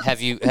right.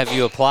 Have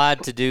you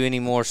applied to do any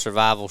more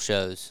survival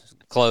shows,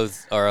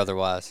 clothes or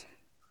otherwise?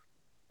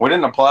 We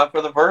didn't apply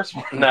for the first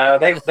one. No,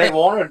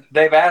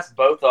 they've asked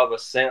both of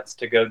us since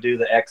to go do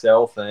the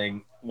XL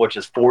thing, which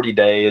is 40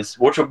 days,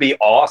 which would be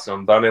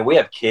awesome. But I mean, we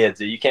have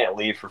kids. You can't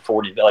leave for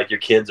 40 days. Like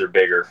your kids are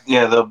bigger.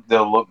 Yeah,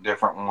 they'll look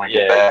different when we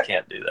get back. You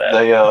can't do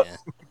that.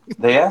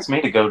 They asked me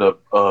to go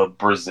to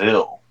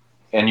Brazil,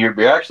 and you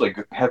actually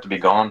have to be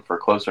gone for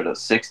closer to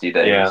 60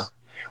 days. Yeah.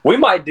 We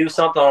might do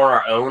something on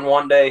our own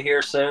one day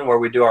here soon where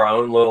we do our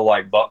own little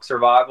like buck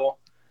survival.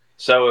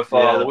 So if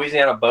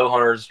Louisiana bow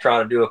hunters is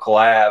trying to do a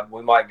collab,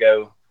 we might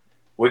go.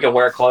 We can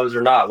wear clothes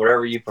or not,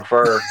 whatever you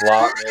prefer.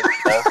 Locke,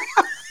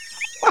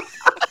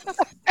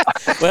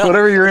 Well,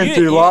 whatever you're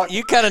into, Locke.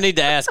 You kind of need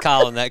to ask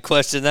Colin that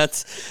question.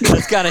 That's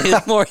kind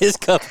of more his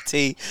cup of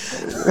tea.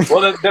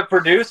 Well, the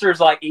producers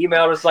like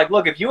emailed us like,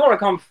 look, if you want to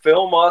come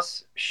film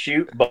us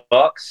shoot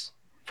bucks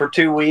for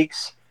 2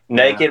 weeks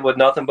naked with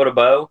nothing but a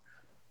bow,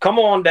 come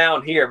on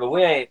down here. But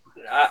we ain't.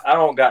 I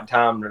don't got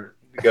time to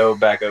go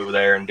back over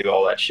there and do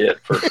all that shit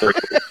for 3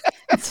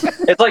 weeks.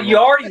 It's like you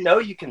already know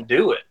you can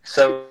do it,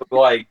 so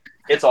like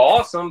it's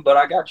awesome. But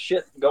I got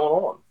shit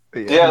going on.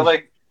 Yeah,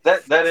 like.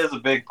 That is a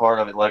big part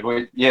of it. Like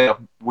we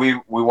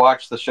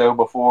watched the show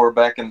before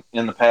back in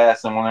the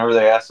past, and whenever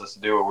they asked us to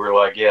do it, we were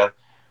like, yeah,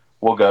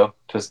 we'll go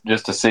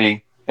just to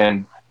see,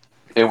 and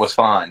it was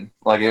fine.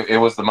 Like it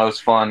was the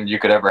most fun you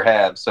could ever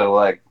have. So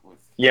like,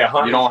 yeah,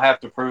 you don't have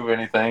to prove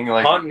anything.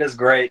 Like hunting is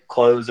great,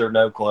 clothes or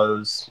no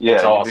clothes. Yeah,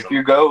 it's awesome. If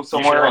you go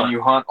somewhere and you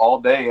hunt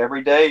all day,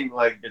 every day,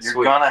 like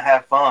you're gonna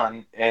have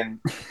fun, and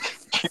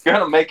you're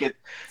gonna make it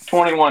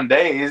 21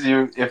 days.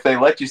 If they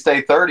let you stay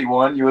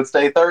 31, you would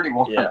stay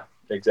 31. Yeah.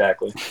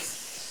 Exactly.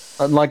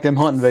 Unlike them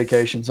hunting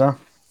vacations, huh?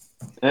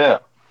 Yeah.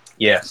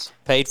 Yes.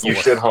 Paid for. You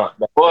should hunt.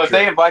 Well, if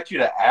they invite you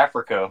to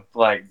Africa,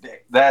 like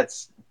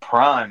that's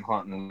prime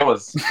hunting.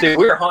 Dude,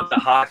 we were hunting a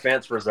high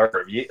fence reserve.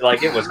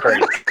 It was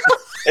crazy.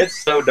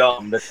 It's so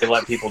dumb that they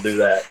let people do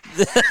that.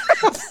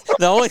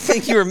 The only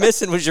thing you were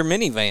missing was your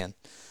minivan.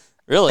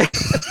 Really?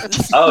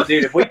 Oh,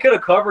 dude, if we could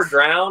have covered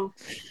ground,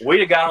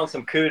 we'd have got on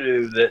some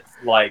kudu that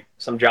like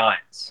some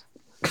giants.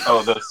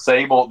 Oh, the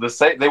sable.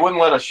 They wouldn't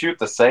let us shoot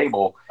the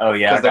sable. Oh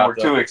yeah, because they were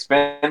too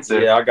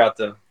expensive. Yeah, I got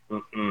the.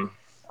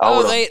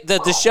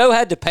 The show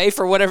had to pay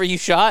for whatever you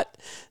shot.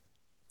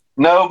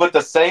 No, but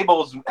the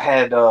sables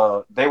had.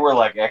 They were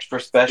like extra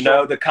special.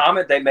 No, the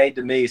comment they made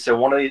to me. So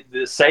one of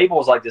the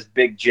sable is like this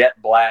big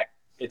jet black.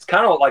 It's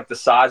kind of like the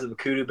size of a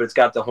kudu, but it's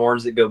got the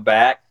horns that go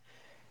back.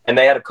 And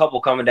they had a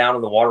couple coming down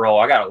in the water hole.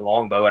 I got a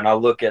longbow, and I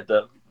look at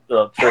the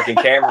freaking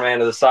cameraman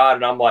to the side,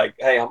 and I'm like,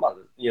 hey, I'm about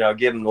to,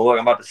 give him the look.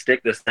 I'm about to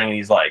stick this thing. And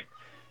he's like,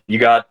 you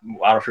got,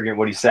 I don't forget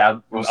what he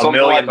said, $1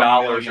 million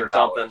or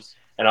something.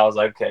 And I was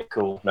like, okay,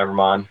 cool. Never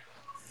mind.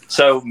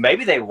 So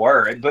maybe they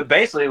were, but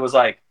basically it was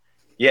like,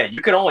 yeah,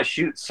 you can only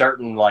shoot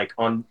certain like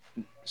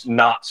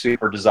not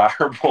super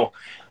desirable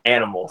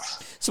animals.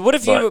 So what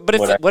if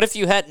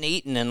you hadn't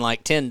eaten in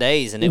like 10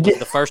 days and it was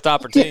the first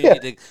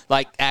opportunity to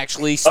like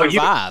actually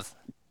survive?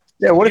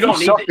 What if you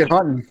suck at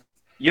hunting?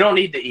 You don't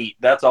need to eat.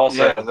 That's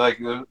also like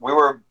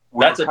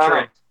that's a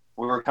trick.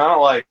 We were kind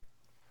of like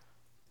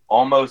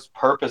almost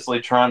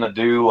purposely trying to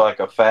do like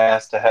a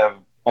fast to have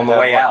on the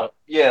way out.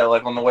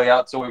 Like on the way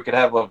out, so we could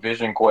have a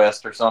vision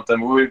quest or something.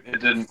 We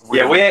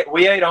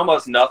ate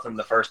almost nothing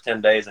the first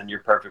 10 days, and you're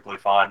perfectly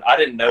fine. I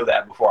didn't know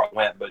that before I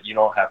went, but you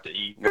don't have to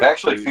eat. You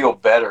actually feel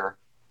better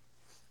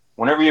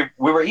whenever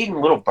we were eating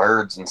little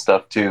birds and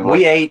stuff too.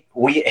 Like,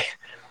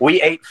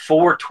 we ate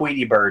 4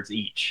 Tweety birds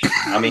each.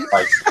 I mean,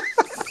 like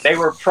they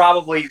were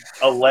probably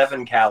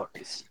 11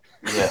 calories.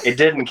 Yeah, it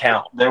didn't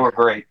count. They were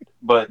great,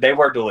 but they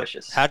were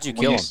delicious. How'd you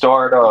kill them? You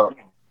start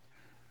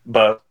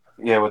bow.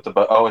 Yeah, with the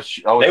bow.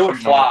 They would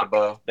flock.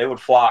 They would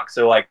flock.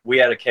 So like we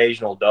had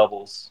occasional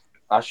doubles.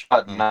 I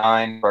shot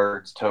 9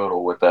 birds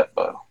total with that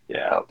bow.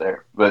 Yeah, out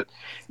there. But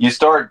you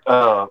start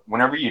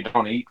whenever you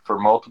don't eat for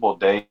multiple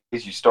days,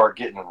 you start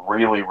getting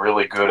really,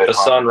 really good at the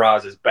hunting.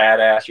 Sunrise is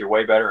badass. You're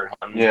way better at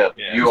hunting. Yeah.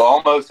 You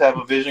almost have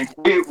a vision.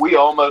 We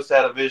almost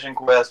had a vision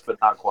quest, but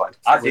not quite.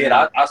 I did.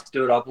 I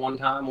stood up one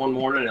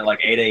morning at like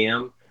 8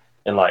 a.m.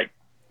 and like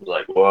was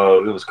like,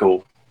 whoa, it was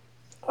cool.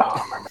 Oh,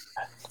 I remember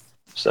that.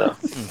 So.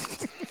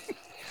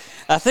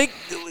 I think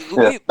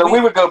we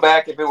would go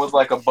back if it was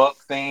like a buck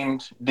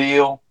themed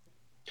deal.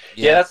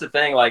 Yeah, that's the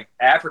thing. Like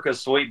Africa's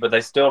sweet, but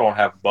they still don't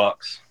have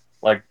bucks.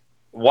 Like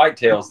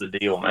whitetail's the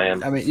deal,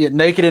 man. I mean,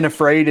 Naked and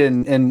Afraid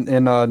in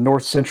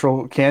north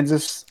central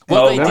Kansas.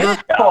 Well, they did.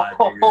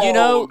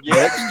 God,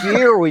 next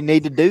year we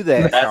need to do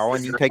that,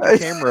 Colin. You take the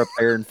camera up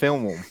there and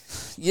film them.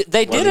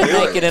 They did a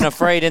Naked and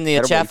Afraid in the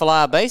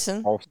Atchafalaya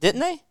Basin,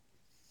 didn't they?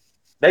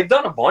 They've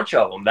done a bunch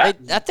of them. I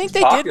think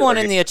they did one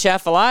in the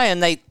Atchafalaya,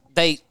 and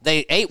they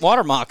ate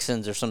water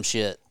moccasins or some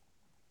shit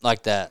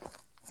like that.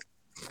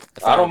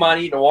 I don't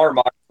mind eating a water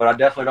moccasin, but I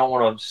definitely don't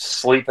want to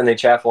sleep in the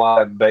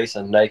Atchafalaya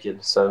Basin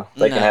naked, so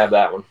they can have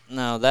that one.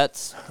 No,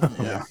 that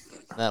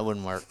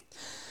wouldn't work.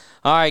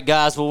 All right,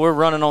 guys. Well, we're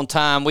running on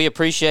time. We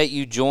appreciate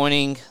you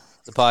joining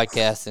the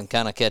podcast and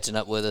kind of catching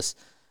up with us.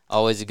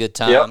 Always a good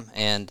time. Yep.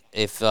 And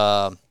if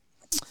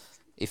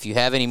you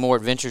have any more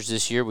adventures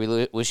this year,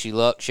 we wish you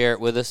luck. Share it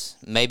with us.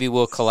 Maybe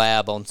we'll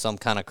collab on some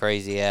kind of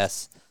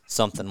crazy-ass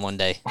something one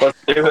day. Let's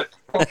do it.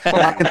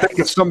 I can think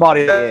of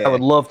somebody that I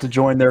would love to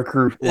join their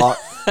crew.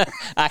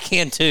 I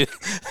can too.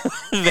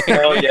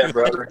 Hell yeah,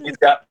 brother. He's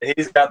got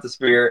the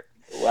spirit.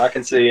 I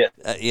can see it.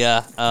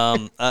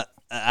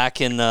 I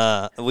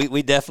can.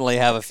 We definitely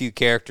have a few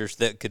characters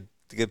that could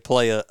could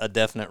play a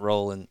definite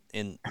role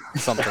in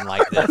something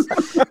like this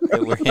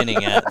that we're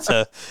hinting at.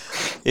 So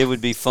it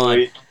would be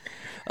fun.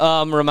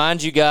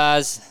 Remind you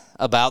guys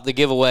about the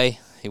giveaway.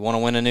 If you want to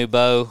win a new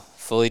bow,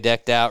 fully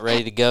decked out,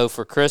 ready to go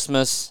for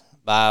Christmas,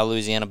 buy a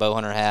Louisiana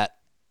Bowhunter hat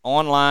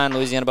online,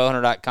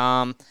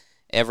 LouisianaBowhunter.com.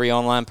 Every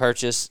online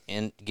purchase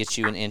and gets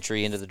you an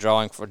entry into the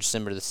drawing for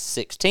December the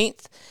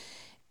 16th.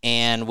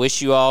 And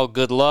wish you all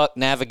good luck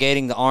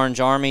navigating the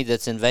Orange Army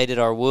that's invaded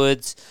our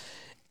woods.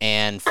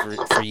 And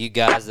for you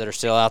guys that are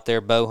still out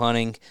there bow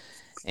hunting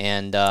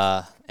and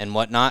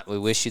whatnot, we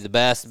wish you the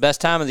best. The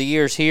best time of the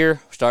year is here.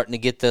 We're starting to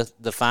get the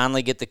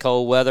finally get the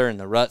cold weather, and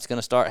the rut's going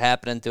to start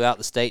happening throughout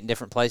the state in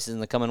different places in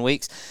the coming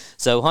weeks.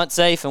 So hunt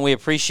safe, and we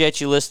appreciate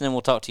you listening.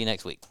 We'll talk to you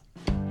next week.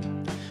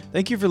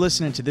 Thank you for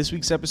listening to this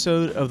week's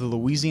episode of the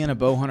Louisiana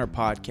Bowhunter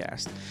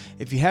Podcast.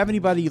 If you have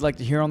anybody you'd like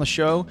to hear on the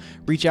show,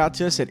 reach out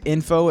to us at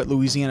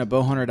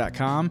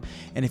info@louisianabowhunter.com.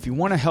 And if you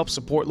want to help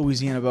support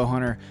Louisiana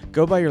Bowhunter,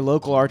 go by your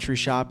local archery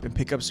shop and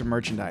pick up some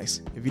merchandise.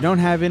 If you don't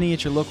have any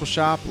at your local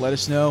shop, let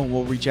us know and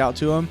we'll reach out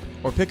to them.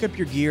 Or pick up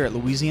your gear at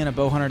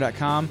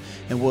louisianabowhunter.com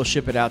and we'll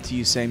ship it out to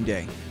you same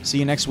day. See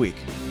you next week.